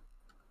 Yeah.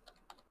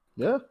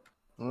 Yeah.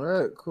 All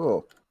right,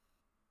 cool.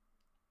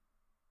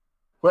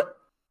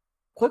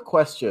 Quick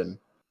question.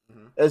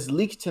 Mhm. Is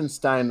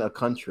Liechtenstein a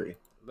country?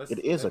 That's It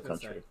is a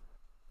Liechtenstein. country.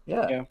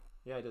 Yeah. Yeah.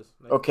 Yeah, it is.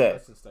 Okay.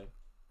 Liechtenstein.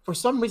 For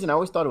some reason, I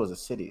always thought it was a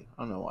city.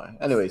 I don't know why.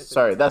 Anyways, It's a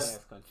sorry. tiny That's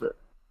ass country.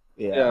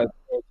 yeah. Yeah, it's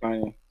so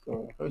tiny. So I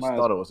always might as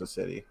thought it was a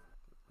city.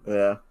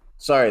 Yeah.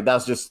 Sorry.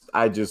 That's just.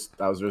 I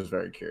was just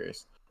very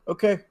curious.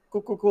 Okay.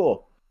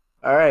 Cool.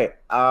 All right.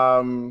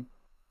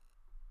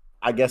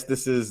 I guess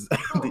this is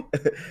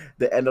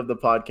the end of the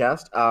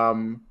podcast.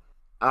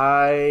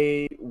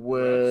 I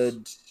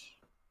would.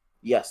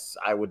 Yes,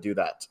 I would do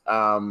that.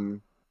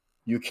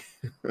 You can.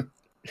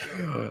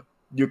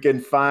 You can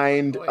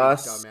find Oh,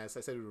 us. dumbass.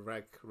 I said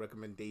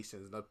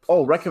recommendations, not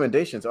Oh, plugs.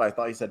 recommendations. Oh, I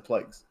thought you said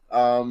plugs.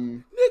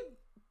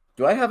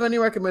 Do I have any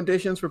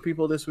recommendations for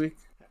people this week?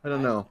 I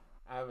don't know.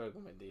 I have a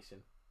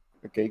recommendation.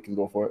 Okay, you can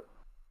go for it.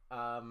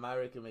 My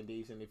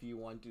recommendation, if you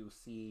want to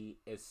see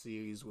a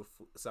series with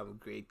some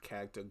great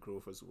character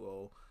growth as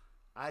well,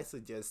 I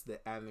suggest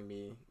the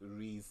anime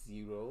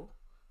Re:Zero.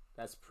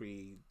 That's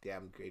pretty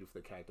damn great with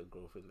the character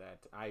growth in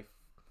that.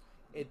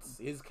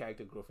 His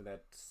character growth in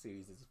that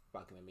series is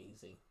fucking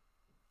amazing.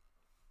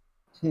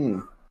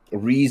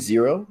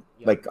 Re:Zero,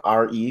 Yeah. like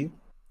RE.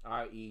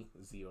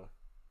 RE:0.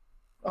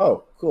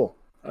 Oh, cool.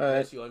 All right.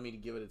 Unless you want me to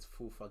give it its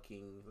full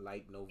fucking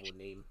light novel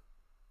name.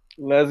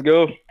 Let's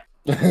go.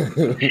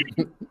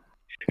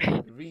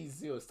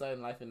 Re:Zero,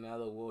 starting life in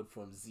another world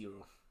from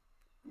zero.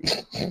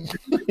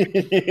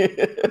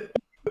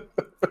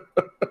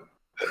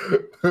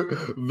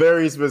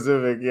 Very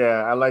specific.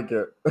 Yeah, I like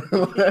it.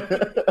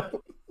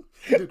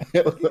 Dude,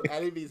 fucking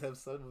animes have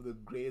some of the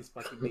greatest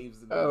fucking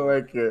names in the I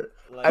world. like it.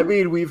 Like, I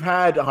mean, we've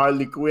had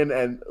Harley Quinn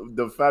and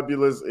the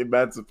fabulous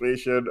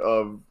emancipation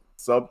of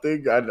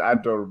something. I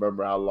don't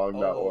remember how long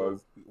that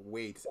was.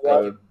 Wait, Yeah.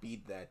 I can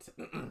beat that.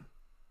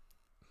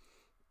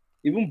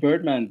 Even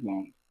Birdman's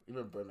long.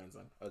 Even Birdman's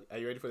on. Okay, are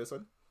you ready for this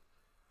one?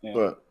 Yeah.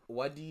 But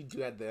What do you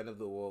do at the end of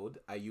the world?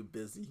 Are you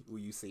busy? Will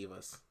you save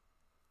us?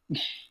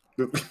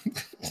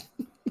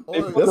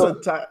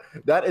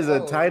 that is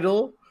a Oh.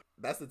 title.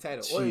 That's the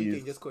title. Or you Jeez.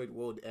 can just call it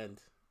World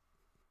End.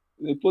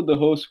 They put the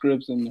whole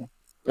scripts in there.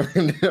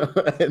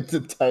 It's a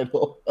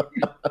title.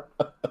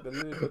 They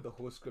literally put the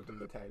whole script in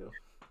the title.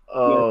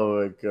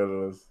 Oh my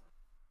goodness.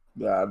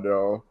 Nah,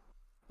 no.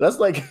 That's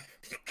like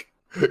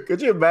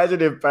could you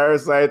imagine if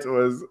Parasite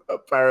was a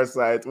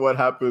Parasite? What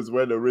happens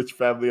when a rich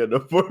family and a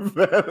poor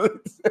family?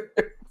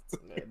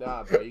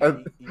 Nah, bro. You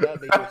gotta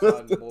make it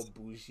sound more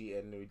bougie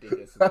and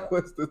ridiculous. That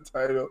was the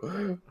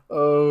title.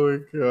 Oh my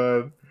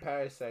god.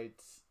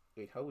 Parasites.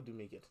 Wait, how would you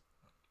make it?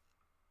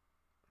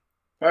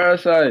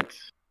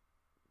 Parasites.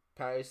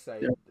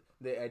 Parasite. Yeah.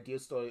 The ideal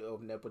story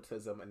of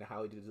nepotism and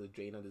how it is a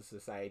drain on the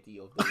society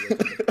of the rich and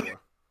the poor.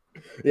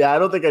 Yeah, I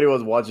don't think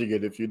anyone's watching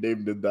it if you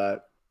named it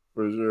that.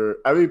 For sure.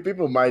 I mean,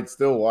 people might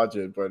still watch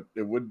it, but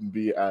it wouldn't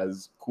be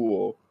as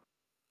cool.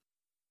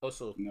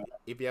 Also, No.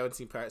 if you haven't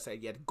seen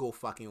Parasite yet, go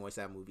fucking watch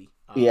that movie.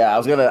 Yeah, I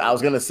was gonna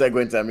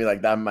segue into. I mean,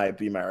 like that might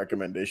be my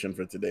recommendation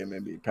for today.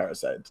 Maybe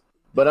Parasite,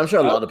 but I'm sure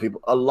a lot of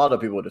people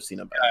would have seen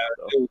it by now.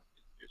 Though.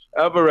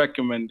 I have a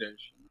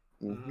recommendation.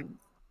 Mhm.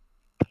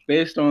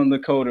 Based on the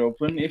code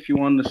open, if you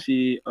want to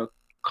see a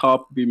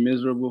cop be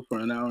miserable for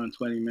an hour and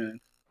 20 minutes,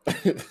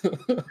 a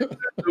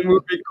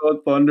movie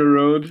called Thunder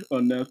Road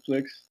on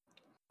Netflix.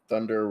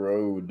 Thunder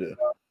Road.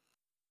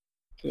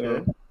 So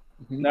Okay.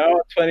 now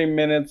 20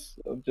 minutes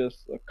of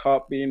just a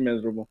cop being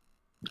miserable.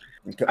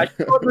 Okay. I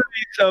could probably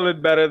tell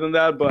it better than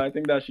that, but I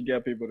think that should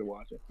get people to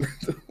watch it.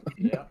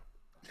 Yeah.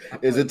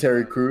 Is it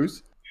Terry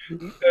Crews?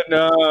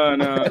 No.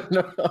 No.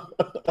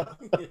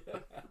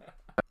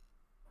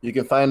 You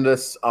can find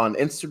us on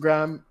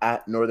Instagram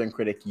at Northern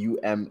Critic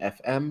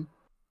UMFM.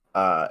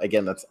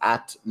 Again, that's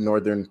at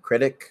Northern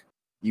Critic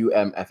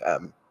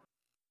UMFM.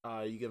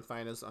 You can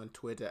find us on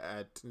Twitter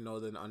at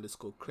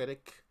Northern_critic.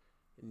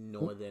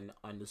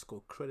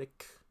 Northern_critic.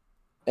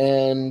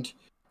 And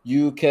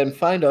you can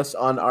find us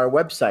on our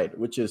website,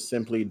 which is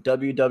simply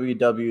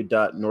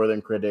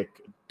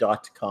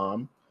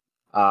www.northerncritic.com,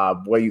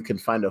 where you can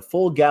find a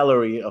full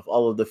gallery of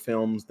all of the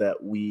films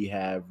that we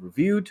have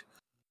reviewed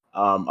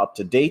up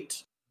to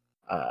date.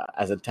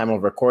 As a time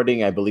of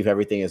recording, I believe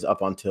everything is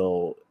up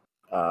until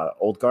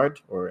Old Guard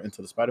or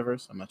Into the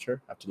Spider-Verse. I'm not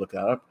sure. I have to look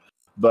that up.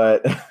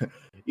 But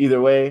either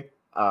way,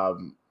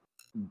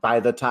 by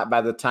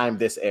the time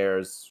this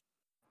airs,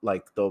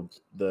 like the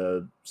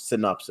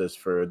synopsis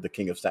for The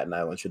King of Staten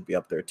Island should be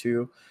up there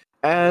too.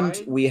 And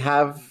Why we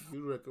have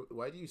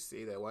why do you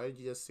say that? Why did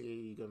you just say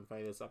you can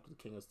find us up to the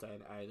King of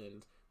Staten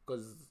Island?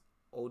 Because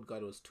Old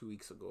God was 2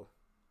 weeks ago.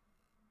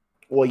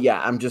 well,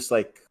 yeah, I'm just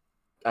at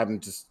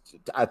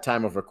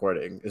time of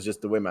recording. It's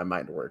just the way my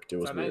mind worked. It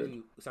was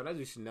weird. Sometimes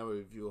we should never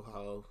review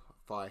how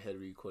far ahead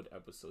we record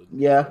episodes.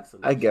 Yeah,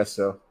 I guess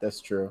so.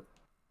 That's true.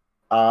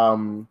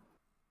 But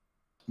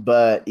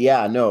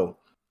yeah, no.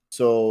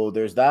 So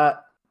there's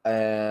that.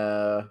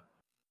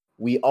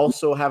 We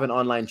also have an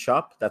online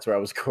shop. That's where I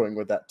was going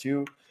with that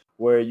too,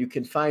 where you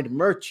can find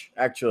merch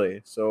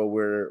actually. So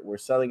we're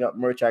selling up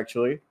merch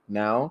actually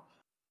now.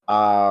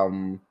 I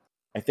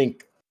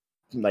think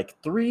like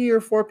 3 or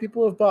 4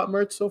 people have bought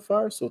merch so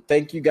far. So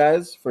thank you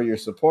guys for your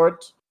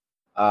support.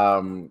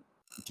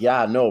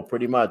 Yeah, no,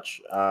 pretty much.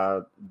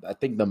 I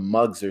think the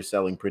mugs are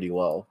selling pretty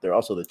well. They're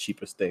also the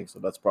cheapest thing, so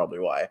that's probably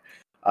why.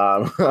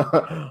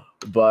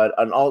 But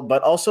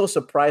also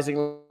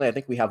surprisingly, I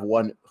think we have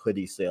one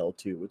hoodie sale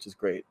too, which is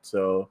great.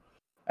 So,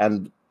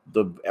 and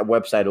the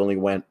website only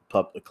went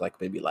public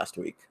like maybe last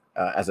week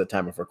as a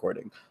time of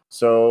recording.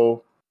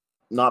 So,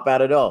 not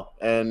bad at all.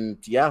 And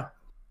yeah,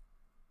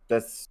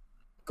 that's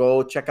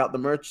go check out the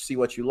merch, see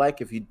what you like.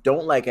 If you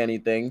don't like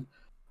anything,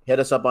 hit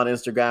us up on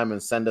Instagram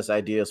and send us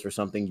ideas for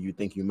something you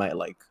think you might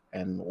like,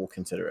 and we'll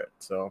consider it.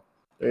 So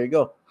there you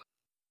go.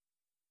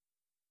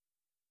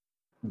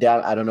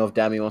 I don't know if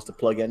Dammy wants to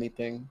plug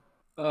anything.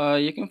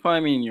 You can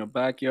find me in your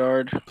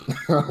backyard.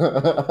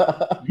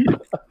 I'll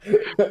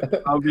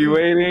be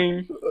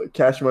waiting.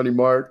 Cash Money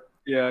Mark.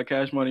 Yeah,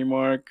 Cash Money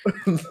Mark.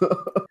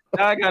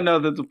 I got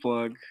nothing to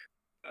plug.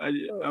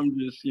 I'm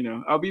just,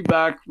 I'll be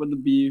back with the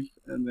beef,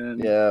 and then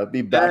Yeah,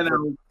 be back.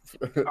 then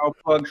I'll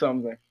plug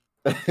something.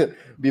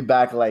 Be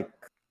back like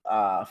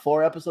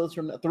 4 episodes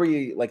from now.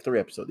 3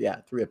 episodes.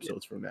 Yeah, 3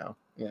 episodes from now.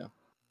 Yeah.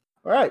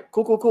 All right.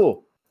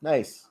 Cool.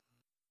 Nice.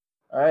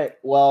 All right.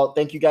 Well,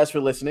 thank you guys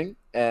for listening,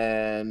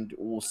 and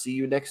we'll see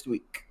you next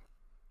week.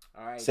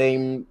 All right.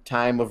 Same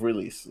time of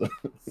release.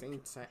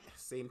 Same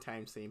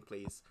time, same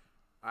place.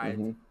 All right.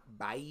 Mhm.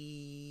 Bye.